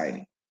be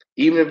exciting.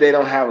 Even if they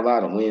don't have a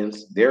lot of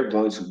wins, they're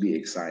going to be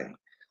exciting.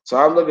 So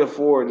I'm looking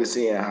forward to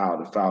seeing how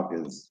the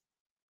Falcons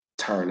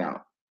turn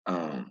out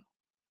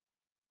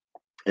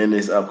in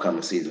this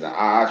upcoming season.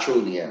 I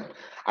truly am.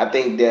 I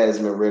think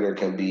Desmond Ridder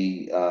can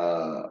be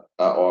an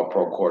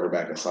all-pro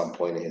quarterback at some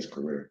point in his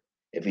career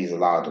if he's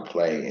allowed to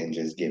play and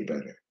just get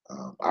better.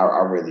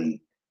 I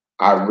really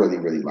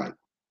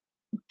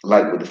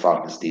like what the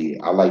Falcons did.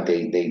 I like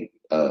they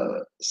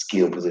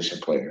skill position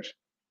players.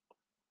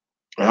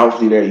 And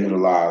hopefully they're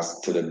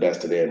utilized to the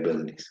best of their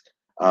abilities.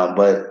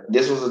 But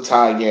this was a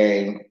tie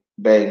game.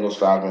 Bengals,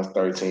 Falcons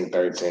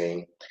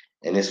 13-13.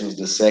 And this was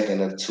the second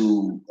of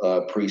 2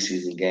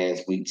 preseason games,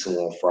 week 2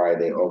 on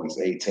Friday, August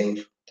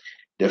 18th.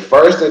 The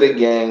first of the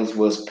games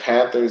was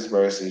Panthers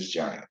versus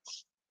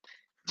Giants.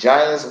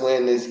 Giants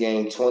win this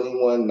game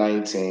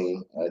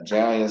 21-19.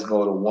 Giants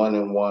go to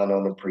 1-1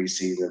 on the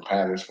preseason.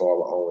 Panthers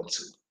fall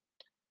to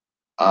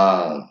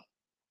 0-2.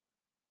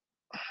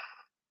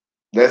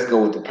 Let's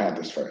go with the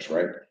Panthers first,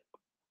 right?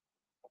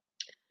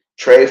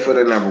 Trade for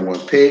the number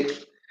 1 pick,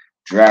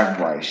 draft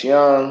Bryce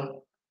Young,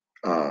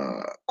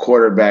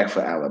 quarterback for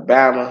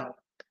Alabama,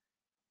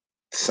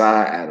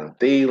 sign Adam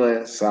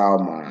Thielen,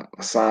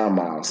 sign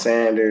Miles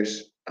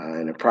Sanders.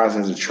 In the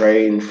process of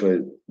trading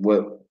for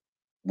what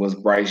was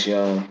Bryce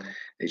Young,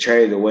 they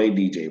traded away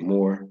DJ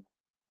Moore.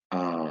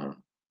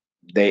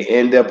 They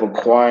end up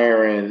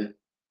acquiring,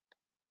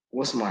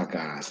 what's my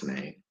guy's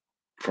name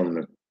from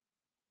the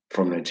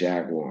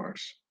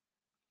Jaguars?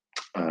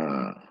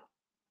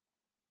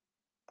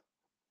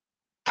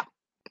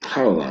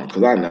 Hold on,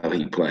 because I know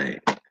he played.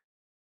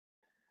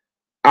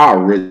 I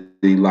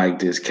really like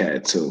this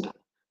cat too,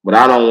 but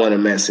I don't want to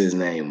mess his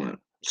name up.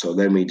 So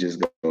let me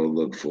just go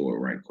look for it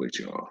right quick,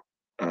 y'all.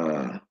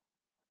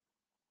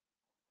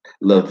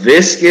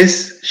 Laviska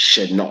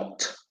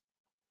Shenault.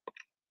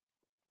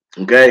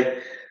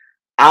 Okay?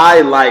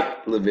 I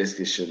like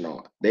Laviska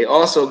Shenault. They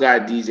also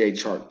got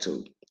DeeTrynt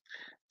too.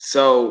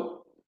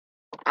 So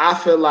I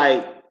feel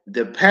like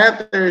the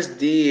Panthers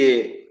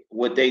did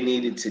what they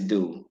needed to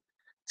do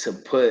to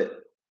put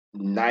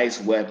nice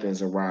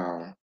weapons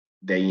around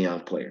their young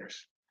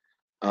players,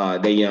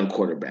 their young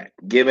quarterback,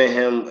 giving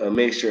him a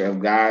mixture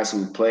of guys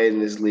who played in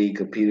this league,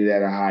 competed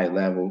at a high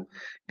level,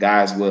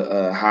 guys with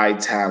high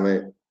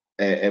talent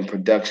and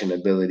production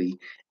ability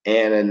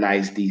and a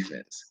nice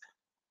defense.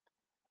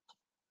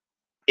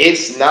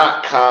 It's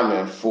not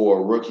common for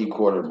a rookie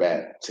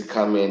quarterback to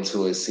come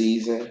into a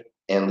season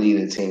and lead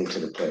a team to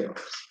the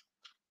playoffs.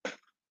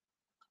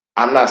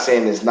 I'm not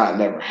saying it's not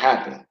never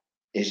happened.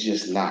 It's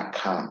just not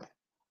common.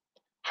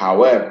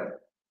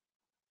 However,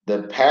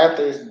 the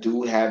Panthers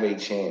do have a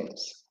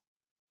chance.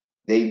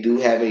 They do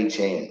have a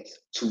chance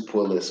to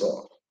pull this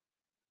off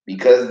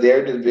because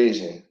their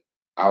division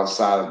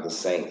outside of the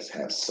Saints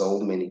has so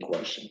many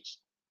questions.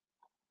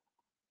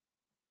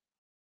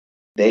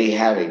 They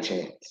have a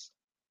chance.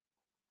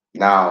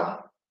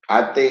 Now,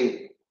 I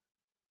think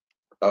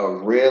a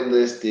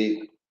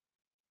realistic,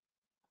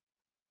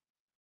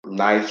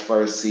 nice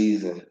first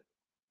season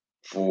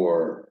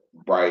for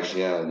Bryce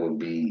Young would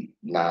be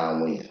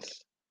 9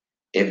 wins.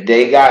 If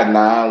they got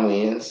 9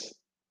 wins,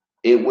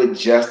 it would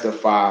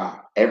justify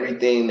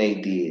everything they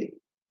did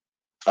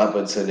up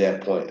until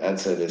that point,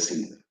 until this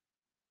season.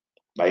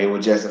 Like it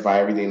would justify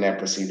everything that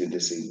preceded the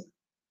season.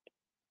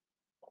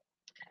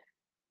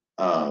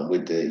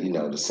 With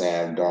the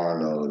Sam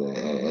Darnold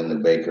and the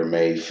Baker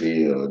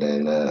Mayfield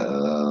and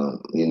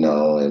and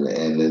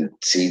the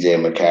CJ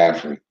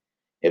McCaffrey.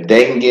 If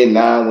they can get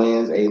 9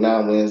 wins, 8,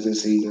 9 wins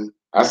this season,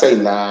 I say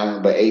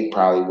 9, but 8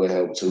 probably would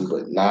help too.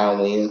 But 9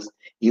 wins,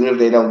 even if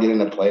they don't get in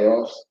the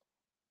playoffs,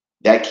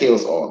 that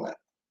kills all that.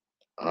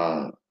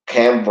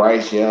 Can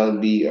Bryce Young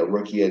be a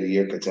Rookie of the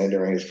Year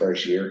contender in his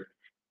first year?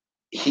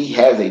 He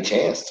has a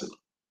chance to.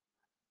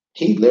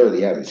 He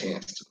literally has a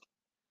chance to.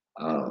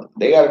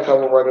 They got a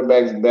couple running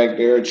backs back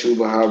there,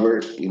 Chuba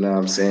Hubbard, you know what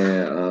I'm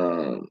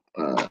saying?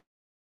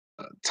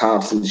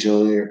 Thompson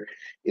Jr.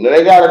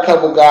 They got a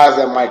couple guys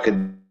that might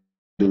could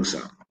do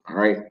something, all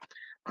right?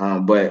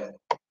 But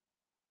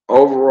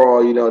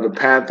overall, the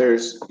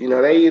Panthers,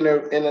 they in a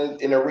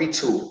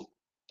retool.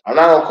 I'm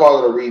not gonna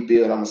call it a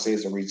rebuild, I'm gonna say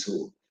it's a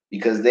retool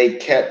because they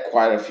kept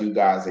quite a few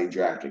guys they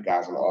drafted,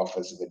 guys on the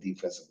offensive and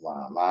defensive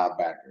line,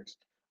 linebackers,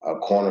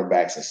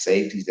 cornerbacks, and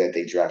safeties that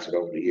they drafted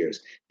over the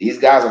years. These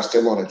guys are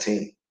still on the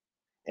team.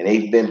 And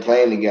they've been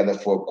playing together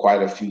for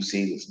quite a few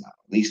seasons now,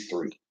 at least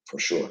 3 for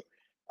sure.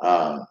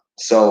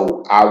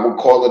 So I would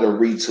call it a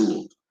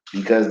retool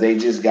because they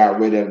just got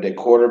rid of the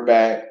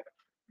quarterback,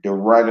 the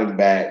running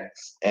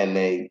backs, and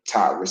the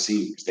top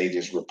receivers. They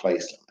just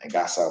replaced them and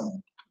got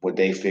something what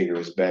they figure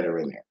is better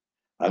in there.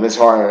 It's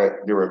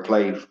hard to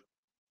replace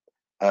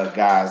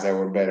guys that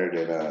were better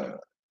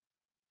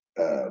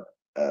than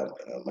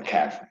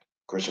McCaffrey.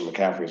 Christian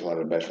McCaffrey is one of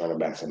the best running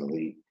backs in the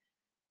league.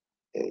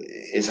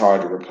 It's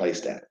hard to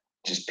replace that,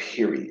 just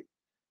period.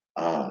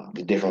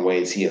 The different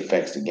ways he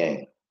affects the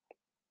game.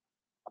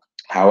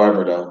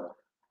 However, though,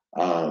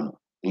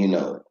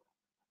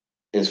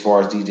 as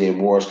far as DJ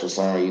Moore is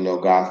concerned,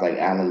 guys like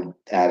Adam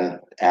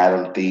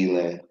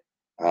Thielen,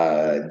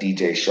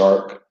 DJ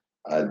Shark,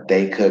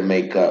 they could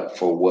make up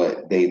for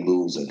what they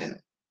lose in him.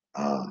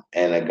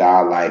 And a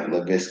guy like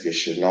Laviska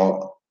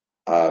Shenault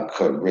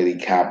could really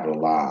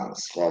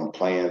capitalize from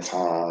playing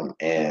time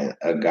and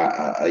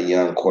a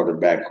young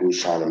quarterback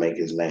who's trying to make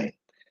his name.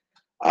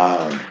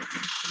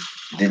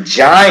 The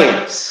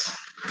Giants.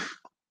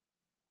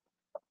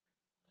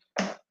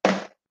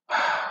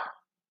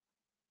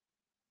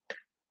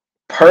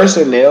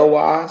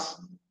 Personnel-wise,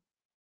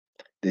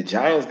 the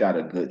Giants got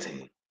a good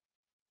team.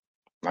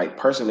 Like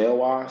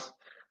personnel-wise,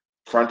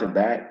 front to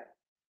back,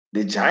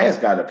 the Giants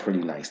got a pretty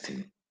nice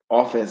team,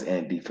 offense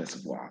and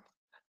defensive-wise.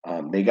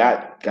 They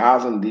got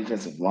guys on the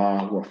defensive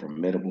line who are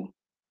formidable.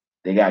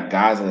 They got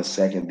guys in the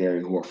secondary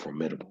who are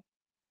formidable.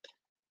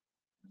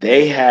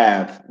 They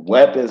have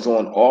weapons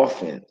on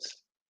offense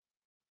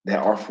that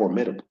are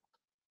formidable.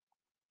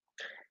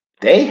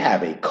 They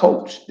have a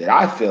coach that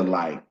I feel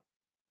like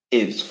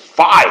is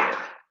fire.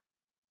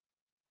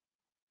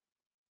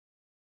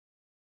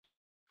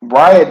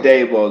 Brian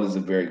Daboll is a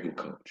very good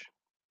coach.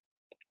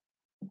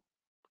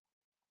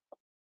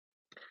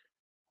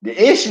 The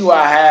issue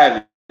I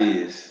have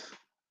is,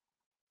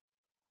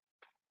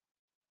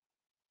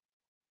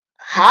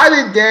 how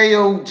did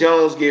Daniel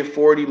Jones get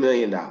 $40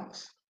 million?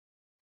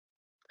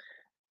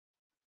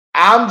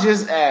 I'm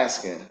just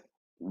asking,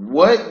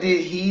 what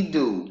did he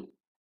do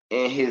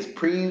in his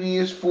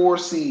previous 4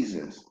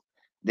 seasons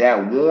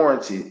that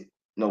warranted,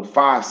 no,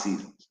 5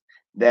 seasons,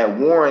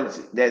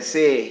 that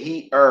said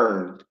he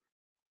earned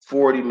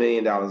 $40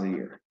 million a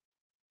year?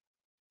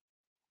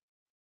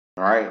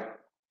 All right.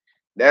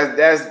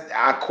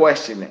 I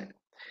question that.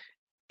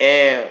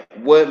 And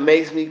what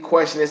makes me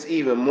question this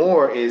even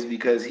more is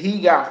because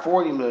he got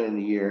 $40 million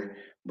a year,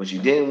 but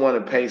you didn't want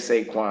to pay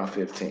Saquon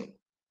 15.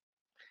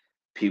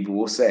 People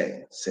will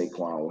say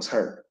Saquon was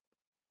hurt.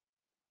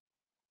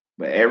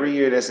 But every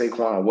year that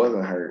Saquon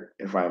wasn't hurt,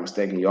 if I'm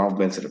mistaken, y'all have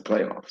been to the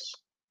playoffs.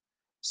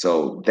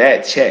 So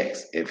that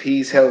checks. If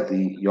he's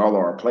healthy, y'all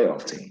are a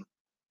playoff team.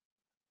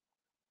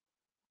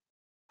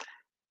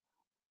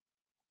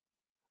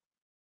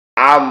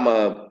 I'm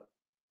a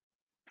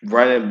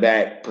running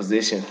back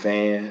position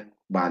fan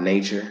by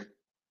nature.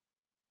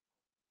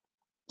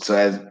 So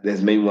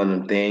that's maybe one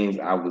of the things.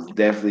 I was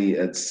definitely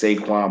a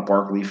Saquon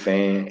Barkley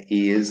fan.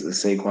 He is a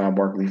Saquon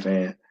Barkley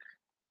fan.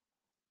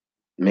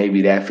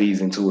 Maybe that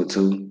feeds into it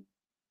too.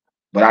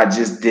 But I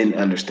just didn't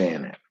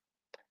understand that.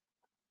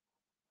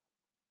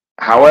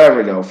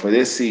 However, though, for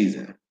this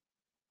season,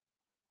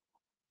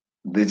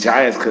 the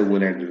Giants could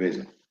win their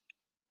division.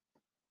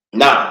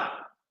 Now,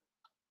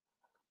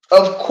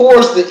 of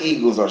course, the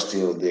Eagles are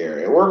still there.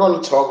 And we're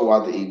going to talk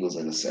about the Eagles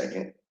in a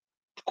second.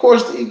 Of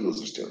course, the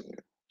Eagles are still there.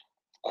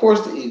 Of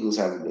course, the Eagles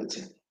have a good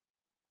team.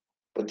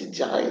 But the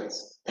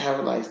Giants have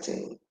a nice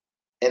team.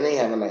 And they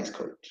have a nice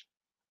coach.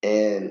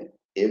 And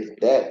if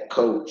that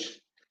coach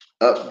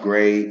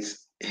upgrades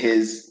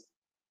his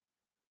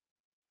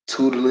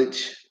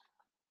tutelage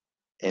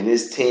and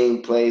his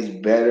team plays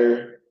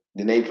better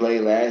than they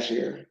played last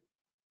year,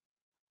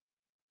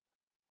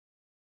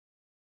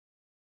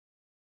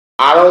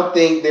 I don't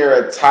think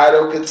they're a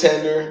title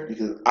contender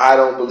because I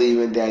don't believe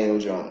in Daniel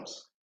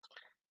Jones.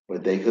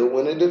 But they could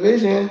win a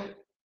division.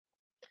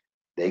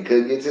 They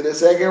could get to the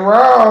second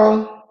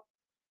round.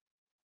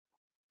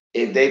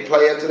 If they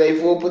play up to their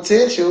full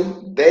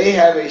potential, they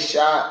have a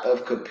shot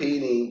of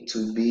competing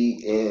to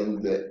be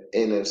in the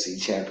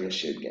NFC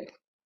Championship game.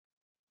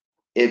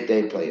 If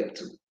they play up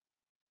to it.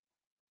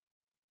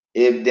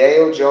 If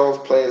Daniel Jones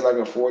plays like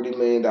a $40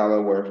 million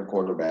worth of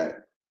quarterback,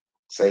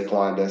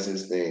 Saquon does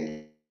his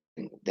thing,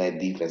 that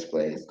defense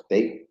plays,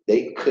 they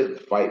could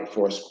fight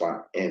for a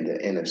spot in the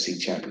NFC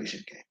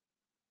Championship game.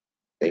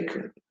 They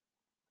could.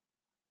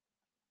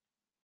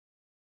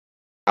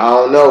 I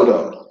don't know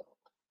though.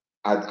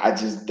 I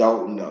just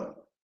don't know.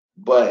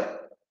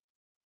 But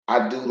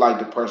I do like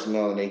the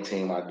personnel in their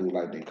team. I do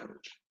like their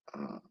coach.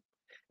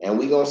 And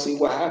we're going to see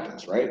what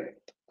happens, right?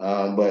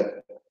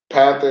 But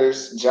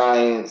Panthers,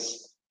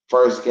 Giants,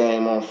 first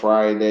game on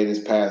Friday, this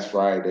past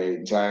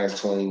Friday.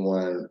 Giants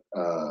 21,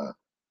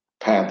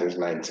 Panthers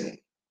 19.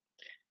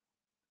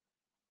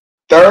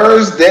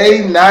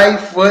 Thursday night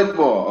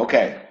football.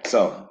 Okay,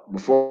 so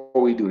before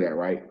we do that,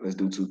 right, let's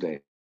do two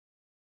things.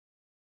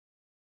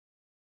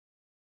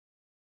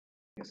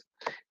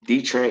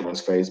 DeeTrynt on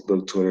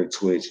Facebook, Twitter,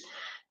 Twitch,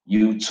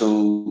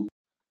 YouTube.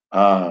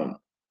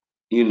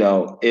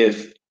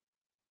 If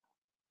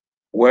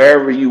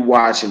wherever you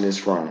watching this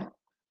from,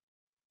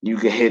 you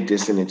can hit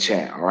this in the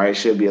chat. All right,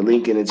 should be a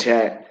link in the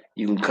chat.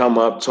 You can come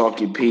up,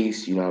 talk your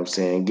piece. You know what I'm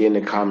saying? Get in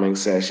the comment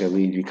section,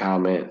 leave your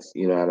comments.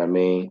 You know what I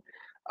mean?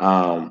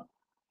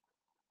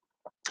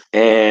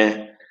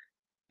 And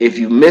if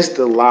you missed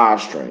the live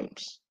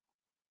streams,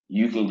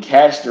 you can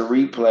catch the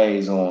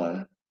replays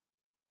on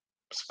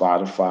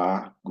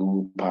Spotify,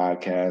 Google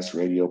Podcasts,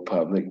 Radio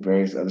Public,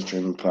 various other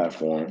streaming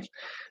platforms.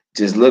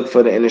 Just look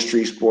for the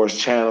Industry Sports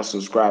channel,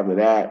 subscribe to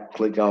that,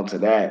 click onto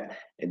that,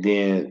 and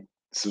then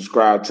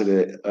subscribe to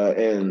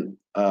the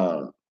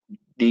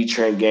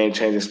DeeTrynt Game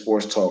Changer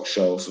Sports Talk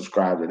Show.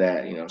 Subscribe to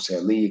that. You know what I'm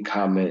saying? Leave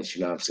comments.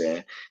 You know what I'm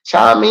saying?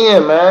 Chime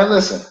in, man.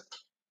 Listen,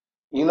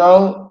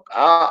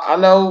 I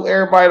know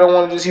everybody don't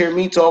want to just hear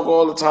me talk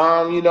all the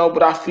time,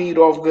 but I feed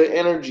off good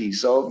energy.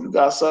 So if you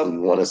got something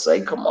you want to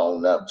say, come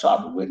on up,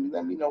 talk it with me.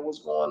 Let me know what's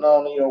going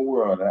on in your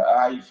world.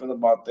 How you feel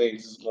about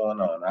things that's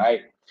going on, all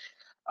right?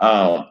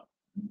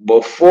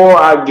 Before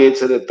I get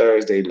to the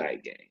Thursday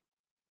night game,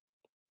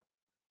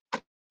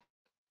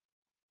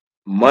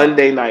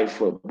 Monday Night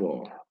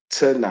Football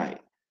tonight,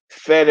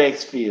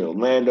 FedEx Field,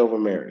 Landover,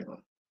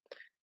 Maryland.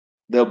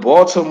 The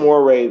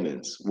Baltimore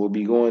Ravens will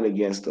be going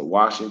against the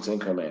Washington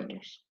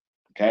Commanders.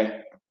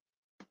 Okay?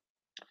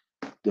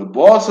 The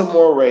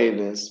Baltimore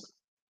Ravens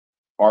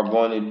are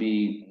going to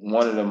be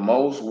one of the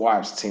most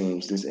watched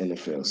teams this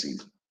NFL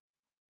season.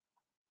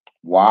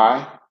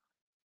 Why?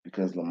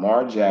 Because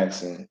Lamar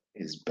Jackson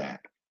is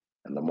back.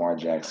 And Lamar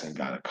Jackson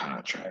got a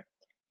contract.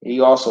 He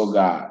also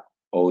got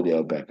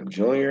Odell Beckham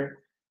Jr.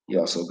 He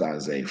also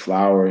got Zay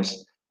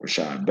Flowers.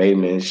 Rashad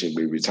Bateman should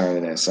be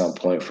returning at some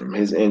point from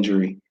his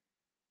injury.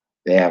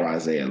 They have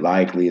Isaiah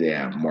Likely. They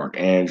have Mark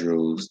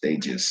Andrews. They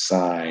just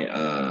signed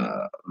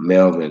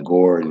Melvin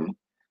Gordon,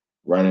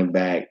 running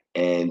back,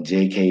 and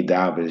J.K.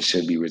 Dobbins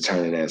should be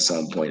returning at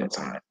some point in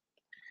time.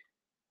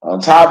 On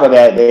top of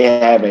that, they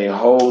have a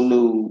whole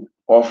new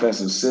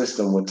offensive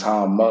system with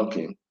Tom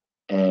Monken,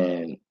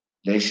 and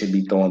they should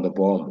be throwing the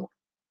ball more.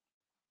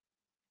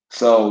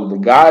 So the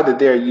guy that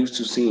they're used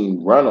to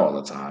seeing run all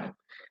the time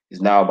is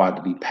now about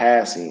to be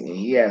passing, and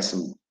he has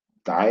some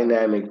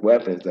dynamic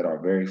weapons that are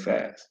very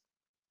fast.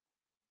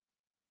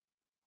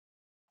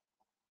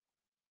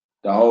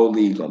 The whole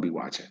league gonna be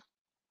watching.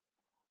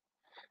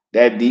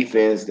 That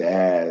defense that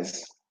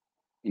has,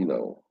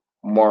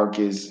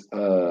 Marcus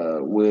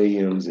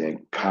Williams and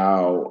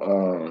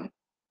Kyle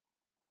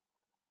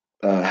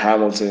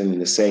Hamilton in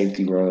the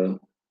safety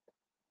room,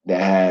 that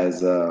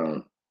has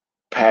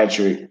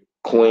Patrick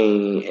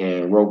Queen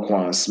and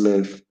Roquan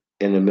Smith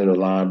in the middle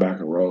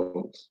linebacker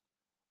roles.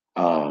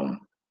 Marlon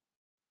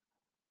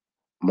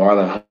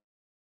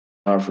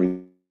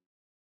Humphrey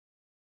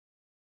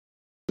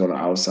on the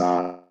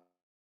outside.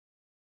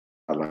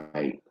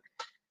 Like,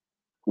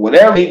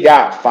 whatever he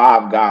got,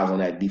 5 guys on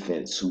that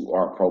defense who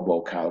are Pro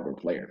Bowl caliber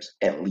players,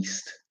 at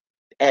least.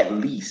 At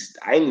least.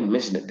 I ain't even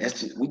mentioned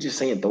it. We just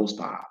saying those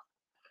 5.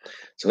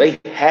 So they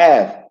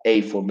have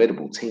a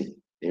formidable team.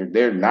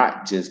 They're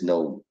not just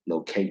no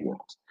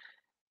cakewalks.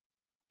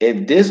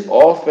 If this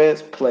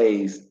offense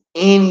plays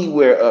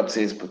anywhere up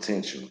to its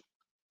potential,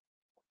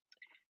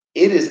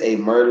 it is a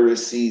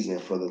murderous season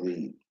for the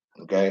league.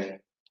 Okay.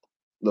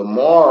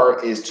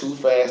 Lamar is too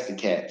fast to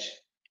catch.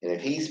 And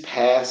if he's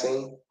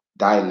passing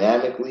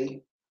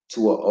dynamically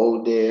to a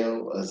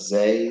Odell, a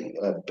Zay,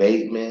 a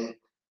Bateman,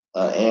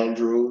 a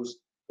Andrews,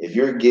 if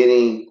you're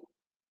getting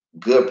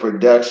good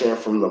production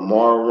from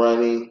Lamar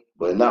running,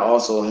 but not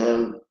also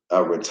him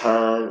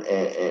return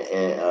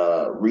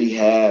and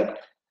rehab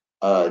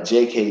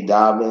J.K.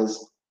 Dobbins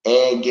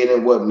and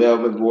getting what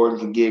Melvin Gordon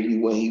can give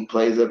you when he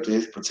plays up to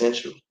his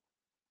potential.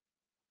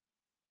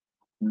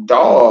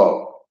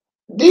 Dog,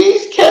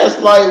 these cats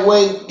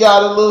lightweight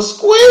got a little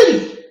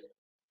squiddy.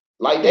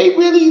 Like they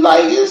really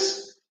like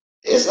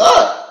it's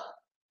up.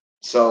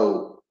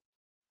 So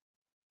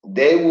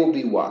they will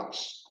be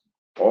watched.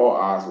 All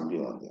eyes will be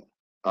on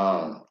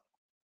them.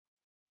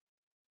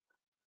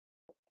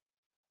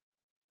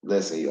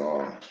 Listen,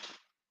 y'all.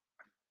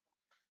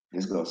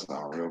 This gonna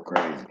sound real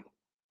crazy.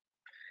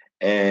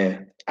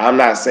 And I'm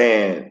not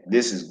saying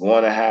this is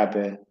going to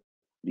happen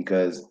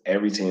because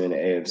every team in the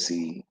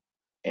AFC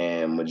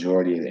and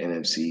majority of the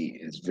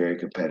NFC is very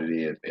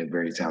competitive and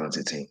very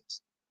talented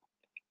teams.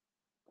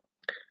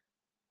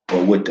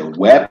 But with the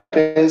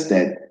weapons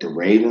that the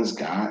Ravens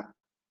got,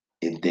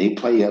 if they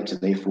play up to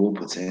their full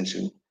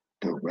potential,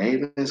 the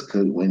Ravens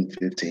could win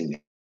 15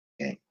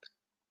 games.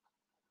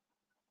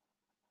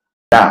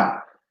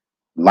 Now,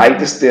 like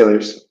the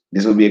Steelers,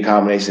 this will be a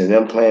combination of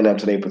them playing up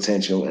to their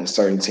potential and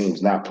certain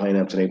teams not playing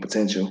up to their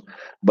potential.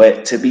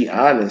 But to be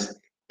honest,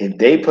 if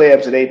they play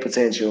up to their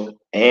potential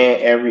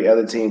and every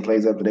other team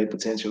plays up to their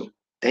potential,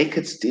 they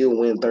could still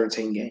win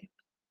 13 games.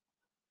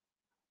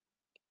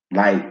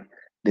 Like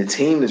the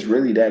team is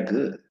really that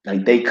good.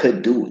 Like they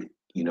could do it.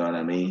 You know what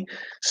I mean?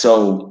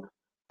 So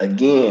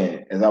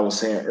again, as I was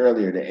saying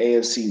earlier, the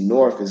AFC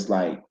North is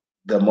like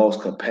the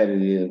most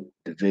competitive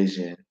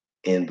division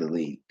in the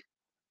league.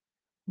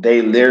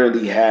 They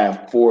literally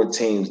have 4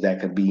 teams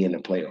that could be in the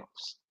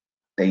playoffs.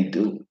 They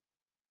do.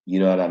 You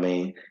know what I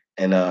mean?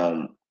 And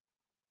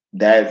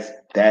that's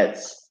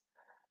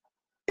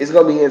it's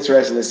gonna be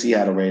interesting to see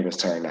how the Ravens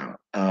turn out.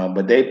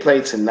 But they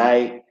play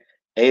tonight,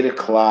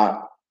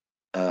 8:00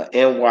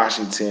 in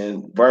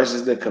Washington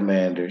versus the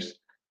Commanders.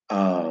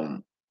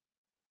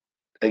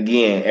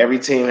 Again, every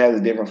team has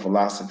a different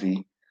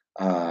philosophy.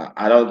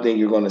 I don't think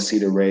you're going to see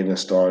the Ravens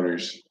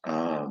starters.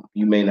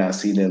 You may not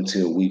see them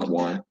till week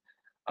 1.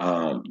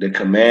 The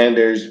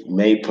Commanders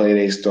may play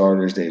their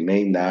starters. They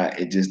may not.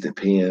 It just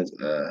depends.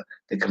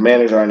 The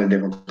Commanders are in a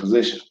different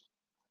position.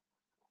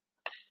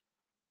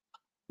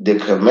 The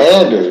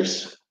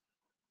Commanders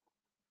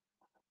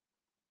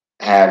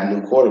have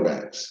new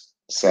quarterbacks.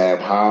 Sam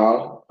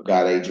Howell, a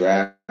guy they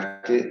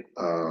drafted,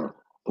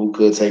 who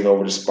could take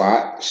over the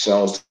spot,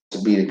 shows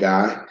to be the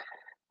guy.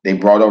 They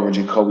brought over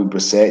Jacoby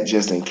Brissett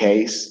just in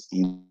case,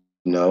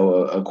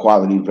 a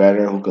quality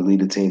veteran who could lead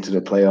the team to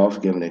the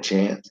playoffs, given a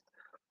chance,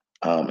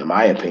 in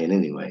my opinion,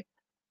 anyway.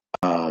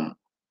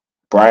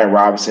 Brian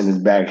Robinson is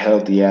back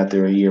healthy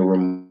after a year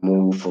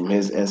removed from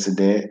his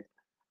incident.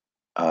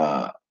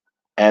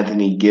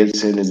 Anthony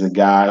Gibson is a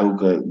guy who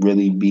could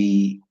really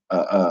be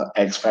a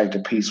X factor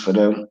piece for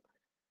them.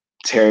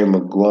 Terry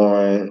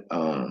McLaurin,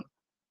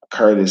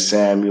 Curtis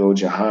Samuel,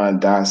 Jahan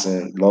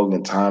Dotson,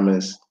 Logan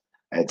Thomas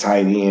at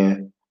tight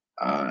end.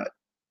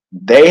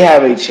 They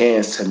have a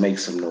chance to make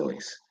some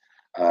noise.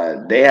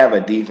 They have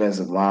a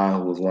defensive line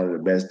who was one of the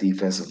best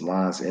defensive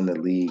lines in the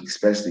league,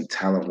 especially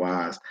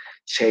talent-wise.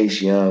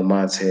 Chase Young,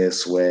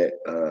 Montez Sweat,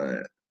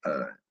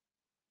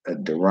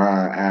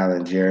 Deron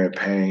Allen, Jared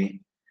Payne,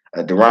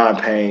 Deron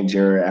Payne,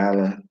 Jared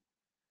Allen.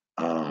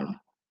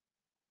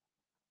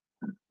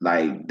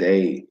 Like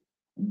they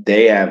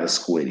have a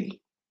squiddy.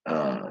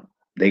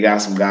 They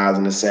got some guys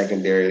in the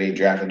secondary. They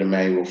drafted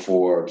Emmanuel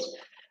Forbes.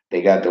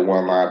 They got the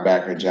one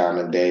linebacker,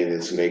 Jonathan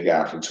Davis, who they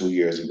got from 2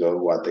 years ago,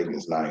 who I think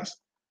is nice.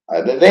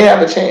 They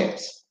have a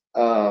chance.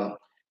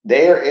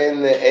 They are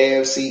in the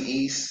AFC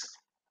East.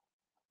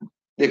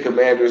 The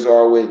Commanders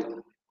are with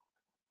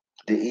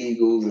the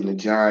Eagles and the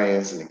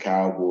Giants and the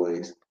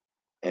Cowboys.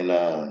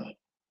 And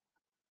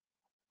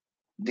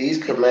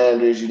these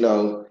Commanders,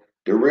 the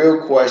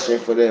real question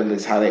for them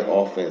is how their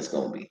offense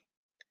going to be.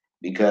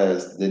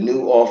 Because the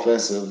new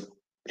offensive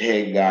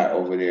head guy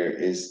over there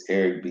is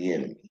Eric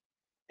Bieniemy.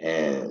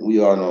 And we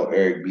all know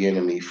Eric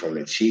Bieniemy from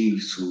the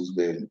Chiefs, who's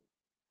been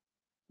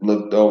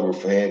looked over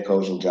for head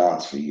coaching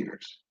jobs for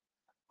years.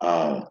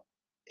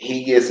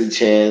 He gets a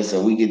chance,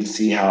 and we get to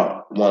see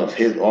how one of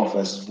his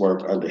offenses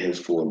work under his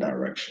full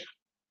direction.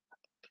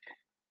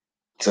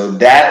 So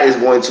that is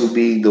going to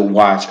be the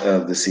watch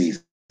of the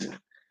season.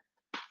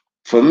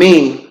 For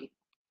me,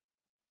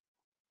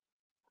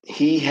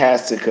 he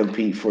has to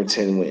compete for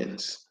 10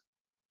 wins.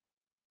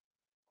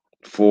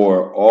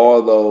 For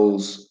all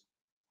those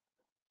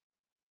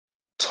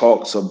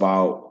talks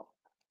about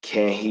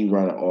can he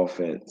run an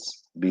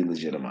offense be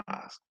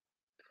legitimized.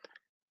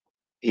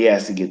 he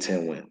has to get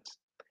 10 wins.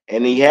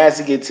 And he has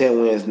to get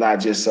 10 wins not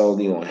just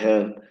solely on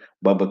him,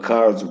 but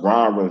because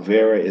Ron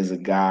Rivera is a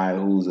guy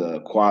who's a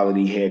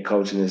quality head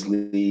coach in this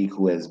league,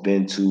 who has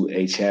been to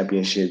a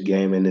championship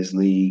game in this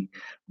league,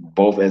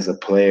 both as a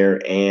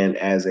player and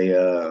as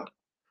a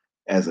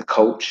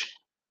coach.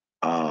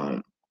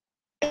 Um,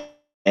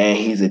 and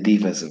he's a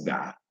defensive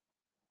guy.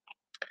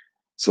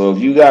 So if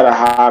you got a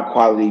high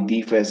quality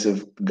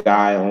defensive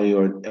guy on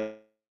your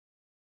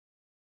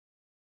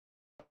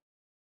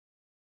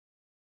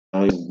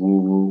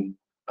guru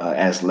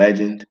as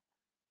legend,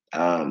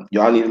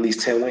 y'all need at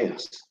least 10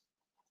 wins.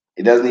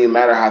 It doesn't even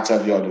matter how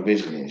tough your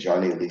division is. Y'all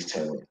need at least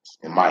 10 wins,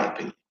 in my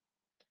opinion.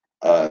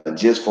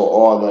 Just for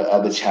all the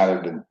other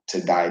chatter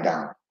to die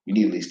down, you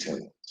need at least 10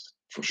 wins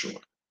for sure.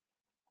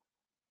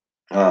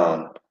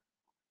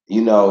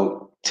 You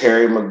know,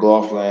 Terry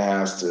McLaughlin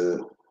has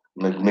to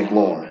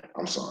McLaurin.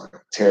 I'm sorry,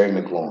 Terry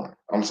McLaurin.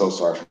 I'm so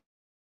sorry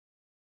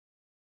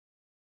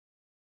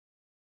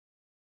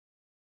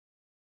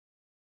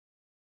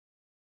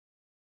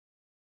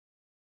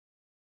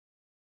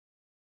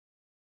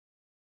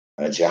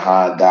for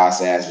Jahan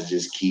Dawson has to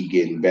just keep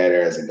getting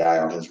better as a guy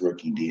on his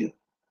rookie deal.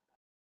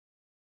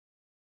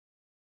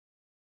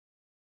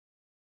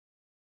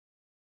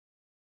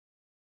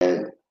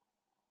 And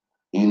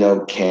you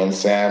know, can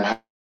Sam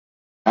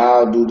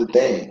Howell do the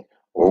thing,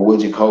 or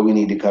would Jacoby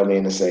need to come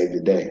in and save the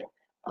day?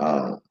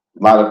 A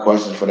lot of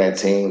questions for that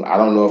team. I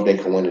don't know if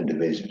they can win the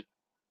division.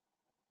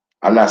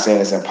 I'm not saying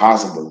it's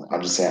impossible.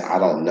 I'm just saying I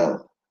don't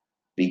know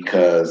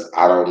because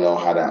I don't know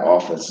how that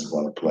offense is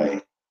going to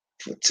play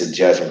to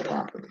judge them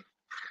properly.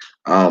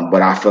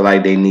 But I feel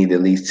like they need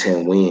at least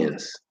 10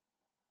 wins.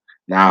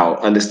 Now,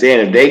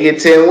 understand if they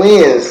get 10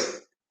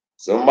 wins,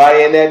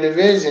 somebody in that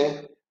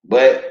division,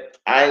 but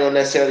I ain't going to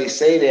necessarily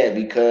say that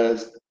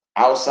because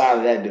outside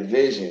of that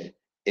division,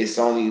 it's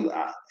only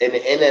in the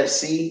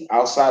NFC,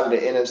 outside of the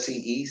NFC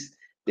East,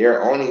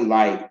 there are only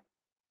like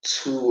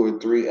 2 or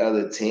 3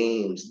 other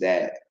teams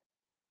that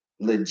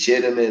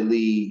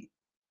legitimately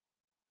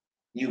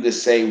you could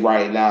say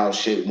right now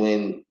should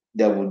win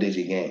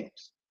double-digit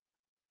games.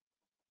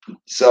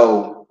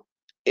 So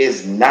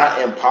it's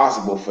not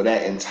impossible for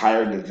that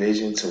entire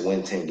division to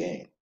win 10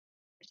 games.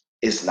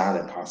 It's not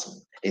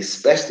impossible,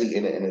 especially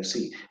in the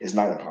NFC. It's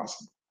not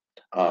impossible.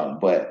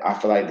 But I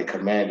feel like the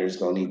Commanders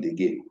gonna need to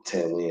get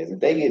 10 wins. If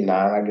they get 9,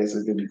 I guess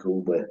it could be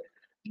cool. But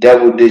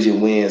double-digit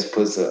wins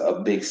puts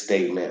a big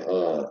statement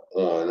on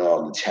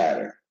all the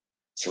chatter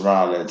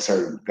surrounding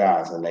certain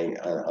guys in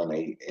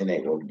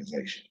a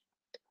organization.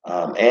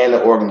 And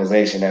the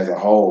organization as a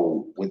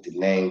whole, with the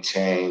name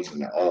change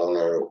and the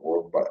owner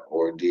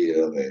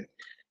ordeal, and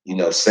you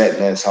know,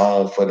 setting us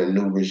home for the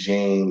new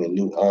regime and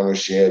new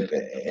ownership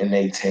and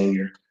their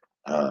tenure,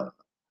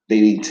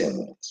 they need 10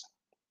 wins.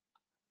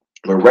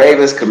 But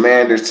Ravens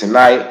Commanders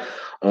tonight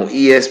on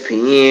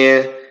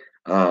ESPN.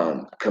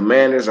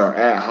 Commanders are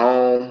at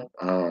home,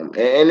 and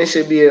it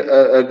should be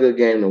a good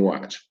game to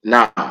watch.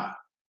 Now,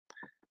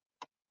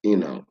 you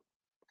know,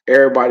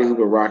 everybody who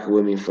been rocking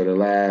with me for the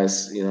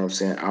last, you know what I'm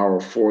saying, hour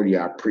 40,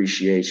 I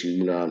appreciate you,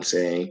 you know what I'm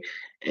saying?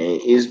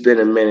 And it's been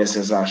a minute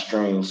since I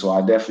streamed, so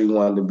I definitely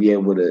wanted to be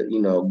able to,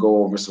 you know,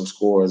 go over some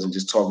scores and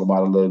just talk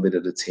about a little bit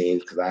of the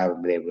teams because I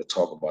haven't been able to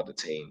talk about the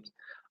teams.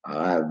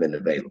 I haven't been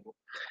available.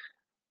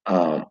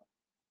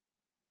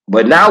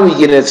 But now we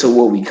get into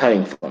what we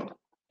came from,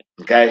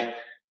 okay?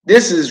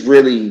 This is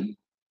really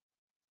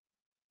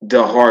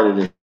the heart of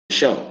the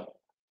show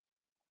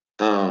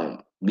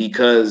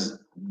because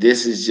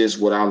this is just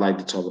what I like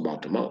to talk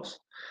about the most.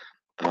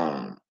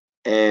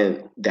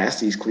 And that's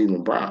these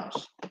Cleveland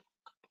Browns.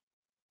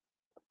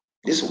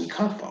 This is where we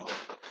come from.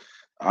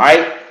 All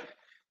right.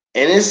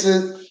 And it's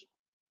a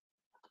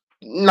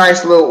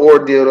nice little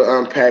ordeal to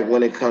unpack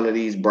when it comes to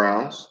these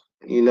Browns.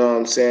 You know what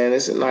I'm saying?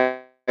 It's a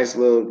nice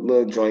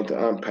little joint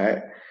to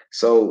unpack.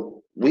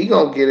 So we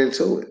gonna get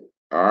into it.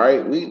 All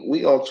right.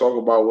 We gonna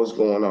talk about what's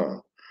going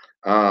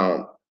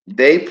on.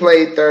 They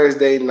played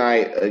Thursday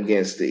night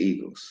against the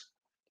Eagles.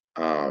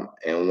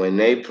 And when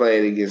they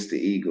played against the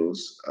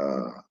Eagles,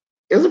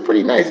 it was a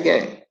pretty nice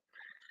game.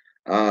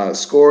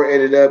 Score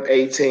ended up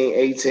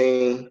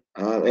 18-18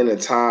 in a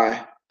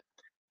tie.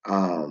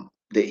 The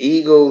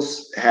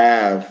Eagles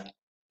have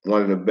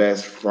one of the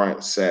best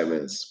front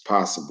sevens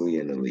possibly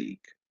in the league.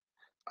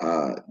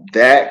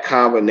 That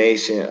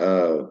combination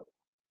of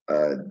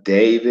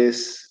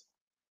Davis,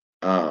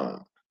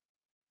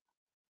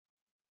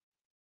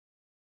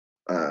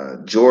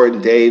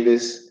 Jordan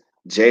Davis,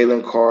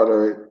 Jalen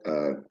Carter,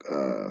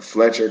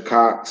 Fletcher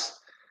Cox.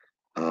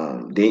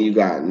 Then you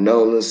got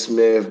Nolan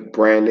Smith,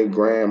 Brandon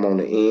Graham on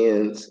the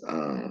ends.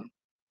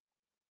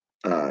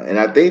 And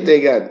I think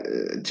they got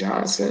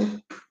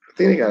Johnson. I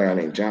think they got a guy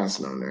named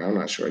Johnson on there. I'm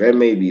not sure. That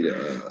may be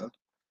the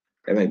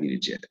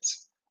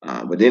Jets.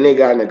 But then they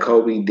got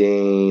Nakobe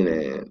Dean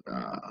and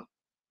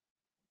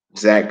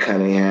Zach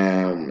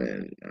Cunningham,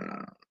 and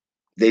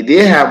they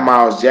did have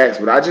Miles Jacks,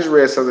 but I just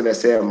read something that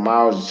said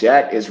Miles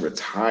Jack is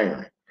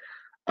retiring.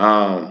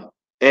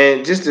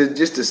 And just to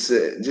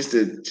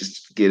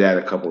get at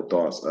a couple of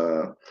thoughts.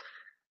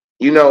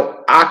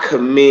 I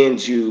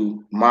commend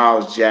you,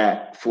 Miles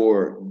Jack,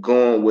 for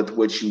going with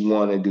what you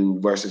want to do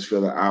versus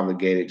feeling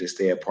obligated to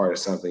stay a part of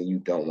something you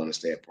don't want to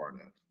stay a part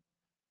of.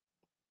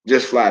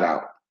 Just flat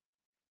out.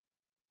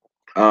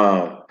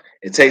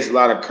 It takes a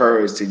lot of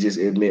courage to just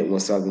admit when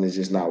something is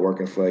just not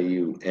working for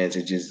you and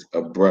to just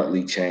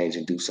abruptly change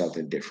and do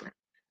something different.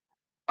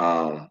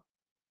 Um,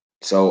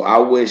 so I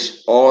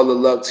wish all the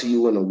luck to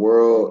you in the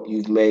world.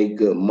 You've made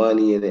good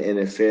money in the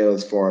NFL,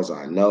 as far as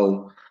I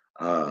know.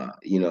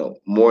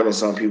 More than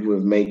some people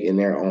have made in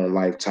their own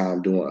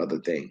lifetime doing other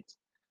things.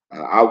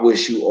 I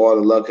wish you all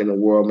the luck in the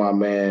world, my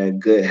man.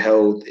 Good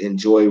health,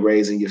 enjoy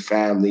raising your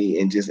family,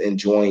 and just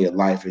enjoying your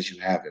life as you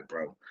have it,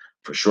 bro.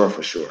 For sure,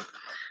 for sure.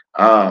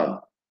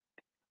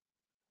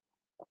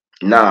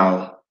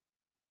 Now,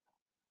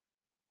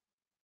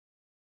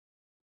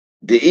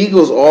 the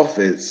Eagles'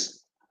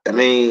 offense, I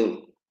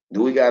mean,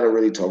 do we got to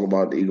really talk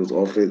about the Eagles'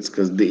 offense?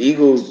 Because the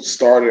Eagles'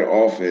 starting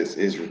offense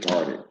is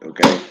retarded,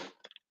 okay?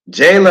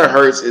 Jalen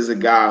Hurts is a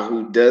guy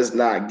who does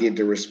not get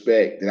the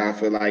respect that I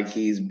feel like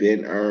he's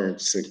been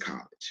earned since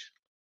college.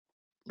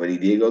 But he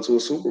did go to a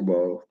Super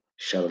Bowl,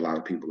 shut a lot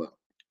of people up.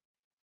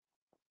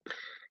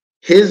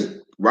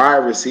 His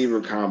wide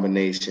receiver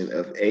combination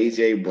of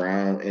A.J.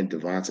 Brown and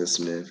Devonta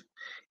Smith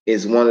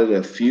is one of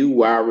the few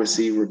wide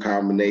receiver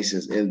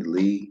combinations in the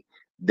league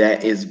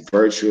that is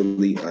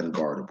virtually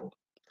unguardable.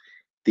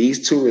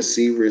 These two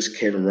receivers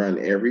can run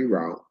every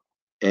route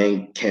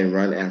and can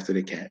run after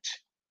the catch.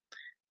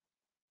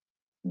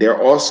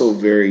 They're also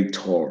very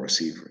tall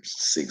receivers,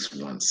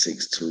 6'1",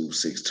 6'2",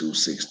 6'2",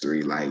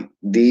 6'3". Like,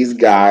 these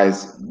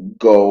guys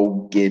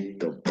go get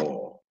the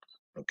ball,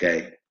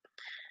 okay?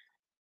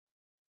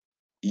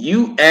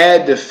 You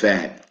add the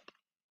fact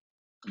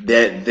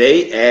that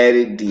they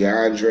added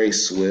DeAndre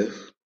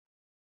Swift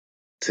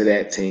to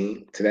that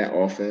team, to that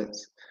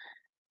offense,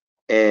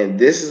 and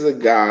this is a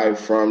guy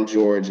from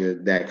Georgia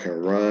that can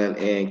run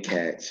and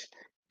catch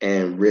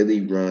and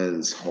really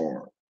runs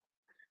hard.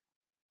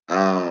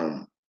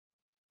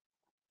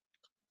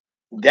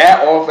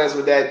 That offense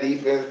with that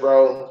defense,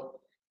 bro,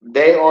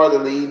 they are the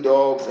lead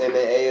dogs in the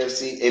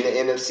AFC, in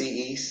the NFC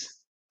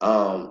East.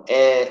 And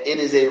it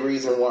is a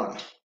reason why.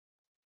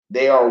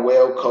 They are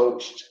well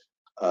coached.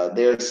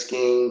 Their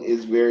scheme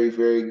is very,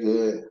 very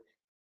good.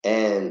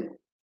 And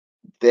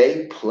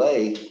they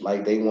play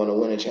like they want to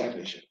win a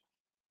championship.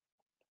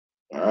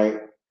 All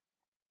right.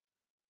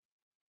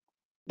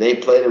 They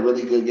played a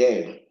really good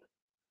game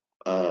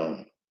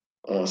on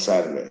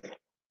Saturday.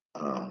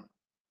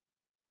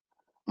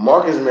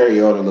 Marcus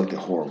Mariota looked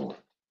horrible.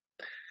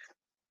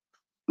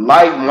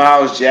 Like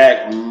Miles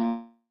Jack,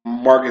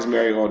 Marcus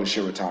Mariota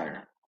should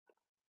retire.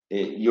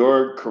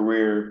 Your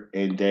career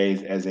and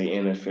days as an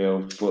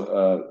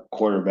NFL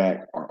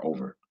quarterback are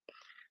over.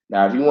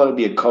 Now, if you want to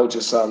be a coach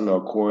or something or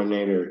a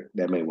coordinator,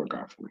 that may work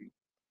out for you.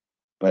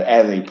 But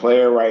as a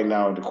player right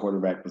now at the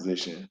quarterback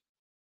position,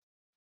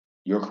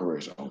 your career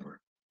is over.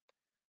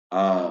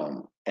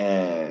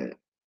 And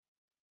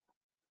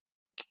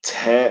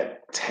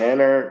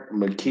Tanner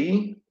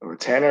McKee or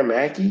Tanner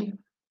Mackey,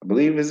 I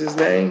believe is his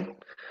name.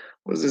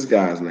 What's this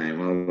guy's name?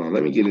 Hold on,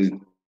 let me get his.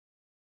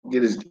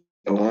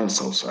 Oh, I'm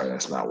so sorry.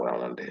 That's not what I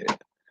wanted to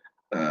hit.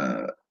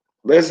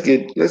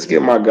 Let's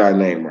get my guy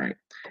name right.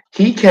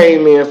 He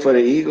came in for the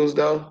Eagles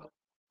though,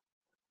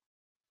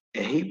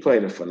 and he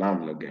played a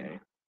phenomenal game.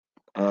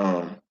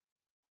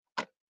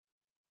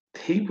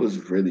 He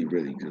was really,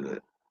 really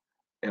good,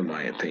 in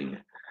my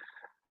opinion.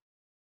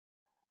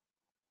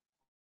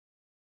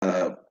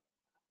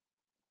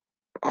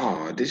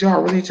 Did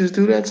y'all really just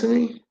do that to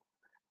me?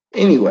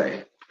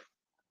 Anyway,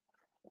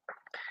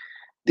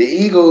 the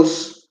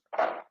Eagles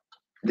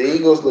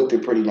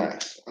looked pretty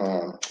nice.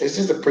 It's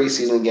just a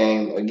preseason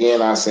game.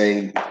 Again, I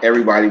say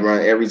every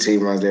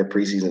team runs their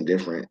preseason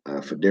different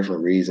for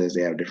different reasons.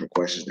 They have different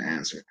questions to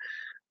answer.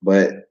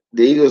 But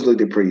the Eagles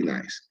looked pretty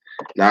nice.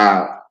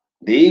 Now,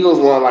 the Eagles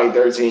won like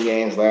 13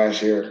 games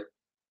last year.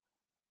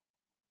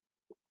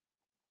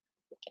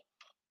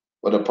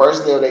 But the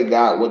personnel they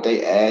got, what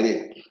they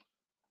added,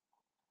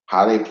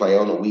 how they play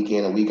on a week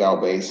in and week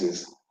out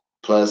basis,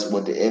 plus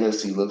what the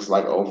NFC looks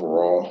like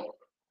overall,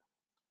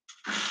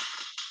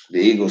 the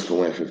Eagles can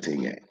win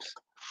 15 games.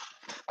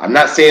 I'm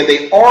not saying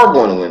they are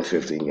going to win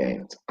 15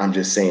 games. I'm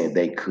just saying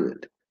they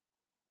could.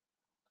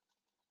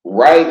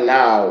 Right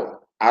now,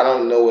 I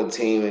don't know a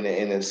team in the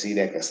NFC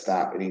that can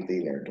stop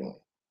anything they're doing.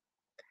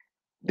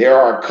 There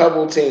are a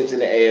couple teams in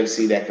the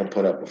AFC that can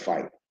put up a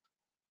fight.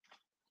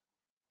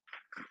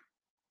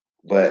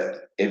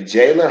 But if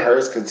Jalen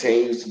Hurts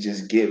continues to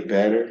just get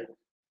better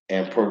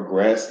and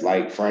progress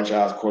like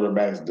franchise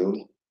quarterbacks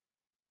do,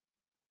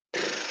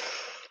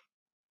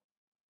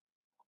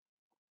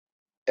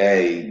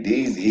 hey,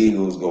 these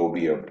Eagles gonna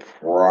be a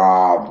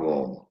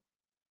problem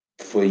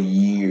for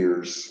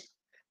years.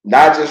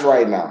 Not just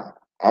right now.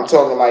 I'm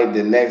talking like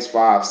the next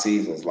 5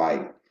 seasons.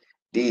 Like,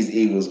 these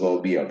Eagles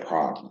gonna be a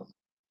problem,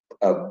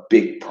 a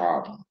big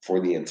problem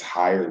for the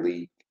entire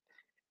league.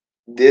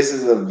 This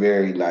is a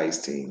very nice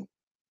team.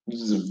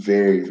 This is a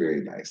very,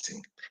 very nice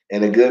team,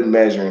 and a good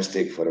measuring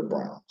stick for the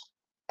Browns.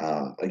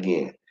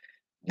 Again,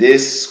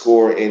 This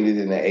score ended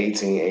in an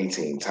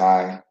 18-18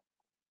 tie.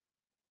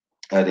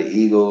 The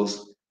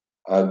Eagles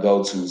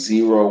go to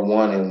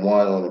 0-1-1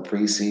 on the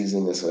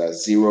preseason, and so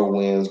that's 0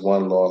 wins,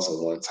 1 loss,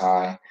 and 1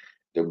 tie.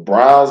 The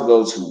Browns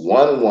go to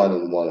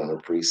 1-1-1 on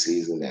the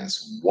preseason.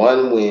 That's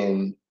 1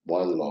 win,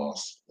 1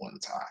 loss, 1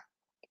 tie.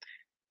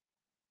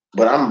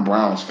 But I'm a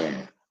Browns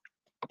fan,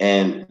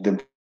 and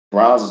the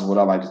Browns is what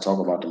I like to talk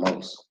about the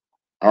most.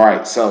 All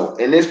right, so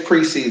in this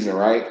preseason,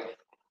 right,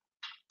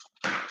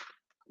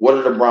 what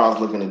are the Browns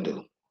looking to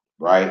do?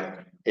 Right?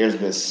 There's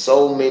been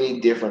so many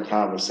different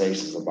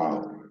conversations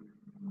about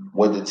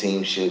what the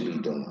team should be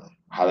doing,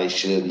 how they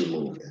should be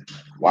moving,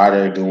 why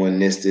they're doing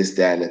this,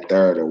 that, and the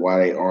third, or why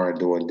they aren't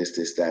doing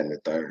this, that, and the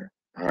third.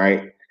 All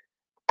right.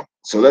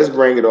 So let's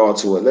bring it all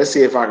to it. Let's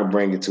see if I can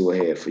bring it to a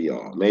head for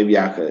y'all. Maybe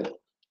I could,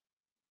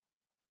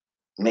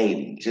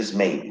 maybe, just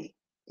maybe,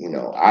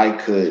 I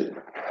could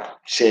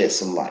shed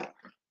some light.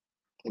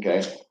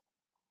 Okay.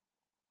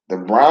 The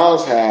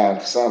Browns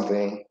have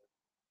something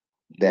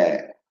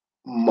that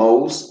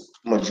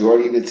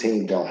majority of the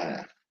team don't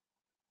have.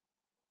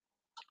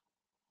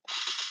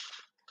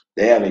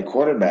 They have a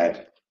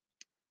quarterback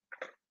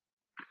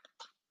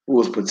who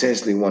was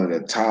potentially one of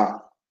the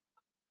top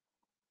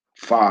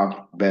 5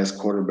 best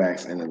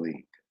quarterbacks in the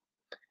league.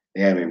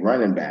 They have a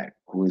running back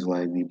who is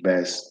one of the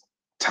best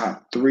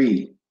top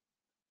 3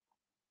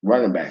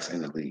 running backs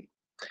in the league.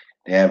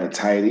 They have a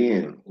tight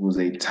end who's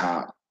a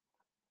top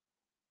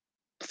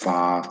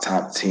 5,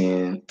 top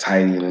 10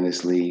 tight end in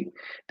this league.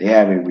 They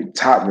have a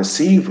top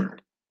receiver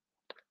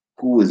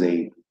who is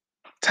a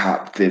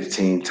top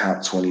 15,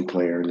 top 20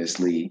 player in this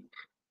league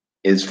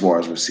as far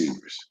as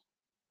receivers.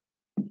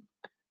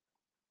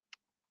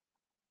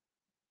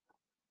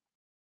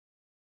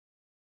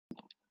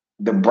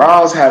 The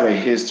Browns have a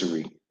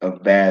history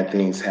of bad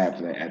things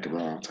happening at the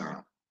wrong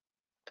time.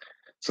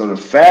 So the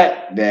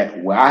fact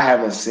that we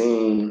haven't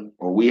seen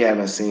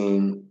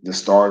the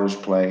starters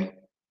play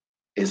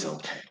is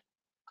okay.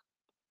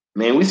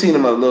 Man, we seen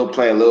them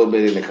play a little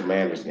bit in the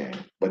Commanders game,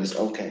 but it's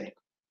okay.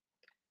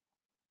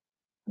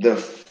 The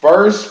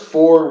first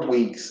 4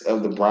 weeks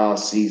of the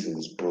Browns season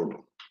is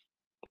brutal.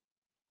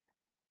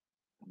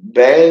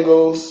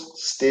 Bengals,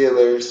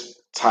 Steelers,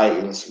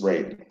 Titans,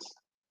 Ravens.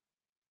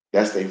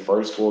 That's their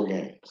first 4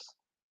 games.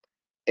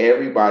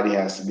 Everybody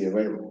has to be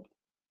available.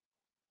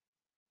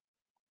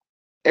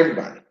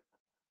 Everybody.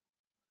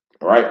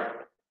 All right?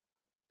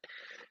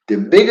 The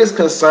biggest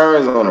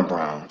concerns on the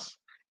Browns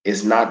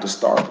is not the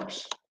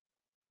starters.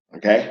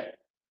 Okay?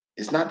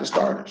 It's not the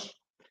starters.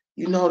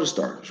 You know the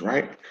starters,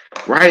 right?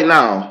 Right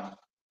now,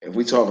 if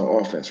we talk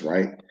offense,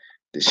 right?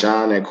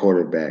 Deshaun at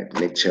quarterback,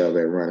 Nick Chubb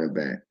at running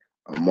back,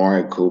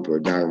 Amari Cooper,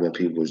 Donovan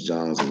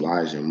Peoples-Jones,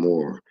 Elijah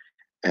Moore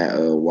at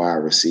wide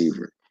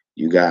receiver.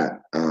 You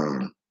got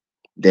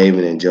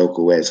David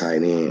Njoku at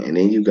tight end, and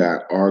then you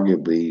got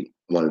arguably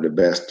one of the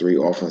best 3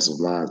 offensive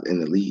lines in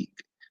the league,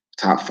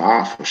 top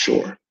 5 for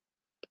sure,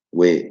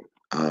 with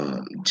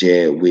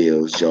Jed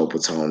Wills, Joe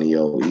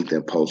Patonio,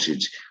 Ethan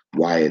Pochich,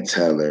 Wyatt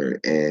Teller,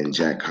 and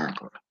Jack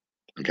Conklin.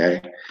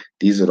 Okay?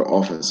 These are the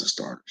offensive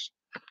starters.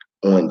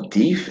 On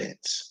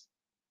defense,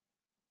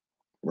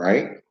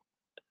 right,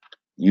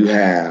 you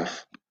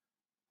have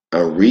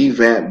a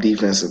revamped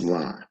defensive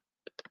line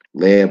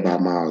led by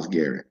Myles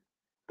Garrett.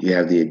 You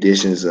have the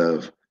additions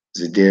of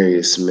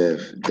Zadarius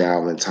Smith,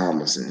 Dalvin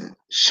Tomlinson,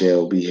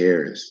 Shelby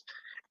Harris,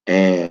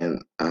 and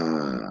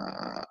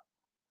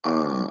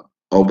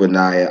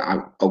Obadiah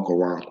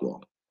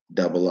Okoronkwo,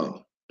 double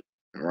O.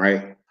 All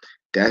right?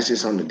 That's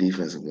just on the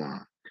defensive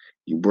line.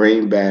 You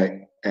bring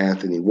back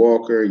Anthony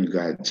Walker, you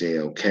got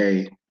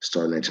JOK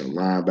starting at your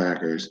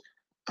linebackers.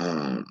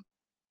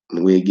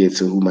 We'll get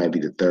to who might be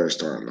the 3rd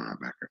starting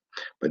linebacker.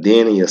 But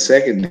then in your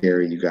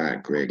secondary, you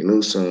got Greg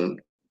Newsome,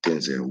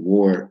 Denzel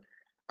Ward,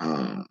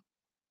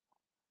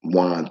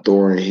 Juan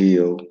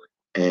Thornhill,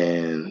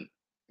 and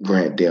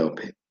Grant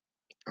Delpit.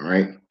 All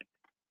right.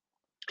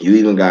 You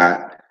even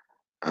got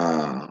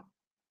Rashad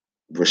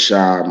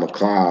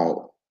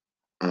McLeod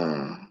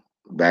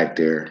back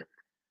there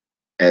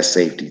at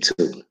safety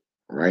too,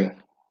 right?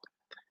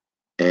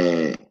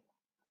 And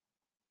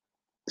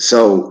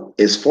so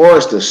as far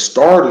as the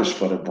starters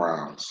for the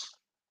Browns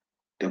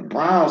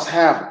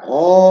have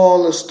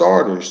all the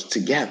starters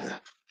together.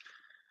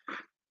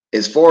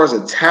 As far as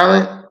a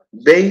talent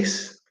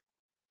base,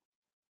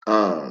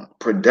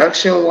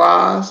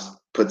 production-wise,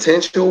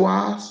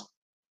 potential-wise,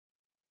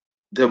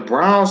 the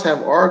Browns have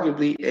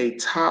arguably a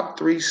top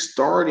 3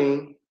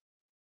 starting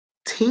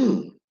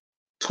team.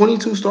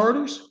 22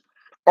 starters,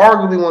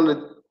 arguably one of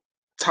the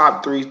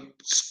top 3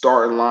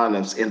 starting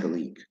lineups in the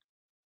league.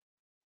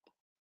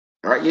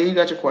 All right, yeah, you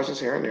got your questions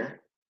here and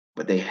there,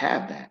 but they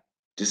have that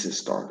just as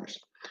starters.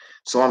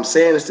 So I'm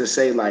saying this to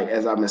say, like,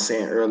 as I've been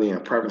saying earlier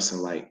in prefacing,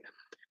 like,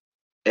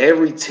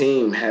 every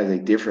team has a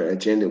different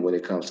agenda when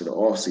it comes to the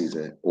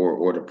offseason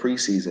or the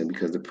preseason,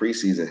 because the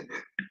preseason,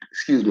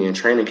 and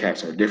training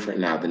camps are different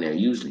now than they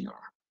usually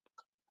are,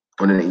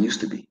 or than they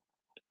used to be.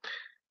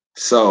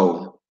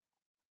 So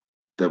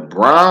the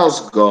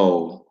Browns'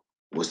 goal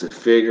was to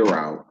figure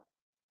out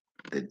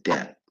the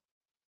depth.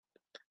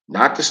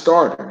 not the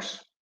starters.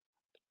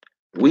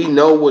 We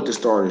know what the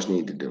starters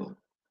need to do.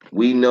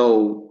 We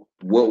know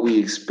what we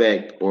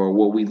expect or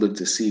what we look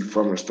to see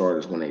from the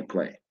starters when they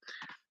play.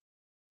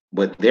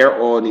 But they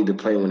all need to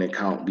play when they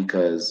count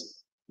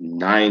because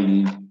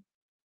 90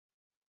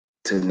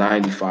 to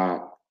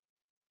 95,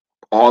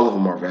 all of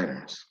them are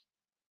veterans.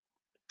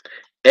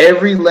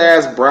 Every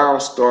last Brown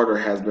starter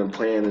has been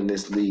playing in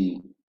this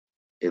league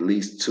at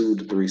least 2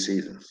 to 3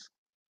 seasons.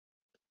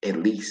 At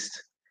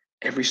least.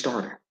 Every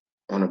starter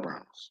on the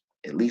Browns.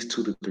 At least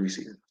 2 to 3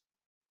 seasons.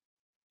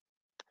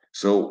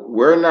 So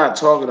we're not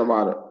talking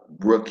about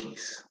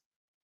rookies.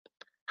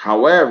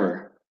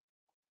 However,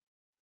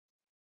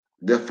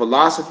 the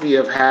philosophy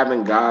of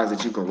having guys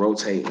that you can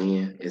rotate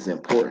in is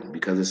important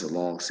because it's a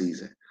long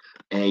season.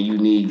 And you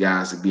need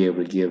guys to be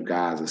able to give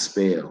guys a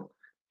spell,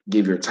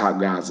 give your top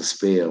guys a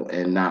spell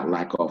and not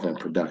lack off in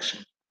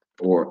production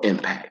or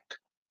impact.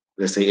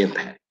 Let's say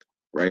impact,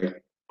 right?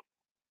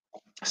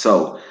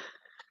 So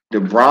the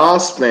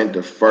Browns spent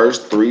the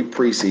first 3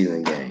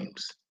 preseason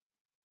games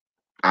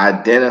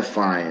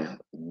identifying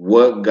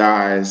what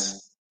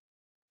guys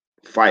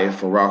fighting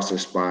for roster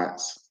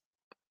spots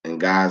and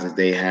guys that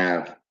they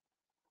have,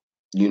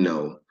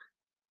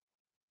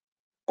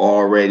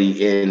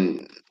 already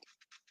in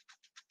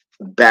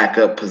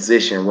backup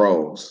position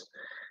roles.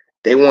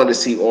 They wanted to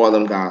see all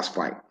them guys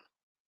fight.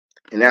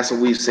 And that's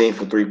what we've seen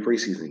for 3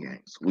 preseason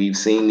games. We've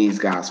seen these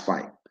guys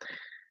fight.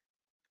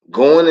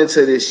 Going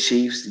into this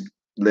Chiefs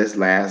list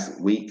last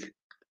week,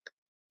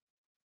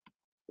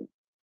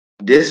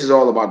 this is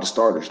all about the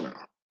starters now.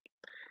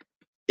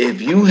 If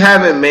you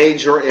haven't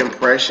made your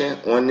impression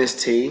on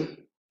this team,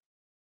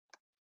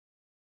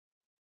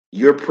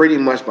 you're pretty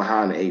much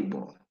behind the 8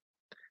 ball.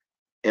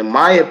 In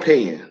my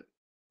opinion,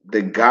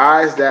 the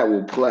guys that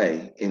will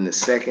play in the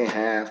second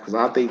half, because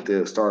I don't think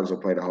the starters will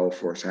play the whole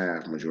first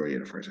half, majority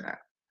of the first half.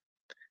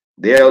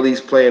 They'll at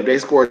least play. If they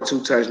score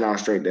 2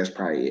 touchdowns straight, that's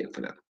probably it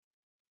for them.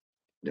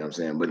 You know what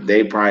I'm saying? But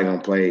they probably going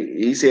to play,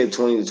 he said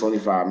 20 to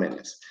 25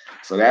 minutes.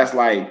 So that's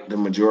like the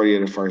majority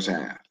of the first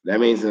half. That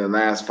means in the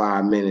last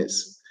 5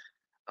 minutes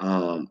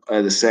of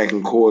the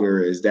second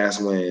quarter that's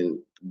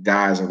when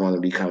guys are going to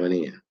be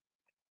coming in.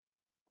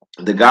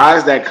 The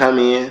guys that come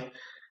in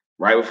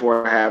right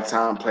before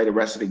halftime, play the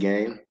rest of the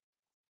game,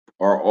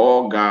 are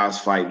all guys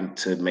fighting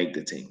to make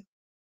the team.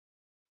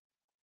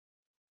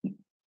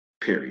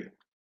 Period.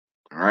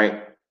 All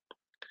right?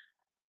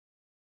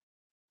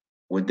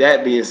 With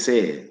that being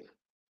said,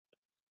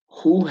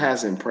 who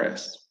has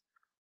impressed?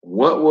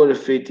 What will the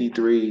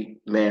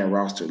 53-man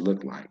roster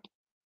look like?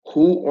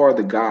 Who are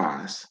the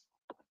guys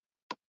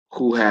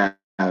who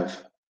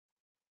have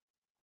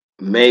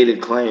made a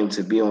claim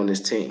to be on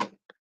this team?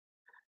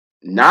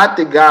 Not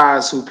the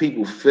guys who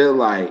people feel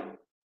like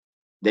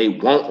they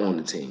want on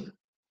the team,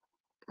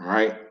 all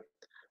right?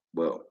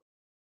 But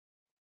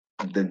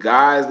the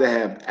guys that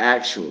have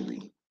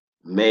actually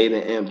made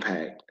an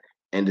impact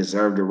and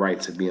deserve the right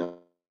to be on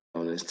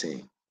this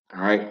team,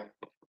 all right?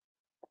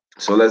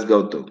 So let's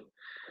go through.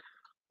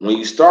 When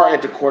you start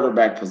at the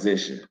quarterback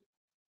position,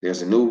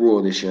 there's a new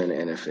rule this year in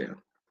the NFL.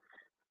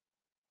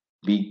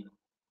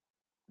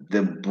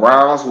 The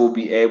Browns will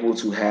be able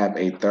to have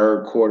a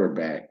third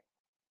quarterback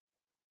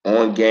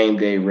on game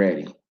day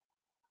ready.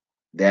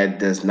 That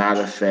does not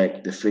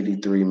affect the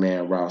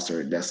 53-man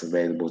roster that's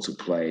available to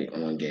play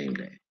on game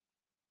day.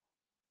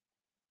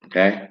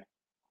 Okay?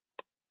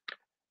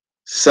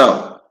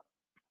 So,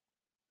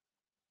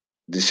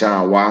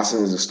 Deshaun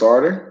Watson is a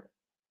starter.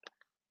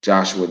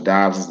 Joshua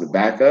Dobbs is the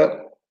backup.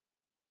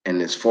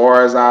 And as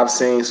far as I've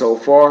seen so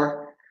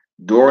far,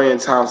 Dorian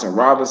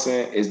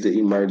Thompson-Robinson is the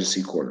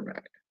emergency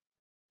quarterback.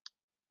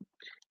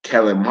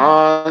 Kellen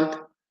Mond,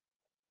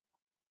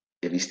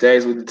 if he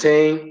stays with the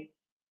team,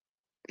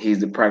 he's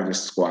the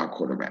practice squad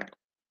quarterback.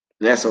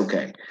 And that's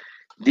okay.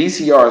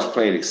 DCR has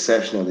played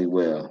exceptionally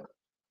well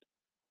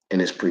in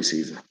this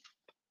preseason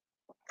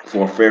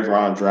for a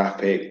 5th-round draft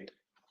pick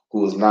who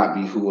will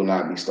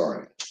not be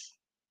starting.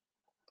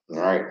 All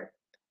right?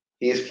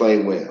 He has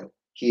played well.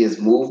 He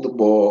has moved the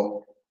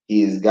ball.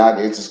 He has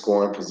gotten into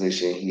scoring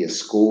position. He has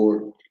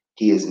scored.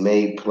 He has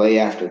made play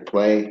after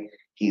play.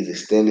 He's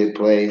extended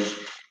plays.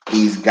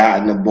 He's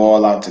gotten the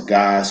ball out to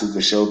guys who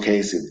can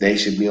showcase if they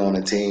should be on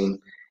the team.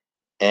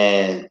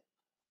 And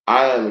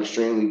I am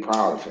extremely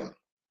proud of him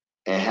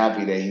and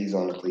happy that he's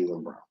on the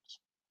Cleveland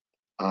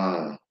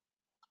Browns.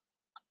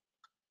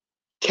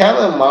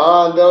 Kellen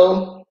Mond,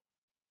 though,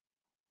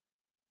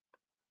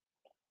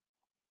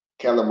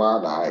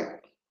 the hype.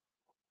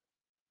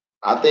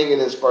 I think in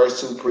his first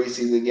 2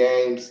 preseason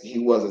games, he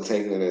wasn't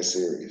taking it as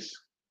serious.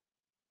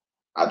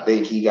 I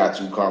think he got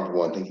too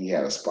comfortable. I think he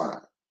had a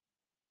spot.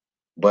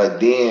 But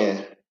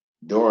then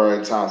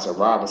Dorian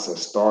Thompson-Robinson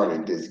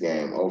started this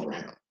game over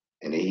him.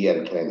 And then he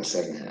had to play in the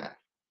second half.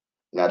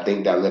 And I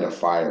think that lit a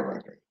fire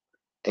under him.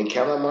 And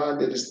Kellen Mond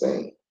did his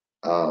thing.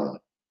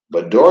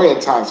 But Dorian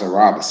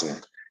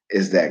Thompson-Robinson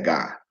is that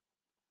guy.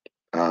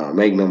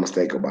 Make no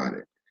mistake about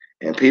it.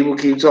 And people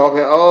keep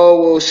talking,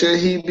 oh, well, should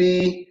he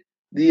be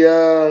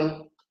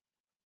the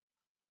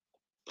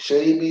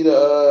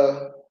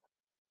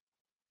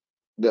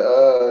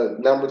The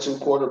number two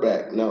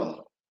quarterback.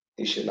 No,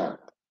 he should not.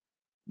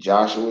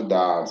 Joshua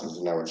Dobbs is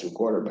the number two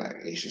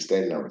quarterback. He should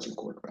stay the number two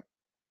quarterback.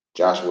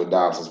 Joshua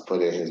Dobbs has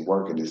put in his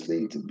work in this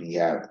league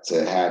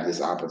to have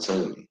this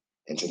opportunity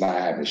and to not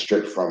have it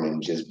stripped from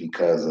him just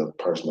because of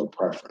personal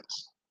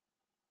preference.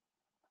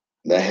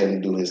 Let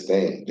him do his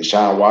thing.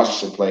 Deshaun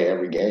Watson should play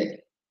every game.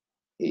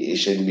 It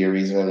shouldn't be a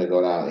reason for him to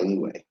go down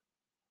anyway.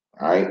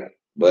 All right.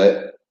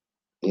 But,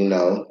 you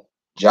know,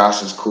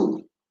 Josh is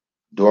cool.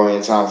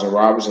 Dorian Thompson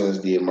Robinson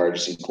is the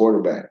emergency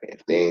quarterback.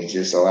 If things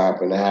just so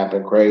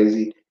happen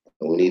crazy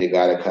and we need a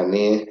guy to come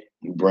in,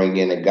 you bring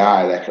in a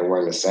guy that can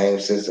run the same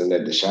system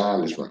that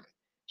Deshaun is running.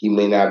 He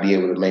may not be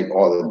able to make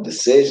all the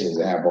decisions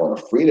and have all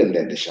the freedom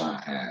that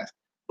Deshaun has,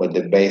 but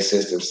the base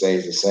system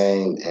stays the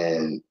same.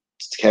 And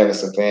Kevin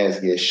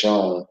Stefanski gets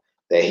shown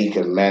that he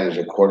can manage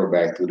a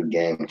quarterback through the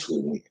game to a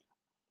win.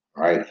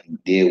 Right? He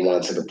did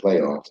one to the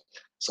playoffs.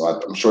 So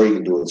I'm sure he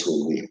can do it to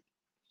a win.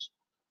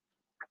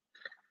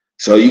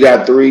 So you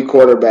got three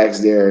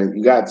quarterbacks there.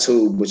 You got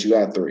two, but you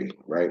got three,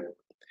 right?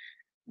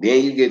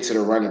 Then you get to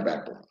the running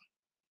back room,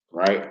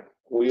 right?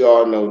 We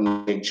all know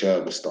Nick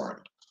Chubb is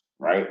starting,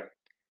 right?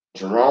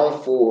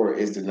 Jerome Ford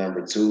is the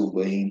number two,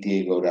 but he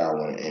did go down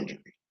with an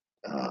injury.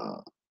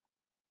 Uh,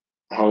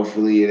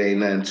 Hopefully, it ain't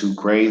nothing too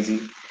crazy,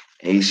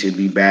 and he should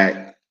be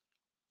back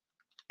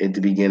at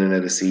the beginning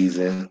of the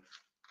season.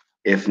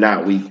 If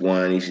not week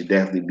one, he should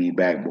definitely be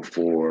back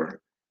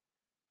before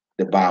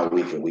the bye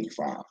week in week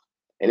 5.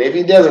 And if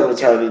he doesn't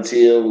return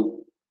until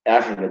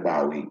after the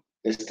bye week,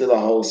 there's still a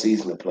whole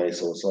season to play,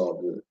 so it's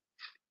all good.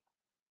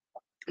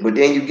 But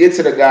then you get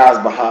to the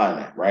guys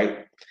behind it,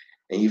 right?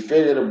 And you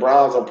figure the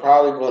Browns are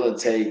probably going to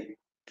take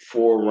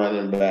 4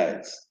 running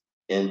backs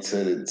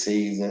into the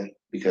season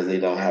because they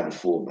don't have a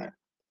fullback.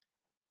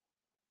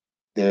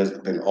 There's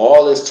been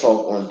all this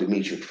talk on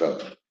DeeTrynt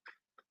Felton.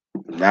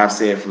 And I've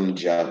said from the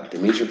jump,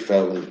 DeeTrynt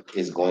Felton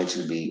is going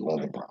to be on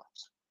the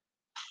Browns.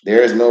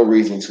 There is no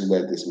reason to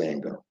let this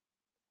man go.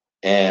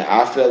 And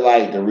I feel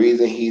like the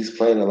reason he's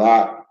played a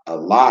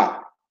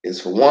lot is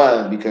for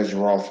one, because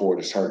Jerome Ford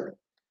is hurt.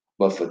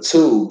 But for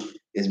two,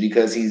 is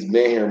because he's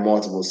been here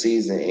multiple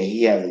seasons and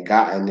he hasn't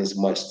gotten this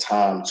much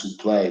time to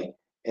play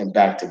in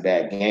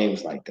back-to-back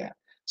games like that.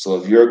 So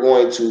if you're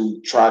going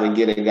to try to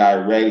get a guy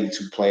ready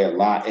to play a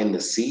lot in the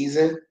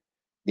season,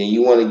 then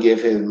you want to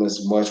give him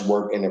as much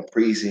work in the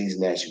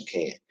preseason as you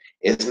can.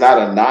 It's not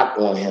a knock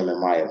on him, in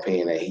my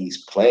opinion, that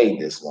he's played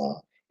this long.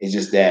 It's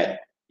just that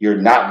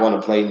you're not going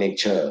to play Nick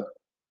Chubb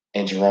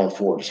and Jerome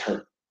Ford is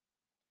hurt.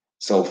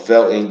 So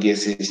Felton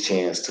gets his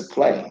chance to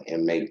play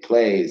and make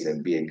plays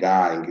and be a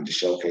guy and get to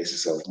showcase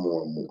himself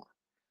more and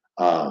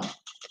more.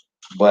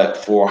 But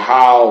for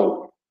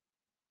how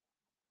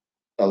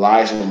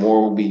Elijah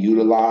Moore will be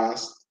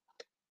utilized,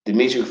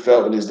 DeeTrynt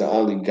Felton is the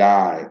only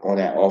guy on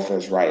that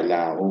offense right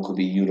now who could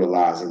be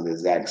utilized in the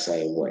exact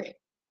same way.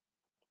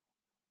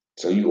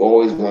 So you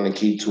always want to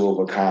keep two of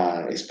a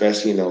kind,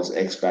 especially in those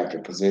X factor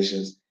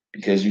positions,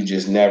 because you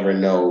just never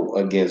know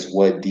against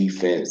what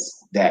defense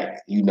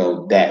that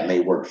that may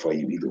work for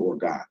you, either or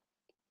guy.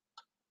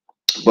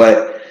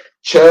 But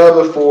Chubb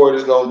and Ford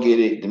is gonna get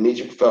it.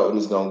 DeeTrynt Felton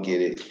is gonna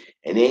get it,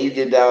 and then you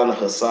get down to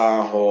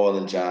Hassan Hall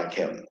and John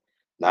Kelly.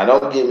 Now,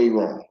 don't get me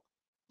wrong.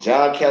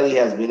 John Kelly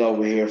has been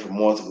over here for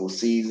multiple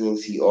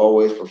seasons. He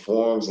always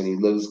performs and he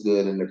looks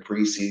good in the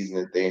preseason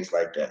and things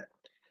like that.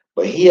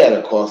 But he had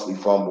a costly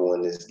fumble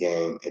in this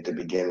game at the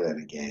beginning of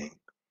the game.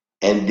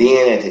 And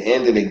then at the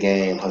end of the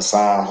game,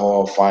 Hassan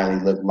Hall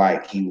finally looked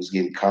like he was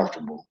getting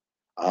comfortable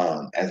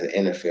as an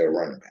NFL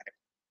running back.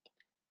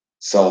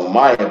 So, in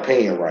my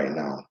opinion right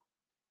now,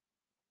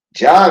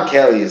 John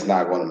Kelly is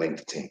not going to make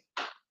the team.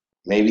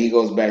 Maybe he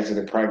goes back to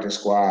the practice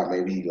squad.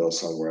 Maybe he goes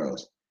somewhere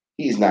else.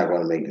 He's not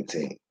going to make the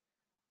team.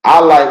 I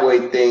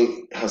lightweight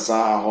think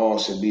Hassan Hall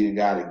should be the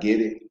guy to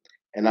get it.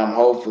 And I'm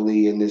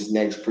hopefully in this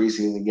next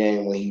preseason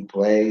game when he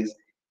plays,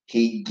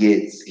 he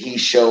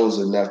shows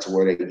enough to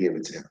where they give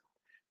it to him.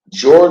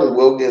 Jordan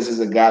Wilkins is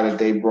a guy that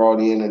they brought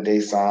in, that they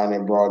signed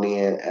and brought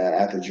in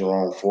after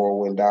Jerome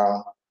Ford went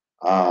down.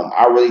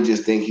 I really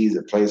just think he's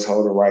a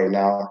placeholder right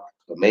now.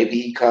 But maybe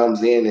he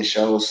comes in and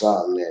shows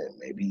something, and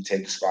maybe he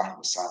takes the spot from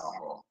Hassan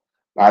Hall.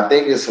 But I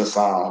think it's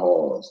Hassan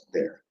Hall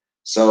there.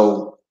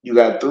 So you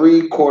got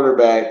 3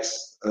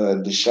 quarterbacks,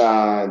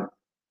 Deshaun,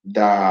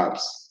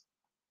 Dobbs,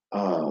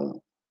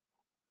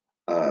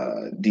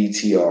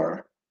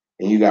 DTR,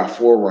 and you got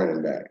 4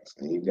 running backs,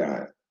 and you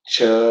got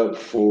Chubb,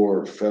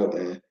 Ford,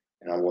 Felton,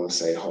 and I want to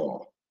say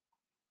Hall.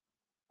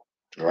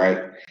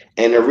 Right?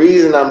 And the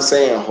reason I'm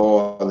saying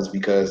Hall is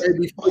because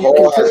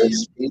Hall has a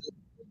speed.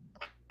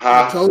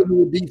 I told you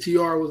what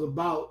DTR was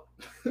about.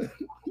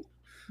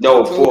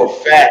 No, for a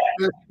fact.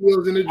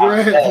 Was in the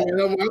draft, and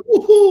I'm like,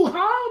 ooh,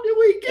 how did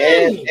we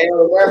get him? And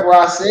remember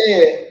I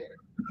said,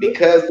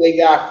 because they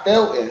got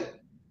Felton,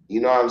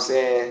 you know what I'm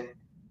saying,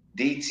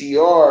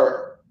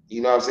 DTR,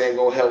 you know what I'm saying,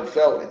 go help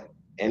Felton.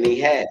 And he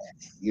has,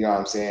 you know what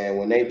I'm saying,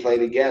 when they play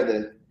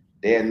together,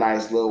 they're a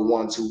nice little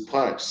 1-2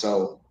 punch.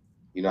 So,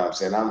 you know what I'm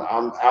saying,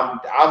 I'm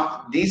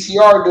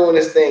DTR doing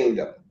this thing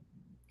though.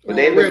 But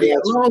they've been doing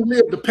long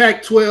live the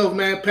Pac-12,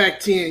 man.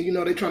 Pac-10. You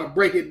know they trying to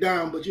break it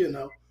down, but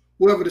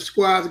wherever the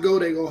squads go,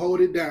 they gonna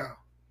hold it down.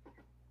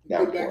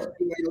 that Get back to part.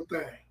 doing your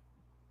thing.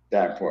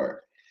 That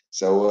part.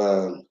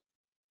 So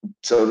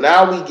so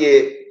now we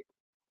get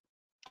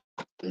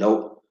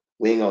nope,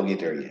 we ain't gonna get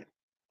there yet.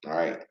 All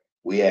right.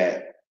 We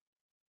had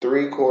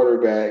 3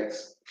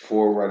 quarterbacks,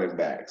 4 running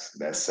backs.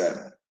 That's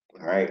 7.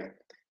 All right.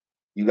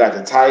 You got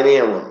the tight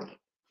end room.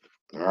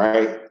 All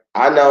right.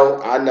 I know.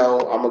 I'm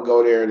gonna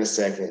go there in a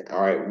second.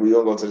 All right. We're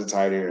gonna go to the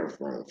tight end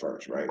room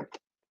first, right?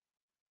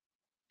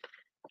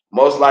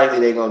 Most likely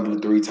they're gonna do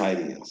 3 tight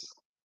ends.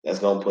 That's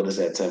gonna put us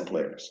at 10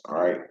 players. All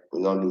right.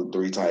 We're gonna do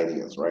 3 tight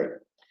ends, right?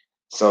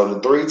 So the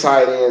 3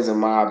 tight ends, in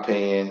my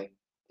opinion,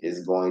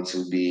 is going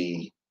to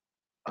be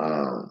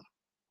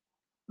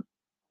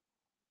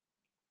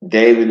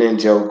David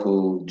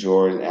Njoku,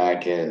 Jordan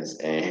Atkins,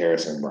 and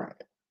Harrison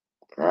Bryant.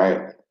 All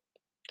right.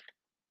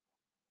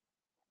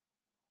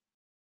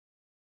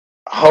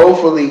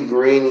 Hopefully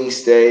Greeny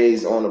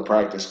stays on the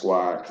practice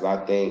squad because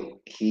I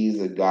think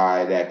he's a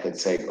guy that could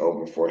take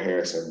over for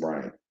Harrison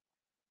Bryant.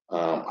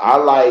 I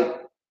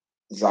like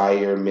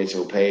Zaire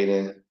Mitchell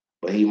Payton,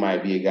 but he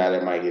might be a guy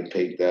that might get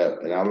picked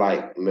up. And I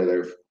like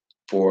Miller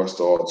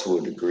Forrestall to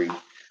a degree,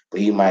 but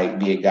he might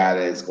be a guy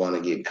that's going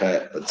to get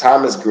cut. But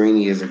Thomas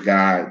Greeny is a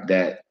guy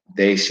that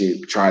they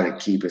should try to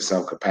keep in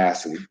some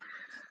capacity.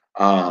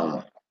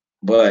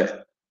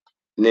 But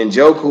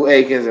Njoku,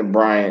 Akins, and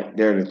Bryant,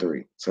 they're the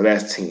 3. So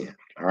that's 10.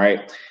 All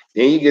right.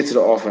 Then you get to the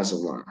offensive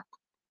line.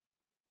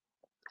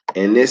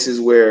 And this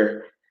is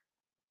where,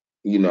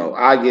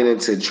 I get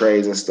into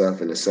trades and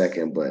stuff in a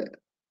second, but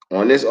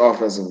on this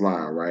offensive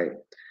line, right?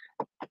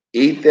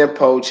 Ethan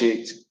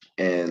Pochich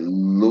and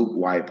Luke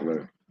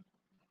Weipler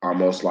are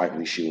most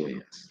likely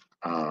shoe-ins.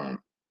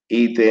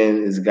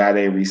 Ethan is a guy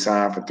they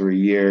re-signed for 3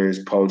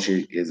 years.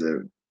 Pochich is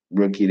a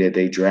rookie that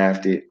they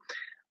drafted.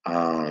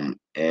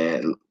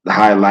 And the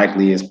high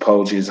likely is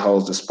Pochich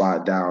holds the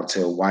spot down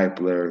till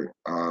Weipler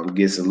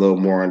gets a little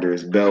more under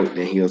his belt,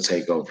 then he'll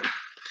take over.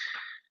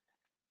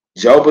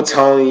 Joe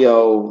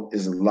Batonio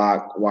is a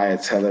lock.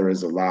 Wyatt Teller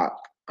is a lock.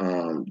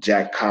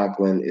 Jack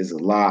Conklin is a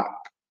lock.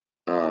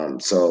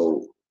 And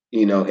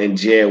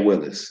Jed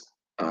Willis,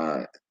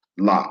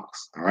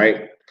 locks. All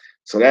right.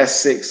 So that's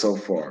 6 so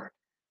far.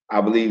 I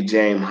believe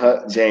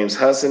James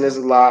Hudson is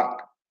a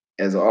lock.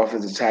 As an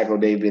offensive tackle,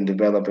 they've been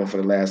developing for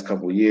the last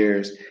couple of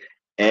years.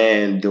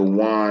 And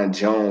DeJuan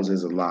Jones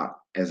is a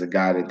lock as a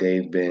guy that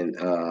they've been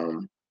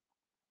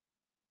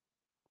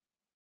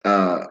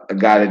a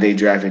guy that they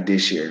drafted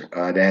this year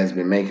that has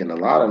been making a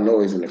lot of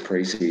noise in the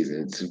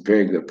preseason. It's a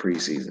very good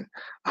preseason.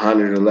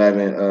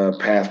 111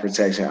 pass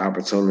protection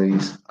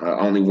opportunities,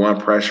 only 1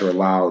 pressure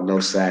allowed, no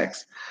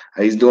sacks.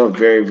 He's doing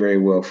very, very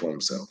well for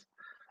himself.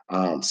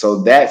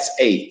 So that's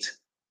 8.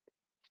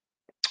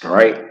 All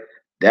right.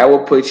 That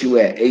will put you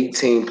at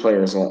 18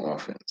 players on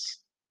offense.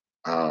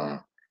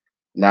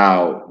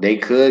 Now, they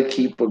could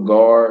keep a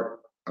guard.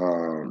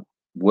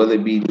 Will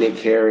it be Nick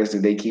Harris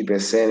that they keep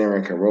at center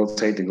and can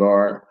rotate the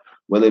guard?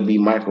 Will it be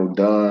Michael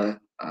Dunn?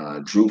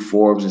 Drew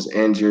Forbes is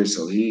injured,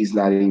 so he's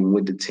not even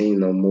with the team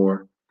no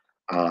more.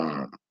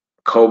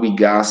 Kobe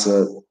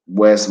Gossett,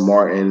 Wes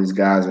Martin, these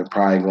guys are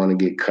probably going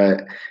to get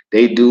cut.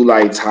 They do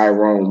like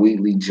Tyrone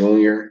Wheatley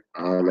Jr.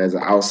 As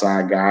an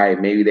outside guy.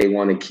 Maybe they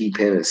want to keep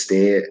him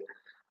instead.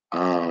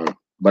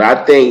 But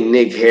I think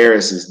Nick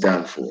Harris is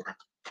done for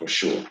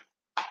sure.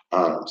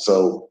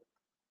 So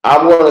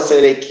I'm going to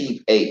say they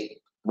keep 8,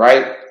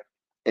 right?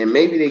 And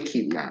maybe they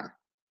keep 9.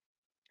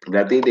 But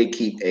I think they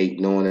keep 8,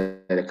 knowing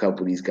that a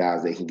couple of these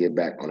guys they can get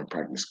back on the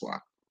practice squad.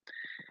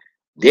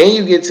 Then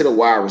you get to the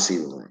wide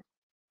receiver room.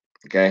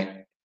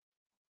 Okay.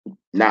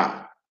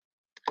 Now,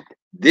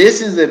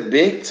 this is a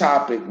big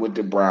topic with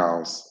the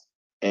Browns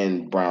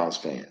and Browns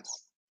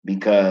fans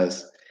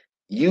because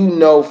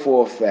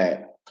for a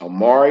fact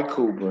Amari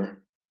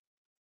Cooper,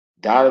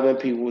 Donovan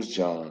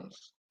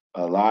Peoples-Jones,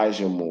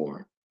 Elijah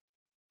Moore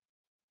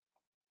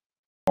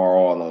are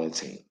all on the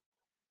team.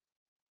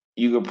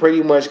 You can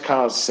pretty much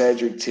count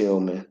Cedric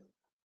Tillman.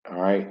 All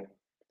right.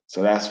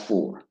 So that's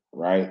 4,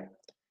 right?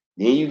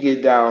 Then you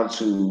get down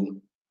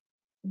to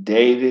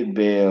David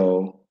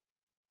Bell,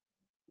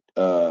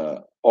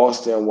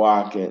 Austin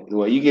Watkins.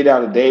 Well, you get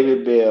down to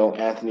David Bell,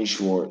 Anthony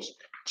Schwartz,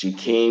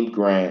 Jakeem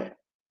Grant,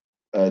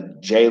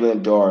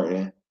 Jalen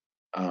Darden,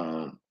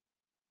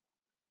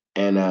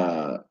 and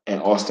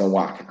Austin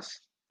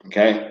Watkins.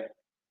 Okay.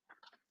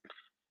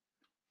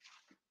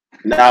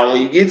 Now,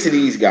 when you get to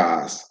these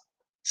guys,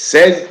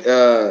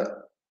 in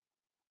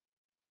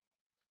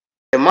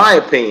my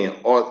opinion,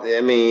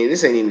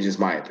 this ain't even just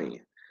my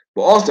opinion,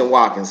 but Austin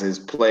Watkins has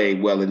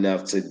played well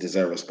enough to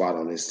deserve a spot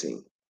on this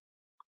team.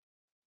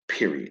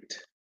 Period.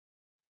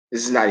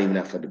 This is not even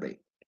up for debate.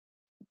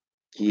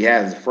 He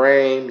has a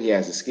frame. He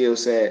has a skill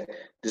set.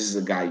 This is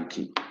a guy you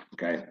keep.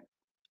 Okay.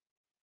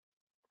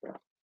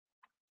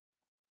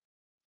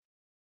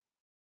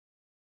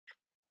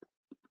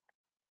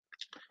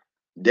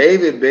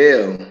 David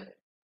Bell,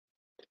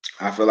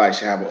 I feel like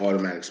should have an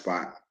automatic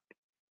spot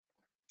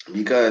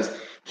because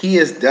He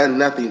has done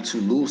nothing to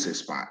lose his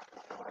spot.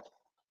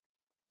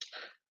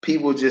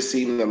 People just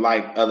seem to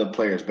like other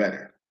players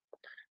better.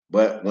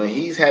 But when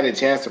he's had a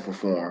chance to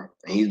perform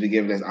and he's been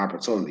given his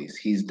opportunities,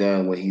 he's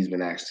done what he's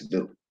been asked to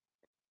do.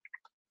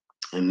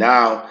 And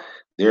now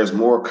there's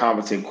more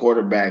competent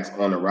quarterbacks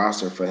on the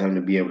roster for him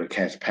to be able to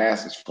catch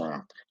passes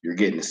from. You're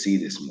getting to see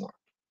this more.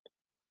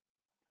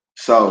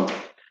 So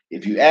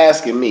if you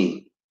asking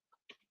me,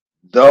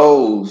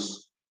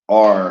 those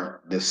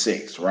are the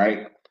six,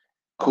 right?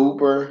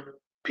 Cooper,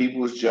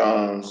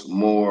 Peoples-Jones,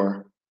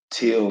 Moore,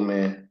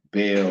 Tillman,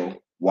 Bell,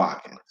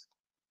 Watkins.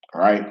 All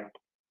right.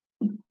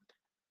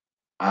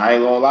 I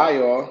ain't gonna lie,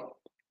 y'all.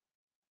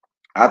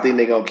 I think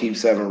they're gonna keep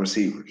 7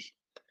 receivers.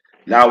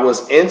 Now,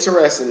 what's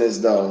interesting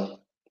is though,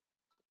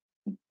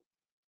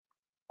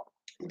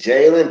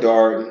 Jalen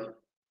Darden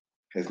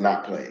has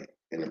not played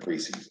in the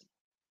preseason.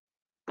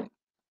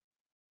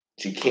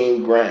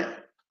 Jakeem Grant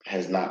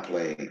has not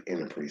played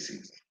in the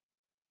preseason.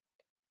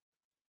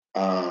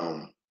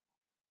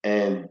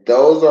 And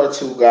those are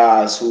two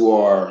guys who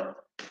are,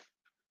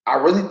 I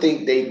really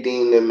think they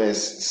deem them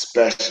as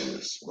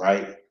specialists,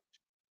 right?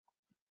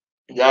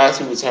 Guys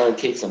who return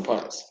kicks and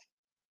punts.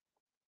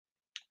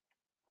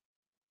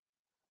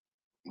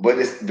 But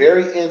it's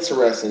very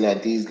interesting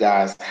that these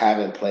guys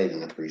haven't played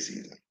in the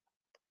preseason.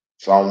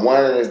 So I'm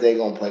wondering if they're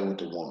going to play with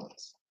the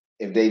ones.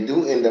 If they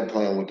do end up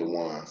playing with the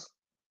ones,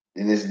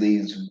 then this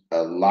leaves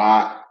a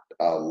lot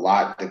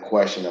to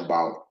question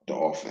about the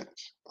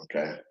offense,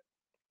 okay?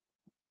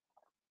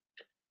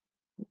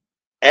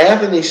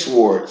 Anthony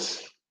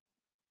Schwartz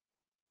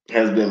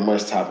has been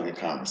much topic of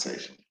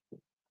conversation.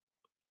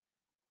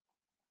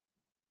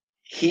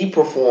 He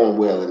performed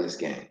well in this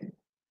game.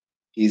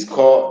 He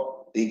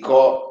caught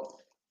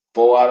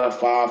 4 out of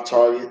 5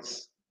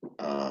 targets,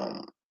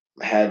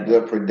 had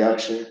good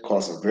production,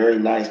 caught some very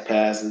nice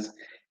passes.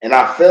 And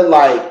I feel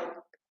like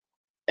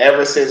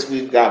ever since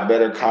we've got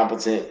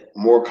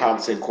more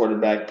competent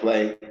quarterback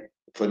play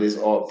for this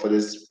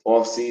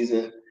off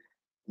season,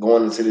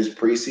 going into this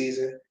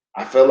preseason,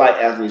 I feel like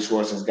Anthony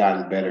Schwartz has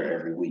gotten better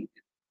every week.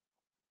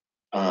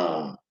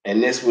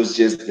 And this was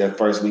just the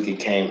first week it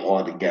came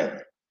all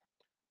together.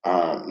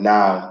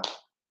 Now,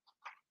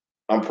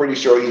 I'm pretty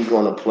sure he's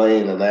going to play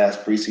in the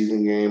last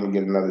preseason game and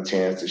get another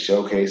chance to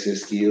showcase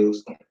his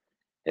skills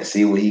and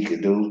see what he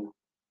could do.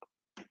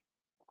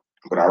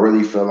 But I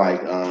really feel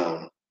like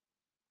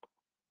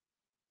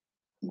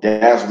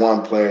that's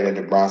one player that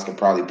the Browns could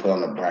probably put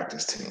on the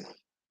practice team,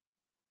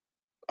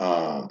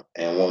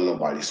 and won't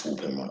nobody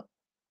swoop him up.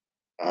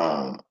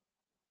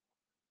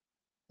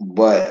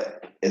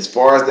 But as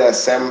far as that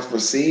 7th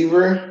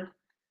receiver,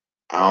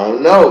 I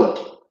don't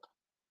know.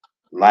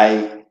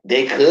 Like,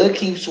 they could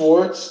keep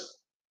Schwartz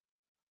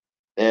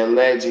and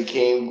let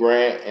Jakeem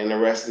Grant and the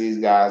rest of these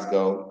guys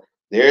go.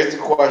 There's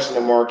the question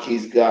of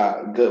Marquise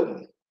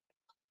Goodwin.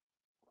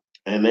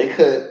 And they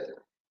could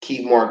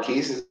keep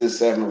Marquise as the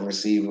 7th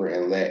receiver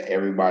and let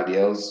everybody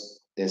else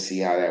and see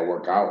how that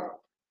work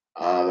out.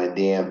 And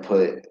then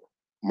put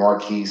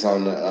Marquise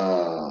on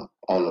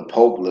the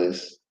Pope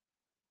list.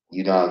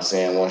 You know what I'm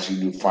saying? Once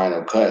you do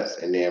final cuts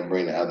and then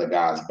bring the other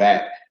guys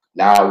back.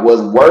 Now,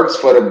 what works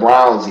for the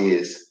Browns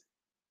is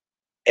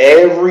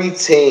every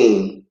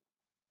team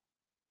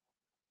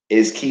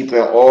is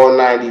keeping all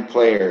 90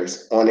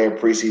 players on their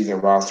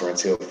preseason roster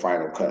until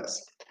final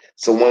cuts.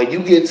 So when you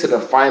get to the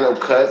final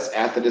cuts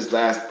after this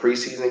last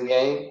preseason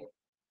game,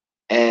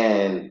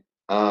 and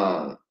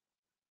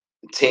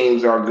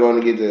teams are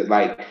going to get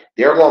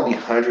there are going to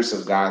be hundreds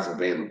of guys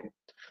available.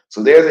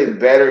 So there's a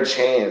better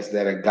chance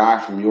that a guy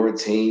from your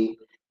team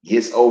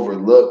gets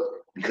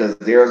overlooked because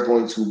there's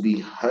going to be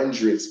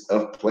hundreds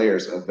of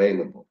players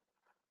available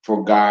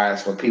for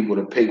people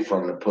to pick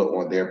from to put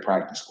on their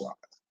practice squad.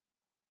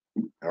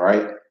 All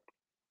right.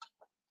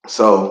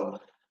 So,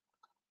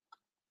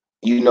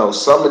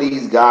 some of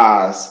these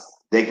guys,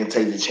 they can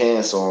take the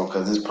chance on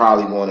because it's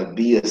probably going to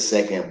be a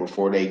second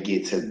before they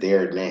get to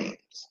their names.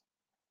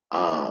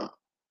 But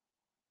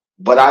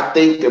I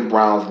think the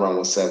Browns run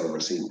with 7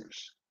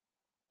 receivers.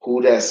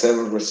 Who that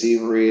 7th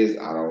receiver is,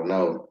 I don't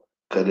know.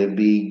 Could it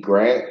be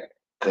Grant?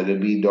 Could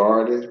it be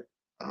Darden?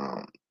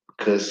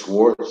 Could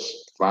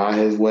Schwartz find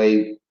his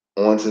way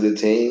onto the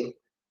team?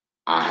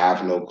 I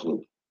have no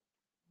clue.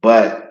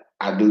 But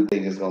I do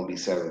think it's going to be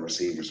 7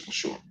 receivers for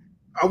sure.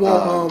 I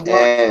want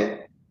and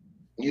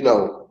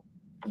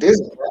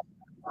this,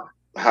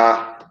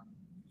 huh?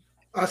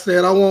 I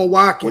said I want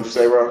Watkins. What'd you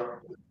say, bro?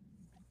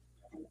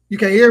 You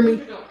can't hear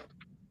me?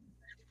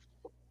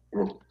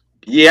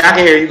 Yeah, I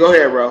can hear you. Go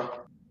ahead, bro.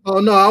 Oh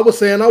no, I was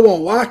saying I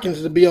want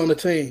Watkins to be on the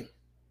team.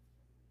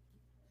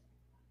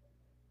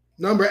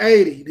 Number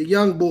 80, the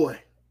young boy.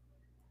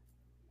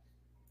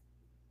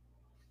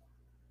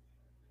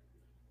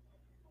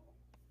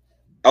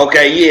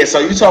 Okay, yeah. So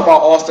you talk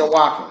about Austin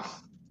Watkins?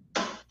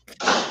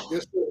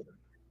 Yes, sir.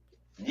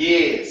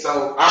 Yeah.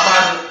 So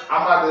I'm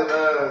about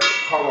to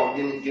hold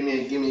on. Give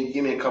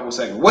me a couple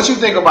seconds. What you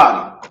think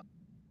about him?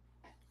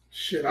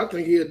 Shit, I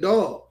think he a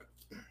dog.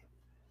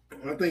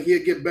 I think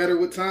he'll get better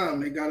with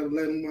time. They gotta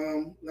let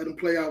him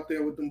play out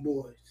there with them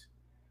boys.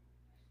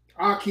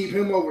 I'll keep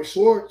him over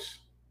Schwartz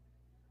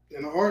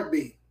in a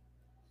heartbeat.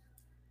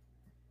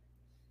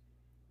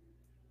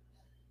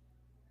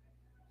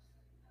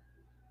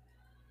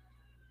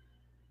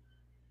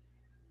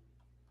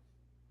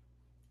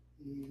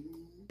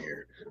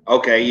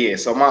 Okay, yeah.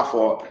 So my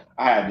fault.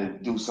 I had to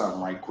do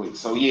something right quick.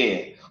 So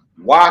yeah,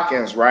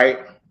 Watkins, right?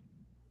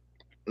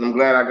 I'm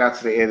glad I got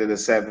to the end of the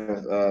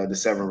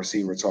seven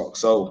receiver talk.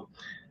 So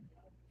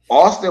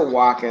Austin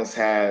Watkins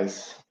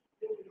has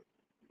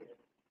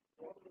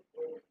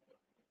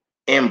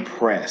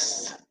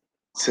impressed,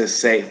 to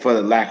say, for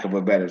the lack of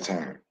a better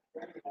term.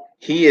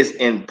 He is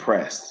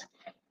impressed.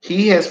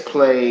 He has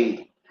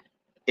played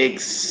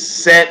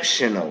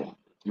exceptionally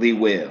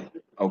well.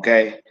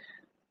 Okay.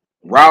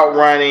 Route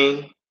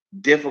running,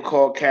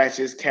 difficult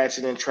catches,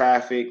 catching in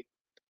traffic,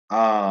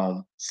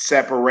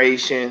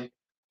 separation.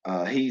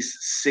 He's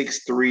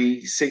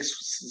 6'3",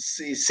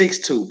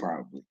 6'2",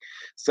 probably.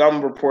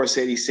 Some reports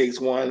said he's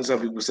 6'1", some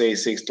people say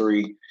he's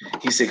 6'3".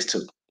 He's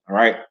 6'2". All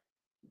right.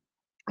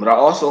 But I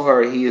also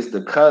heard he is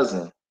the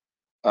cousin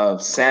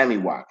of Sammy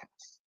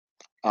Watkins.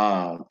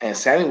 And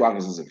Sammy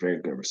Watkins is a very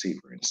good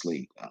receiver in this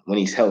league. When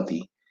he's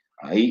healthy,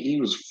 he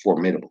was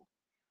formidable.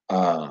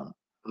 Um,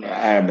 I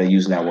have been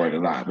using that word a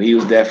lot, but he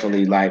was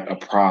definitely like a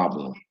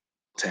problem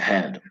to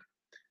handle.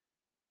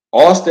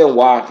 Austin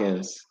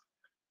Watkins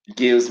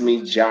gives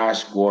me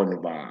Josh Gordon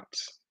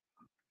vibes.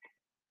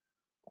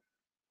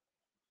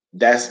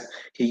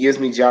 He gives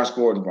me Josh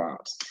Gordon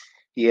vibes.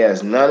 He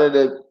has none of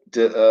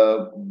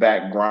the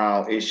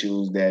background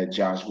issues that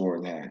Josh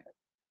Gordon had.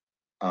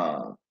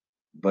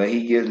 But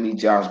he gives me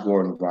Josh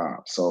Gordon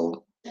vibes.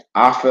 So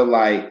I feel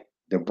like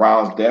the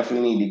Browns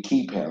definitely need to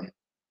keep him.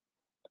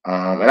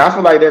 And I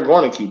feel like they're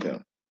going to keep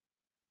him.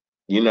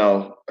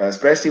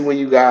 Especially when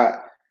you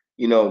got,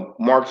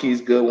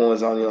 Marquise Goodwin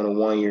is only on a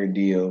 1-year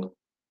deal.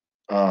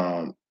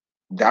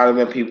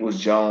 Donovan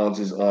Peoples-Jones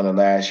is on the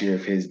last year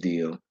of his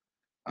deal.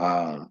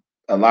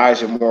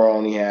 Elijah Moore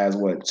only has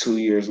 2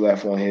 years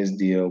left on his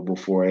deal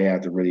before they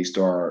have to really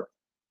start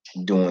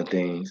doing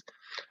things.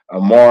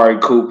 Amari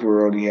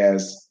Cooper only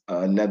has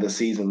another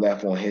season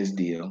left on his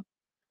deal.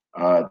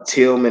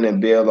 Tillman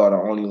and Bill are the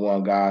only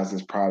one guys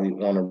that's probably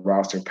on the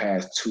roster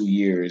past 2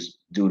 years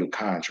due to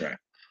contract.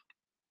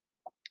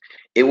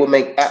 It would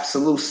make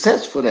absolute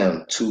sense for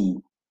them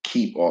to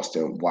keep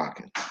Austin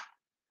Watkins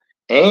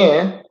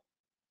and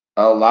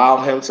allow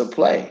him to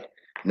play.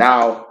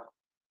 Now,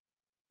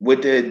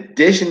 with the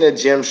addition of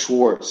Jim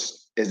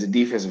Schwartz as the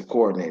defensive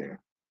coordinator,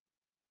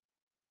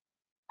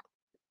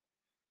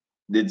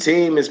 the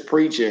team is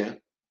preaching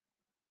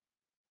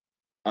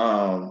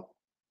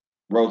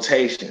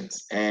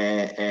rotations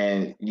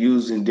and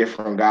using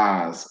different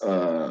guys.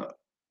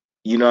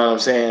 You know what I'm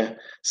saying?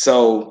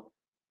 So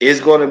it's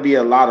going to be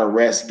a lot of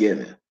rest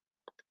given.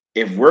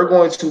 If we're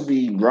going to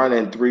be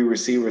running 3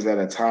 receivers at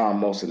a time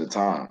most of the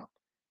time,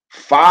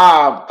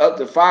 up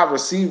to 5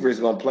 receivers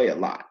going to play a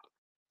lot,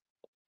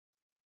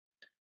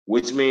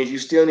 which means you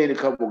still need a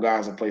couple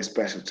guys to play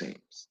special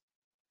teams.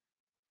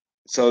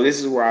 So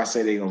this is where I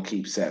say they're going to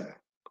keep 7.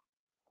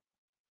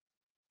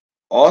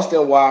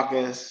 Austin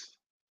Watkins,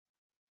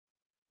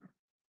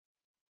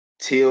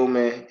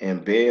 Tillman,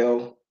 and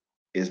Bell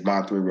is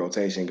my 3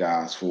 rotation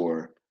guys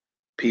for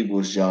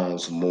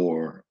Peoples-Jones,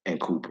 Moore, and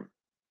Cooper.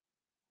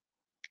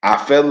 I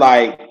feel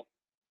like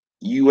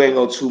you ain't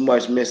gonna too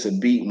much miss a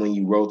beat when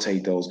you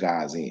rotate those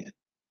guys in.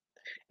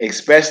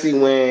 Especially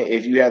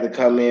if you have to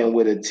come in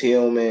with a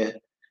Tillman.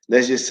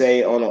 Let's just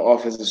say on an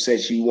offensive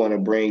set you want to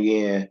bring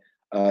in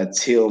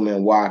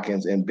Tillman,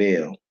 Watkins, and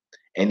Bell.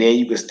 And then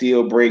you can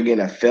still bring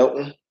in a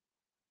Felton.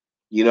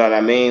 You know what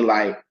I mean?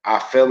 Like, I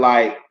feel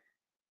like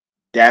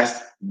that's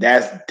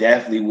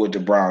definitely what the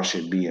Browns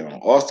should be on.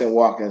 Austin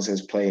Watkins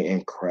has played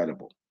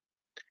incredible.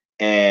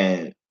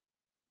 And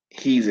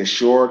he's a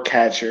sure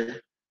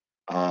catcher.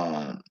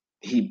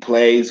 He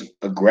plays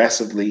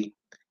aggressively.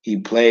 He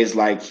plays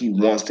like he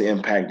wants to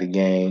impact the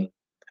game.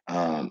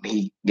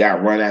 He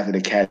got run after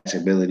the catch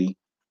ability.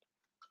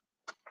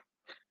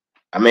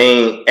 I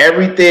mean,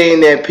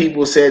 everything that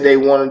people said they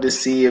wanted to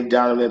see if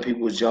Donovan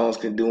Peoples-Jones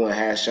can do and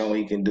has shown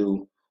he can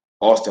do,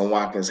 Austin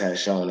Watkins has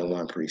shown in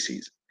one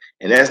preseason.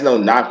 And that's no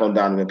knock on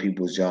Donovan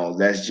Peoples-Jones.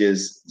 That's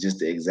just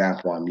the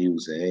example I'm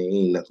using. It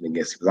ain't nothing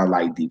against it because I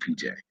like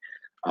DPJ.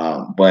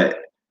 But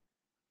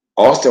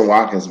Austin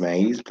Watkins, man,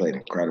 he's played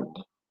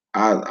incredible.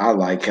 I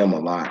like him a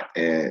lot,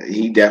 and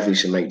he definitely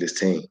should make this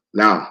team.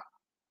 Now,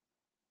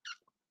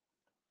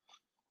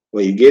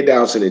 when you get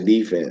down to the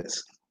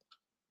defense,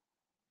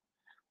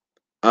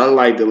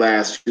 unlike the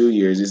last few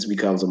years, this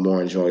becomes a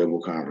more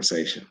enjoyable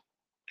conversation.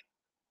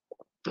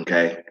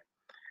 Okay?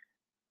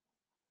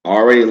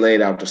 Already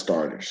laid out the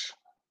starters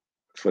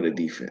for the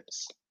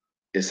defense.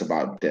 It's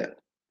about depth,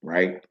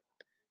 right?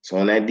 So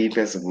on that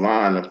defensive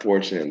line,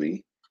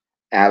 unfortunately,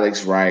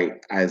 Alex Wright,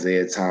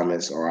 Isaiah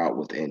Thomas are out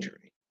with injury.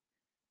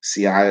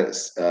 See,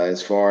 as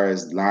far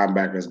as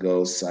linebackers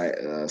go,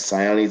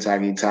 Sione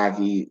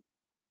Takitaki,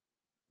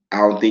 I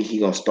don't think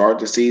he's going to start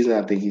the season.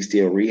 I think he's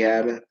still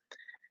rehabbing.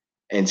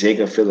 And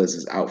Jacob Phillips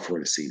is out for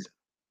the season.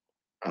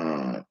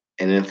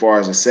 And then as far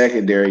as the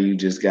secondary, you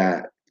just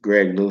got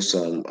Greg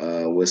Newsome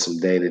with some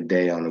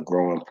day-to-day on the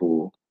growing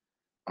pool.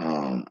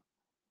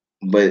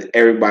 But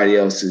everybody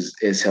else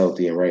is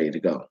healthy and ready to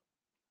go.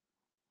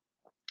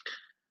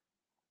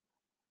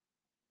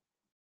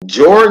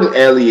 Jordan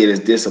Elliott has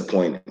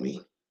disappointed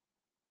me.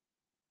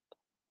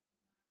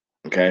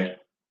 Okay.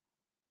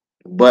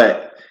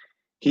 But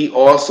he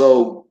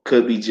also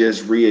could be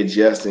just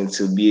readjusting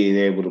to being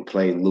able to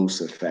play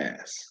loose and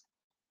fast.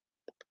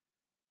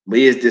 But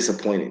he is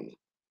disappointing me.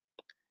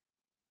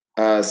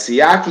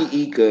 Siaki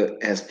Ika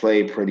has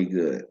played pretty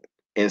good,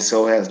 and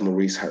so has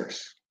Maurice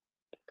Hurst.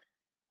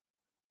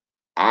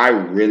 I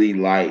really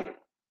like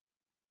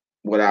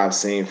what I've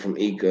seen from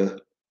Ika,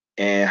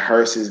 and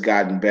Hurst has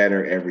gotten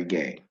better every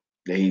game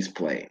that he's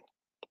played.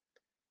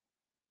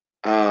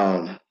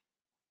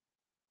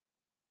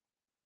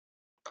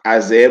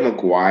 Isaiah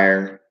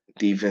McGuire,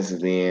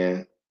 defensive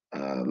end,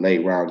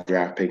 late round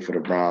draft pick for the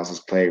Browns, has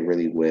played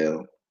really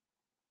well.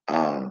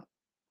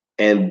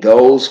 And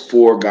those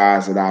four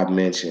guys that I've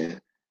mentioned,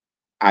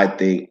 I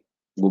think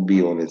will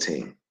be on the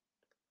team.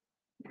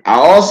 I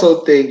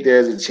also think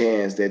there's a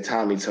chance that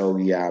Tommy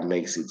Togiai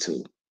makes it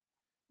too.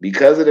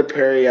 Because of the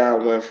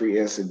Perrion Winfrey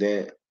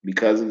incident,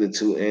 because of the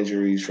two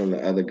injuries from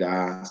the other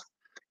guys,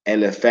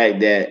 and the fact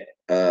that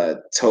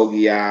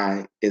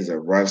Togiai is a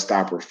run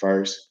stopper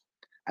first,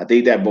 I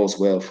think that bodes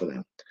well for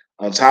them.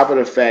 On top of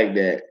the fact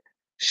that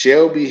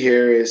Shelby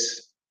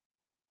Harris,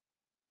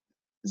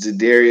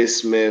 Zadarius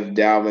Smith,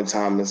 Dalvin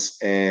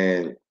Thomas,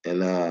 and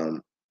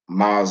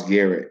Myles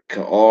Garrett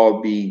can all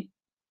be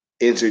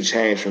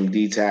interchanged from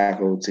D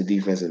tackle to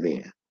defensive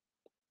end.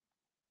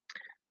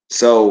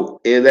 So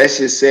let's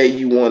just say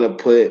you want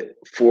to put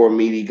four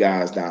meaty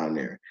guys down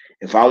there.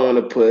 If I want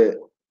to put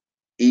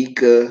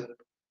Ika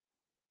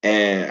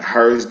and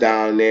Hurst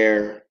down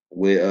there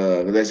with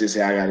let's just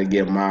say I got to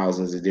give Myles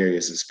and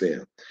Zadarius a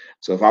spell.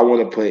 So if I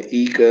want to put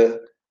Ika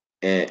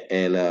and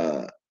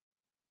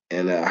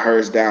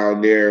Hurst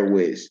down there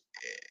with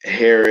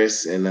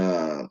Harris and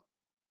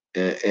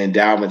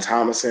Dalvin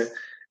Thomason,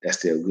 that's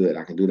still good.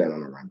 I can do that on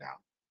the rundown.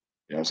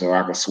 You know, so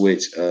I can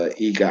switch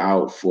Ika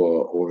out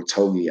or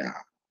Togiai.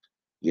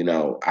 You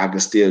know, I can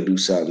still do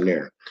something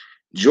there.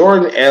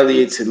 Jordan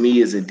Elliott to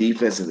me is a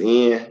defensive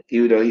end,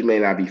 even though he may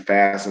not be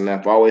fast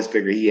enough. I always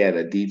figured he had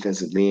a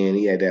defensive end.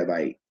 He had that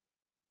like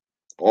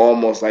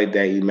almost like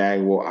that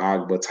Emmanuel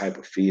Ogba type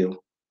of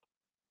feel.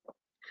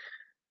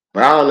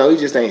 But I don't know, he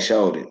just ain't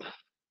showed it.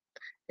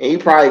 And he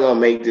probably gonna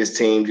make this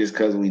team just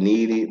because we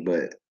need it,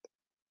 but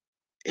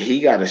he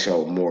gotta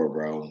show more,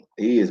 bro.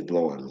 He is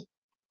blowing me.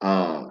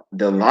 The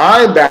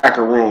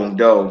linebacker room,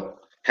 though,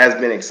 has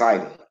been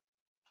exciting.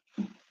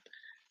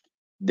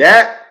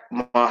 That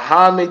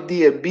Muhammad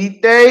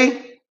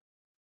Diabite,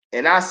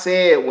 and I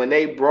said when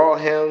they brought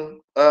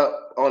him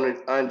up on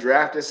the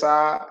undrafted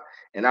side,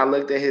 and I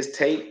looked at his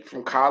tape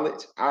from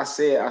college, I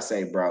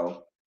say,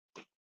 bro,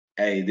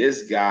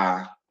 this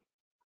guy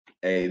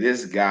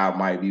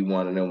might be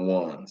one of them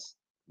ones.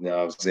 You know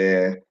what I'm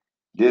saying?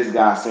 This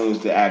guy seems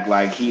to act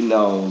like he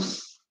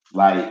knows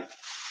like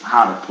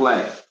how to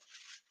play.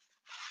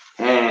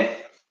 And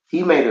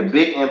he made a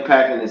big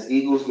impact in this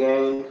Eagles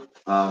game.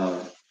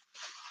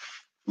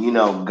 You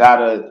know,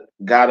 got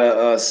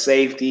a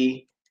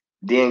safety,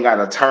 then got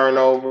a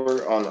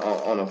turnover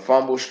on a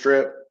fumble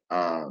strip.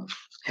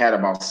 Had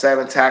about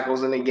 7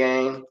 tackles in the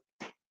game.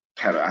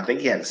 I think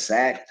he had a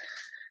sack.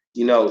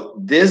 You know,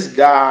 this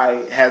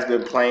guy has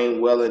been playing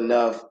well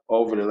enough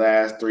over the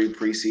last 3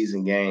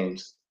 preseason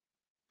games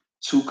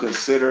to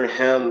consider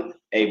him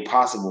a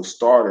possible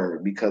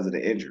starter because of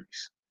the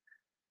injuries.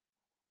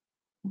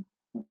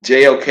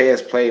 JOK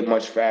has played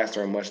much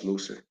faster and much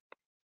looser.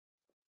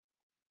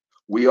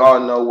 We all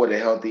know what a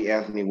healthy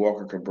Anthony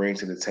Walker could bring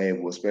to the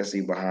table,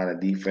 especially behind a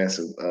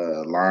defensive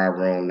line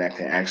room that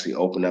can actually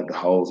open up the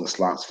holes and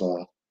slots for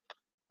him.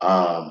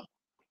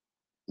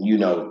 You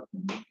know,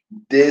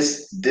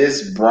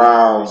 this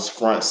Browns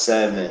front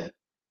seven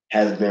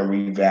has been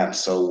revamped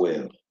so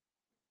well.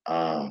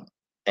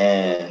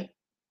 And,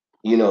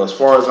 you know, as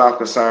far as I'm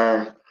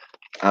concerned,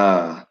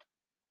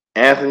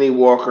 Anthony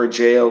Walker,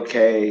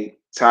 JOK,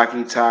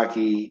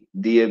 Taki,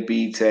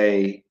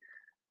 Diabite,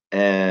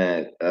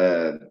 and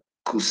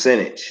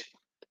Kucinich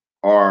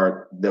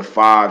are the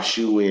 5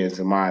 shoe-ins,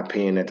 in my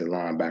opinion, at the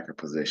linebacker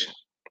position.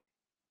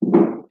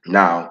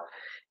 Now,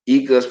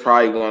 Ika's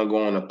probably going to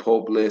go on the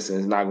Pope list and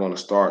is not going to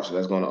start, so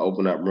that's going to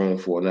open up room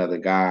for another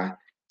guy.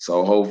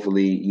 So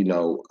hopefully, you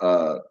know,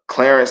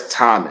 Clarence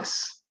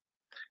Thomas.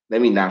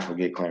 Let me not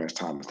forget Clarence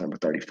Thomas, number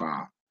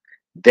 35.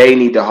 They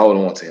need to hold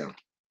on to him.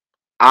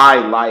 I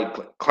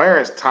like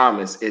Clarence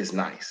Thomas is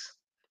nice.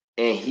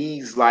 And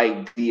he's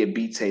like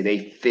Diabite.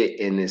 They fit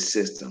in this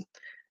system.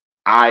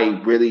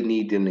 I really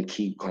need them to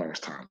keep Clarence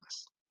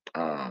Thomas.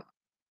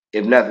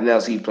 If nothing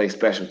else, he plays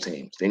special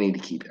teams. They need to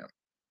keep him.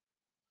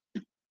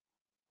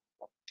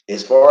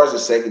 As far as the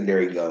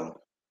secondary go,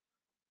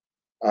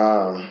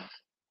 man,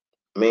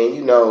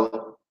 you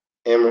know,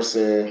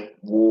 Emerson,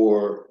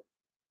 Ward,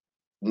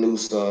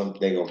 Newsome,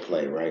 they're gonna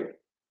play, right?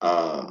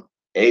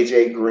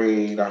 AJ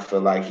Green, I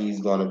feel like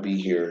he's gonna be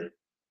here.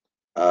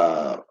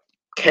 Uh,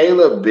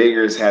 Caleb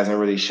Biggers hasn't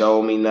really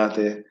shown me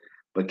nothing,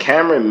 but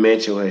Cameron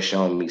Mitchell has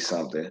shown me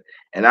something,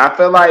 and I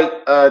feel like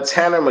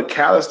Tanner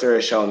McAllister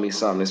has shown me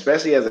something,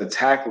 especially as a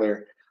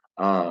tackler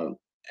um,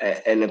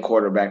 in the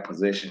quarterback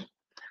position.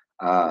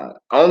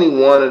 Only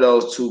one of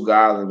those two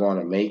guys are going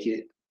to make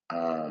it.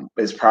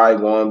 It's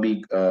probably going to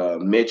be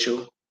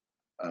Mitchell,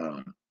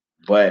 um,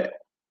 but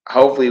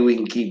hopefully we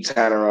can keep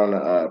Tanner on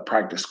the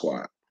practice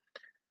squad.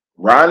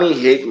 Ronnie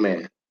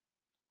Hickman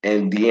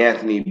and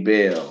DeAnthony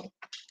Bell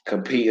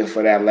competing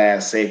for that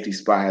last safety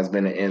spot has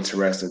been an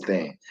interesting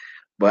thing.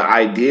 But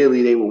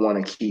ideally, they would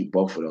want to keep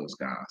both of those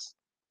guys.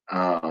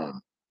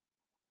 And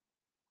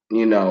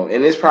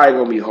it's probably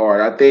going to be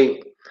hard. I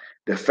think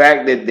the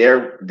fact that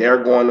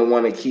they're going to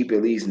want to keep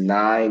at least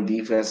 9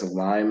 defensive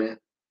linemen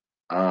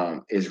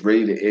is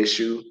really the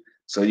issue.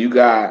 So you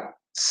got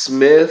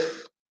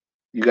Smith,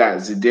 you got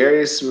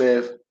Zadarius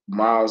Smith,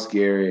 Miles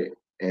Garrett,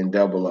 and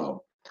Double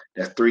O.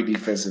 That's 3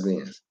 defensive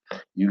ends.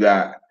 You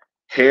got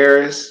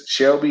Harris,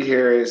 Shelby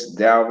Harris,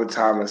 Dalvin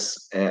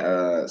Thomas, and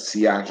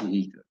Siaki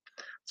Ika.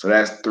 So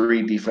that's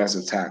 3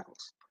 defensive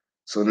tackles.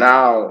 So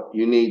now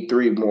you need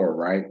 3 more,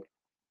 right?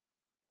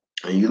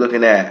 And you're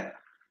looking at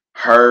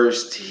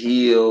Hurst,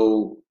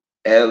 Hill,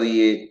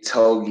 Elliott,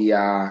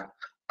 Togia,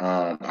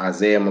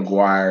 Isaiah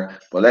McGuire.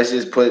 But let's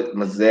just put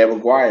Isaiah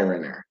McGuire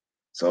in there.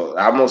 So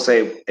I'm gonna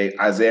say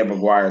Isaiah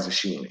McGuire is a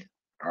shoe in.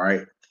 All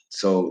right.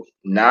 So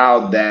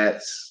now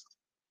that's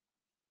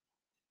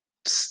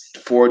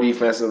 4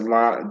 defensive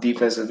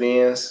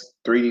ends,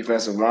 3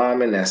 defensive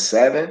linemen. That's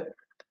 7.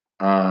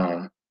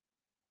 Um,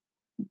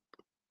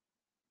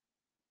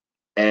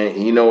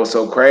 and you know what's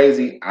so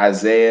crazy?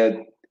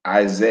 Isaiah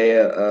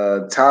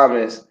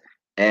Thomas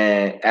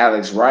and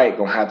Alex Wright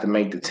gonna have to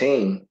make the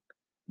team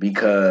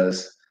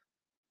because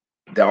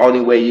the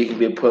only way you can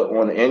be put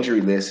on the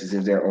injury list is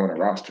if they're on a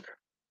roster.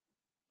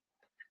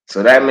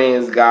 So that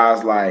means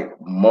guys like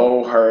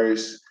Mo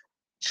Hurst,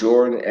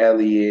 Jordan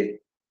Elliott,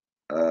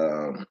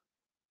 um,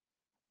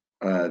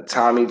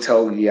 Tommy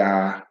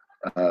Togiai,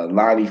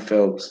 Lonnie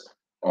Phelps,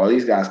 all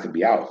these guys could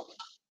be out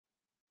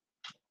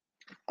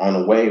on the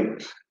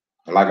waivers.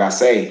 And like I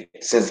say,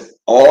 since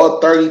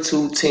all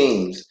 32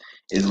 teams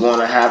is going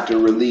to have to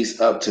release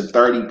up to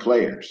 30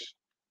 players,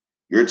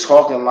 you're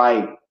talking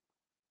like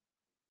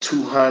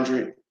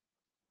 200,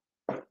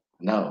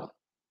 no,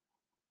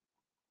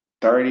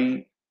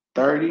 30,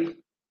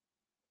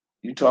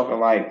 you're talking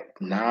like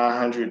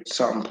 900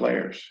 something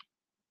players.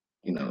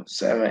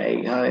 700,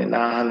 800,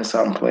 900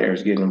 something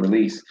players getting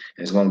released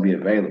is going to be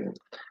available.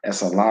 That's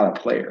a lot of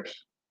players.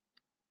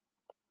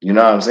 You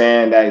know what I'm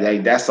saying?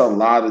 That's a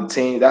lot of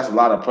teams. That's a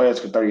lot of players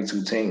for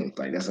 32 teams.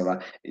 Like that's a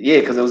lot. Yeah,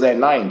 because it was at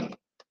 90.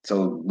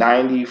 So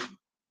 90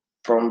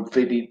 from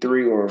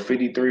 53 or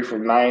 53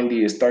 from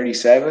 90 is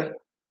 37.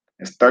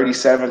 It's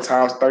 37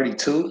 times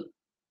 32.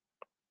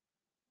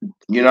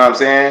 You know what I'm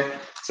saying?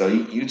 So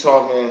you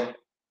talking,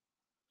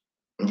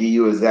 give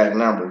you exact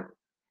number.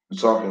 You're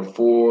talking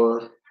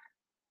 4,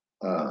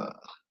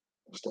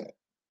 what's that?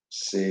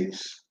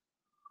 6,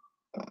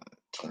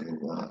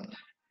 21,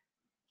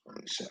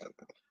 27,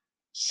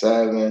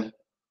 7,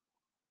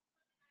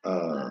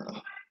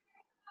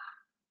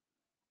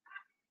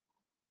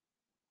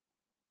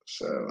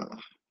 7.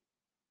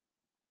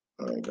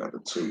 I got the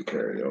 2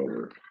 carry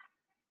over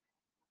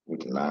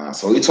with the 9.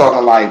 So we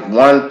talking like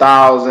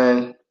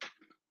 1,000.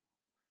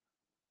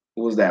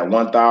 What was that?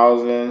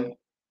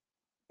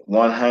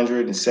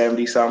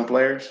 1,170 something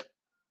players.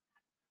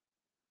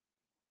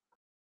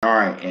 All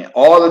right, and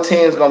all the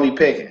teams gonna be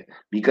picking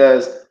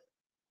because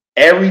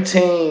every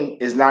team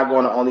is not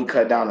going to only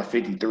cut down to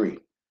 53.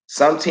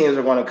 Some teams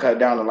are going to cut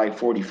down to like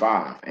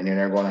 45, and then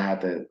they're going to have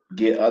to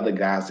get other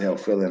guys to help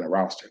fill in the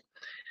roster.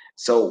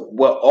 So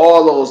with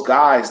all those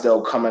guys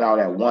though coming out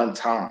at one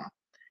time,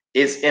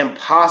 it's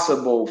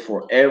impossible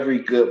for every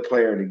good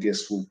player to get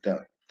swooped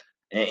up.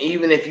 And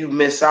even if you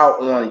miss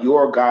out on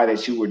your guy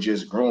that you were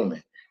just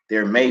grooming,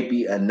 there may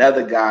be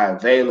another guy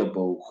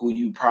available who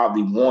you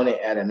probably wanted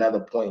at another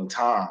point in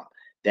time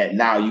that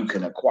now you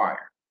can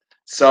acquire.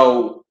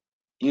 So,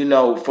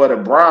 for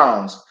the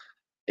Browns,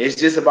 it's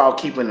just about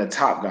keeping the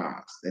top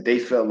guys that they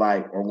feel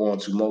like are going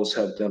to most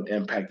help them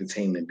impact the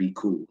team and be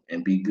cool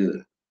and be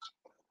good.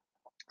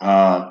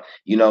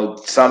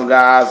 Some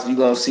guys you're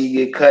gonna see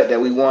get cut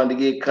that we wanted to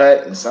get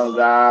cut, and some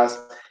guys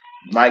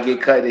might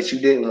get cut that you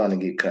didn't want to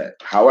get cut.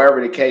 However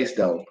the case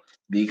though,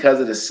 because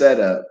of the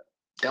setup,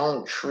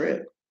 don't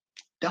trip.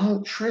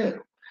 Don't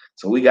trip.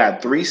 So we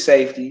got 3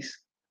 safeties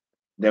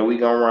that we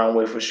gonna run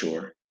with for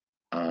sure.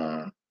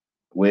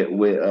 With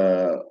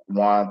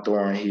Juan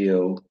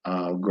Thornhill,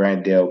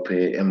 Grant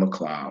Delpit, and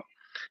McLeod.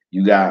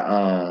 You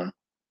got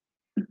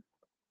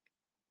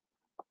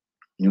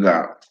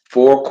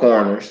 4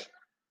 corners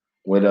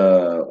with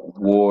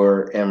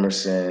Ward,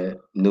 Emerson,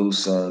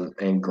 Newsom,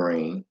 and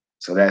Green.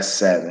 So that's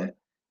 7.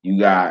 You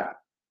got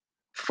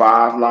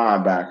 5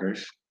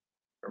 linebackers,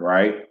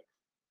 right?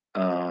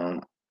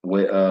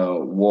 With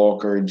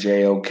Walker,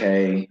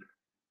 JOK,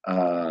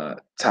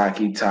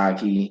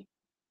 Taki,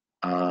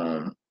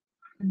 Diabite,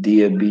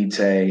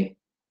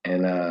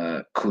 and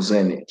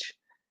Kuzinich.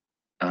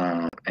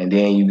 And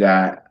then you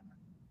got,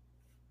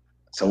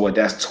 so what,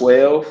 that's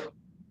 12.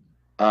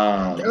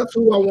 That's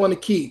who I want to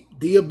keep.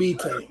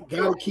 Diabite.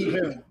 Gotta keep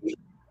him.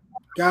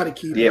 Gotta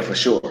keep Yeah, him. for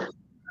sure. And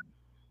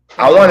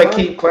I then want to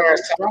Brian keep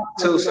Clarence Thomas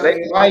too, so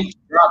they might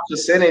drop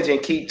percentage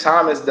and keep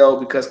Thomas though,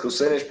 because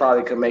percentage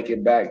probably could make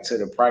it back to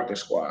the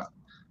practice squad.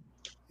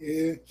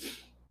 Yeah.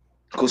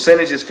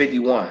 Kucinich is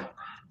 51.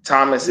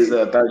 Thomas is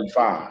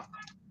 35.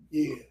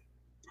 Yeah. You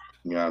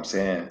know what I'm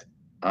saying?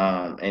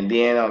 And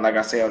then, like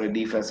I say, on the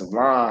defensive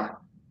line,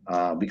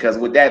 because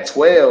with that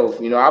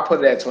 12, I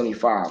put it at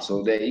 25.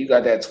 So that you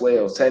got that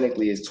 12,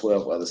 technically it's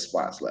 12 other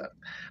spots left.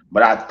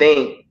 But I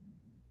think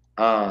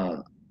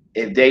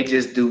if they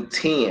just do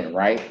 10,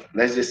 right?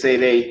 Let's just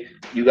say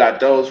you got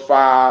those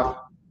 5,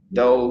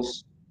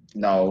 those,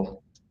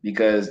 no,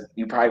 because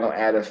you probably gonna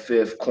add a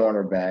 5th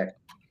cornerback,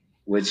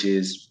 which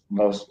is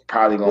most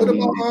probably What gonna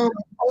be. about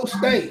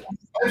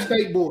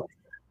State boy?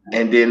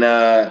 And then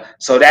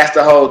so that's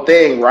the whole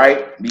thing,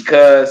 right?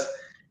 Because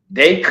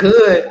they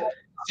could.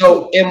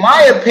 So in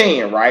my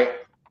opinion, right?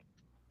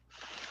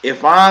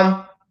 If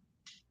I'm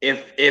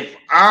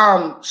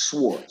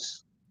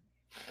Schwartz,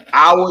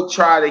 I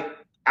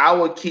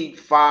would keep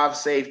 5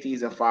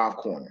 safeties and 5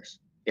 corners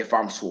if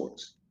I'm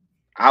Schwartz.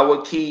 I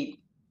would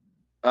keep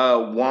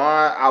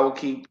Juan, I would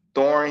keep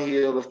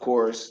Thornhill, of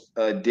course,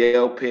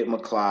 Dale Pitt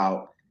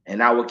McLeod,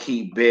 and I would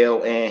keep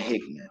Bell and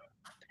Hickman.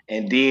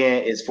 And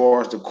then as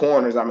far as the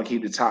corners, I'm gonna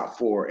keep the top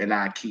 4, and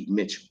I keep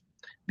Mitchell,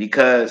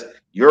 because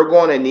you're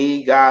going to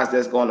need guys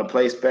that's going to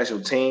play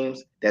special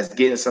teams, that's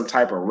getting some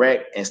type of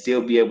rec, and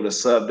still be able to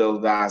sub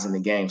those guys in the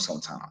game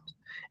sometimes.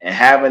 And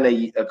having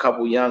a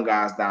couple young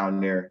guys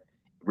down there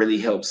really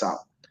helps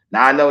out.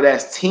 Now I know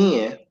that's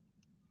 10,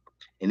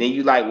 and then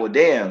you like, well,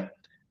 damn,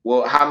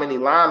 well, how many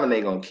linemen they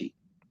gonna keep?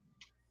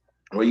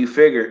 Well, you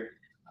figure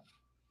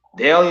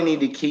they only need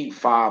to keep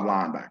 5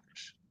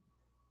 linebackers.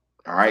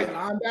 All right.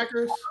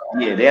 Linebackers?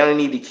 Yeah, they only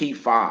need to keep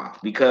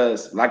 5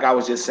 because, like I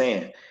was just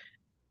saying,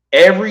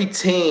 every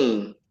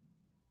team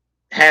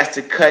has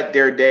to cut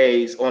their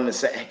days on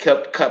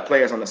the cut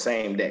players on the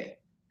same day.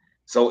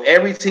 So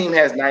every team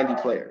has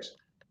 90 players.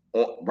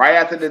 Right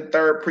after the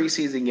 3rd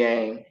preseason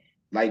game,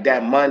 like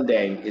that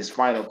Monday is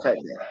final cut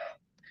day,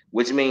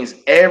 which means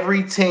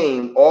every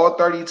team, all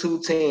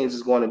 32 teams,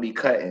 is going to be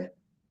cutting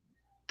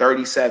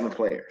 37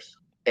 players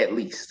at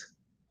least.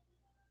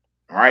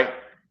 All right.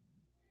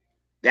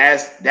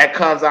 That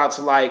comes out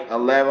to like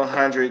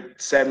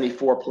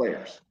 1,174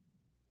 players.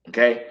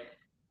 Okay.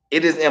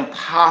 It is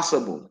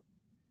impossible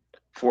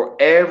for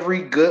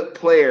every good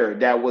player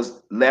that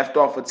was left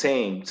off a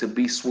team to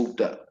be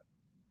swooped up.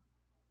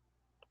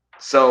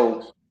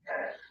 So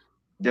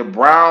the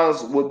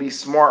Browns would be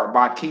smart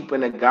by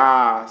keeping the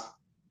guys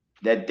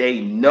that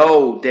they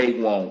know they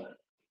want,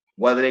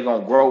 whether they're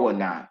going to grow or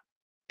not.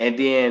 And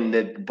then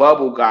the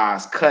bubble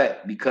guys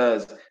cut,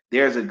 because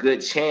there's a good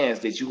chance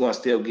that you're going to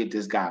still get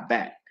this guy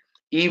back.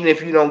 Even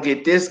if you don't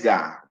get this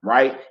guy,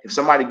 right? If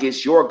somebody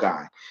gets your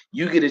guy,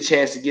 you get a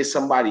chance to get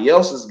somebody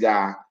else's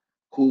guy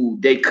who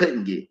they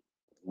couldn't get,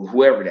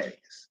 whoever that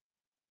is.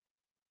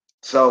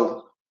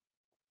 So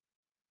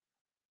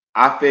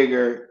I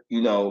figure,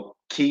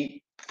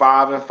 keep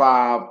 5 and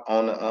 5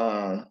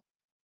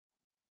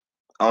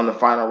 on the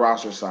final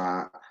roster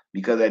side,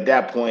 because at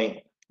that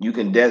point you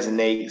can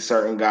designate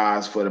certain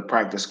guys for the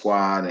practice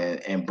squad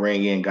and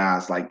bring in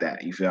guys like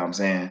that. You feel what I'm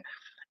saying?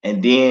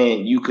 And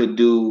then you could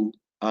do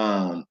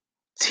 10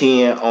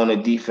 on the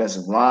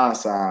defensive line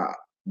side,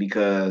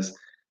 because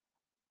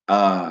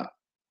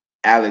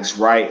Alex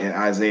Wright and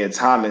Isaiah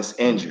Thomas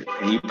injured,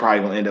 and you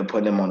probably gonna end up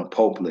putting him on the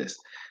Pope list.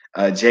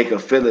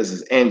 Jacob Phillips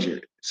is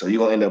injured, so you're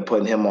gonna end up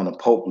putting him on the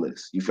Pope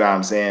list. You feel what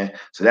I'm saying?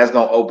 So that's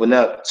gonna open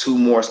up 2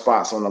 more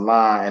spots on the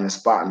line and a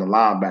spot in the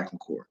linebacking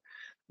core.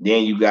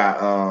 Then you got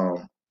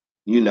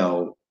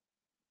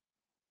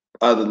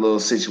other little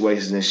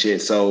situations and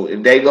shit. So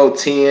if they go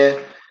 10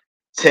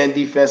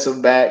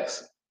 defensive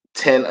backs,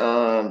 10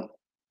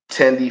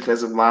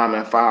 defensive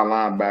linemen, 5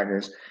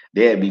 linebackers,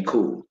 that'd be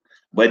cool.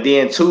 But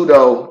then 2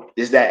 though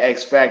is that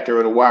X factor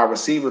of the wide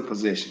receiver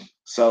position.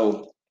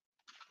 So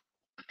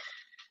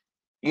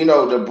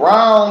the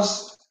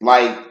Browns,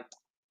 like,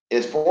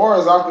 as far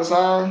as I'm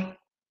concerned,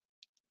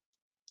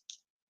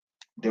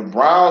 the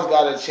Browns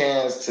got a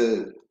chance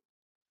to,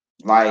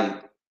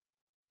 like,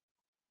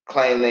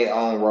 claim their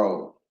own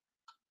role,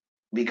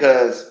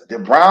 because the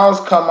Browns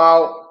come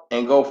out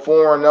and go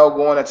 4-0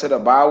 going into the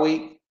bye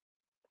week.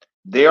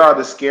 They are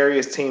the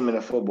scariest team in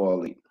the football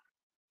league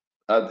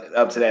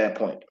up to that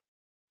point.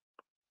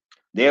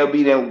 They'll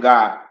be them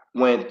guy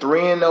went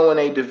 3-0 in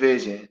a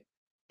division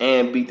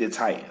and beat the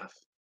Titans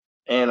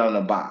and on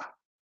the bye.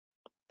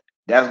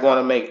 That's going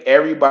to make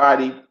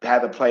everybody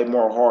have to play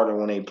more harder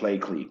when they play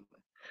Cleveland.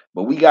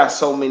 But we got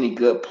so many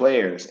good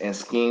players and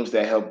schemes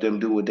that help them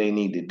do what they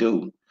need to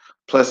do.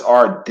 Plus,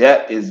 our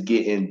depth is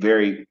getting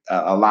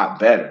a lot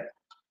better.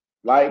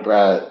 Like,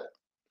 bro,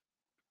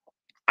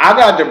 I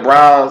got the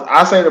Browns.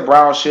 I say the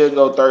Browns should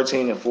go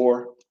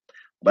 13-4,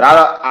 But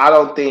I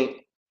don't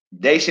think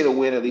they should have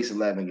win at least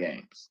 11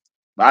 games.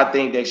 But I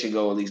think they should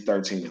go at least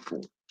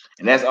 13-4.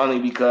 And that's only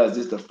because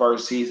this is the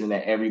first season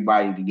that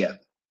everybody together.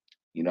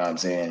 You know what I'm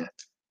saying?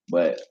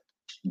 But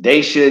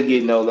they should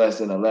get no less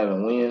than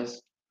 11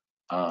 wins.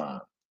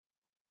 Um,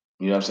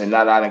 you know what I'm saying?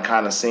 Now that I done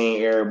kind of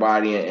seen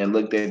everybody and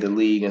looked at the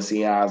league and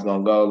see how it's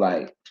gonna go,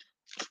 like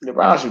the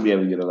Browns should be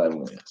able to get 11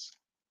 wins.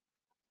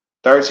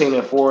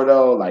 13-4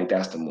 though, like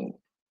that's the move.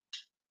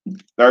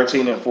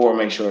 13-4,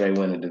 make sure they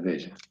win the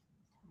division.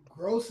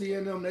 Grossi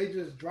and them, they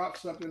just dropped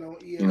something on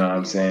You know what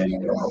I'm ESPN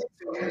saying? about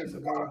 10 minutes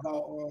ago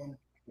about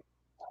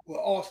will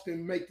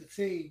Austin make the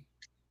team?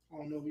 I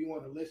don't know if you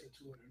want to listen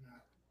to it or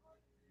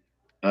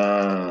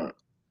not. Um, It's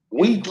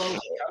we Grossi.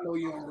 I know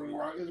you don't really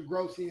rock. It's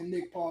Grossi and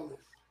Nick Paulus.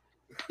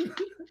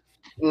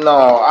 No,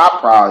 I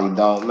probably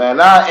don't, man.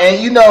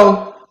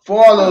 And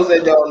for all those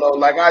that don't know,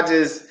 like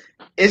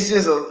it's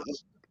just a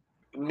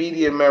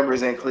media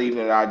members in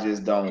Cleveland I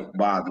just don't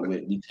bother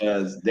with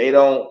because they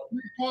don't.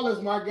 Nick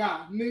Paulus, my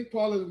guy. Nick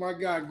Paulus, my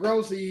guy.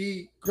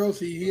 Grossi,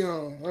 Grossi be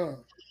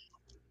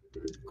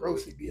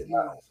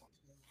annoying.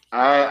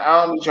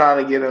 I don't be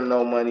trying to get him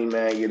no money,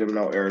 man. Get him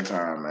no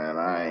airtime, man.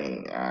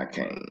 I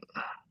can't.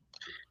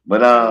 But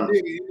That's my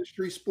nigga.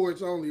 Industry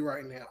sports only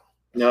right now.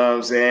 you know what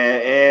I'm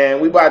saying? And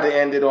we about to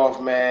end it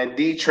off, man.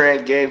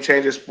 DeeTrynt, Game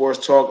Changer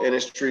Sports Talk,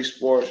 Industry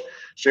Sports,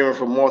 streaming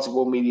from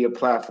multiple media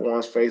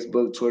platforms,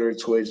 Facebook, Twitter,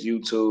 Twitch,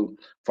 YouTube.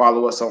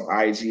 Follow us on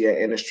IG at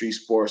Industry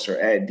Sports or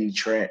at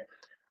DeeTrynt.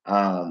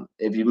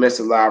 If you missed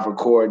a live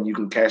recording, you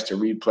can catch the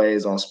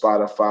replays on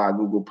Spotify,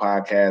 Google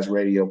Podcasts,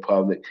 Radio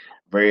Public,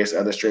 various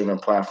other streaming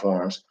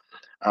platforms.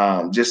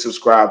 Just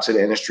subscribe to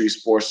the Industry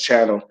Sports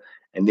channel.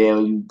 And then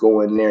when you go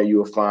in there,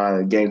 you'll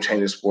find Game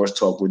Changer Sports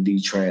Talk with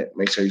DeeTrynt.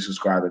 Make sure you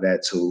subscribe to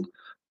that too.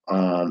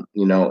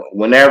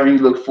 Whenever you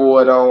look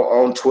for it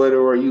on Twitter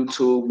or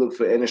YouTube, look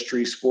for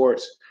Industry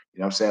Sports.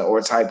 You know what I'm saying?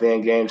 Or type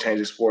in Game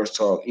Changer Sports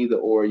Talk. Either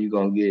or, you're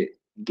gonna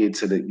get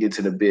to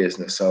the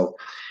business. So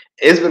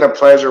it's been a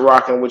pleasure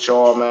rocking with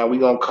y'all, man. We're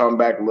gonna come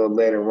back a little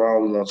later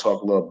on. We're gonna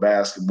talk a little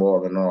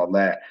basketball and all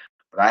that.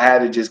 But I had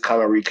to just come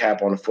and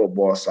recap on the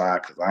football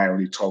side because I ain't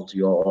really talked to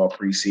y'all all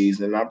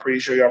preseason. And I'm pretty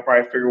sure y'all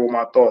probably figure what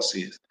my thoughts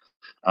is.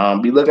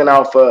 Be looking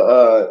out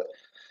for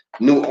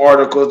new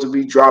articles to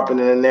be dropping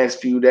in the next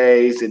few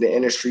days at the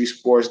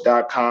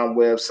industrysports.com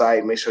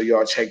website. Make sure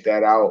y'all check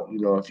that out.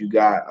 If you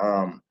got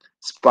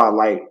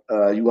spotlight,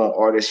 you want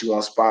artists, you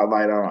want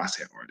spotlight on. I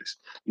said artists.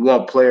 You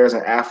want players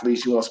and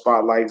athletes, you want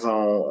spotlights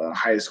on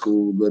high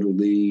school, little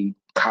league,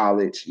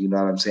 college. You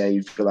know what I'm saying?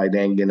 You feel like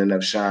they ain't getting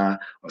enough shine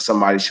or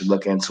somebody should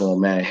look into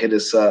them, man. Hit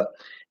us up.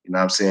 You know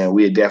what I'm saying?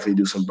 We'd definitely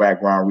do some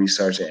background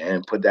research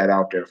and put that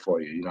out there for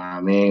you. You know what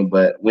I mean?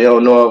 But we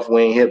don't know if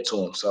we ain't hip to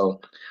them.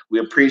 So we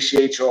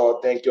appreciate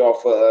y'all. Thank y'all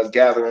for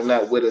gathering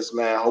up with us,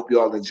 man. Hope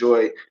y'all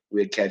enjoy.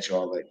 We'll catch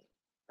y'all later.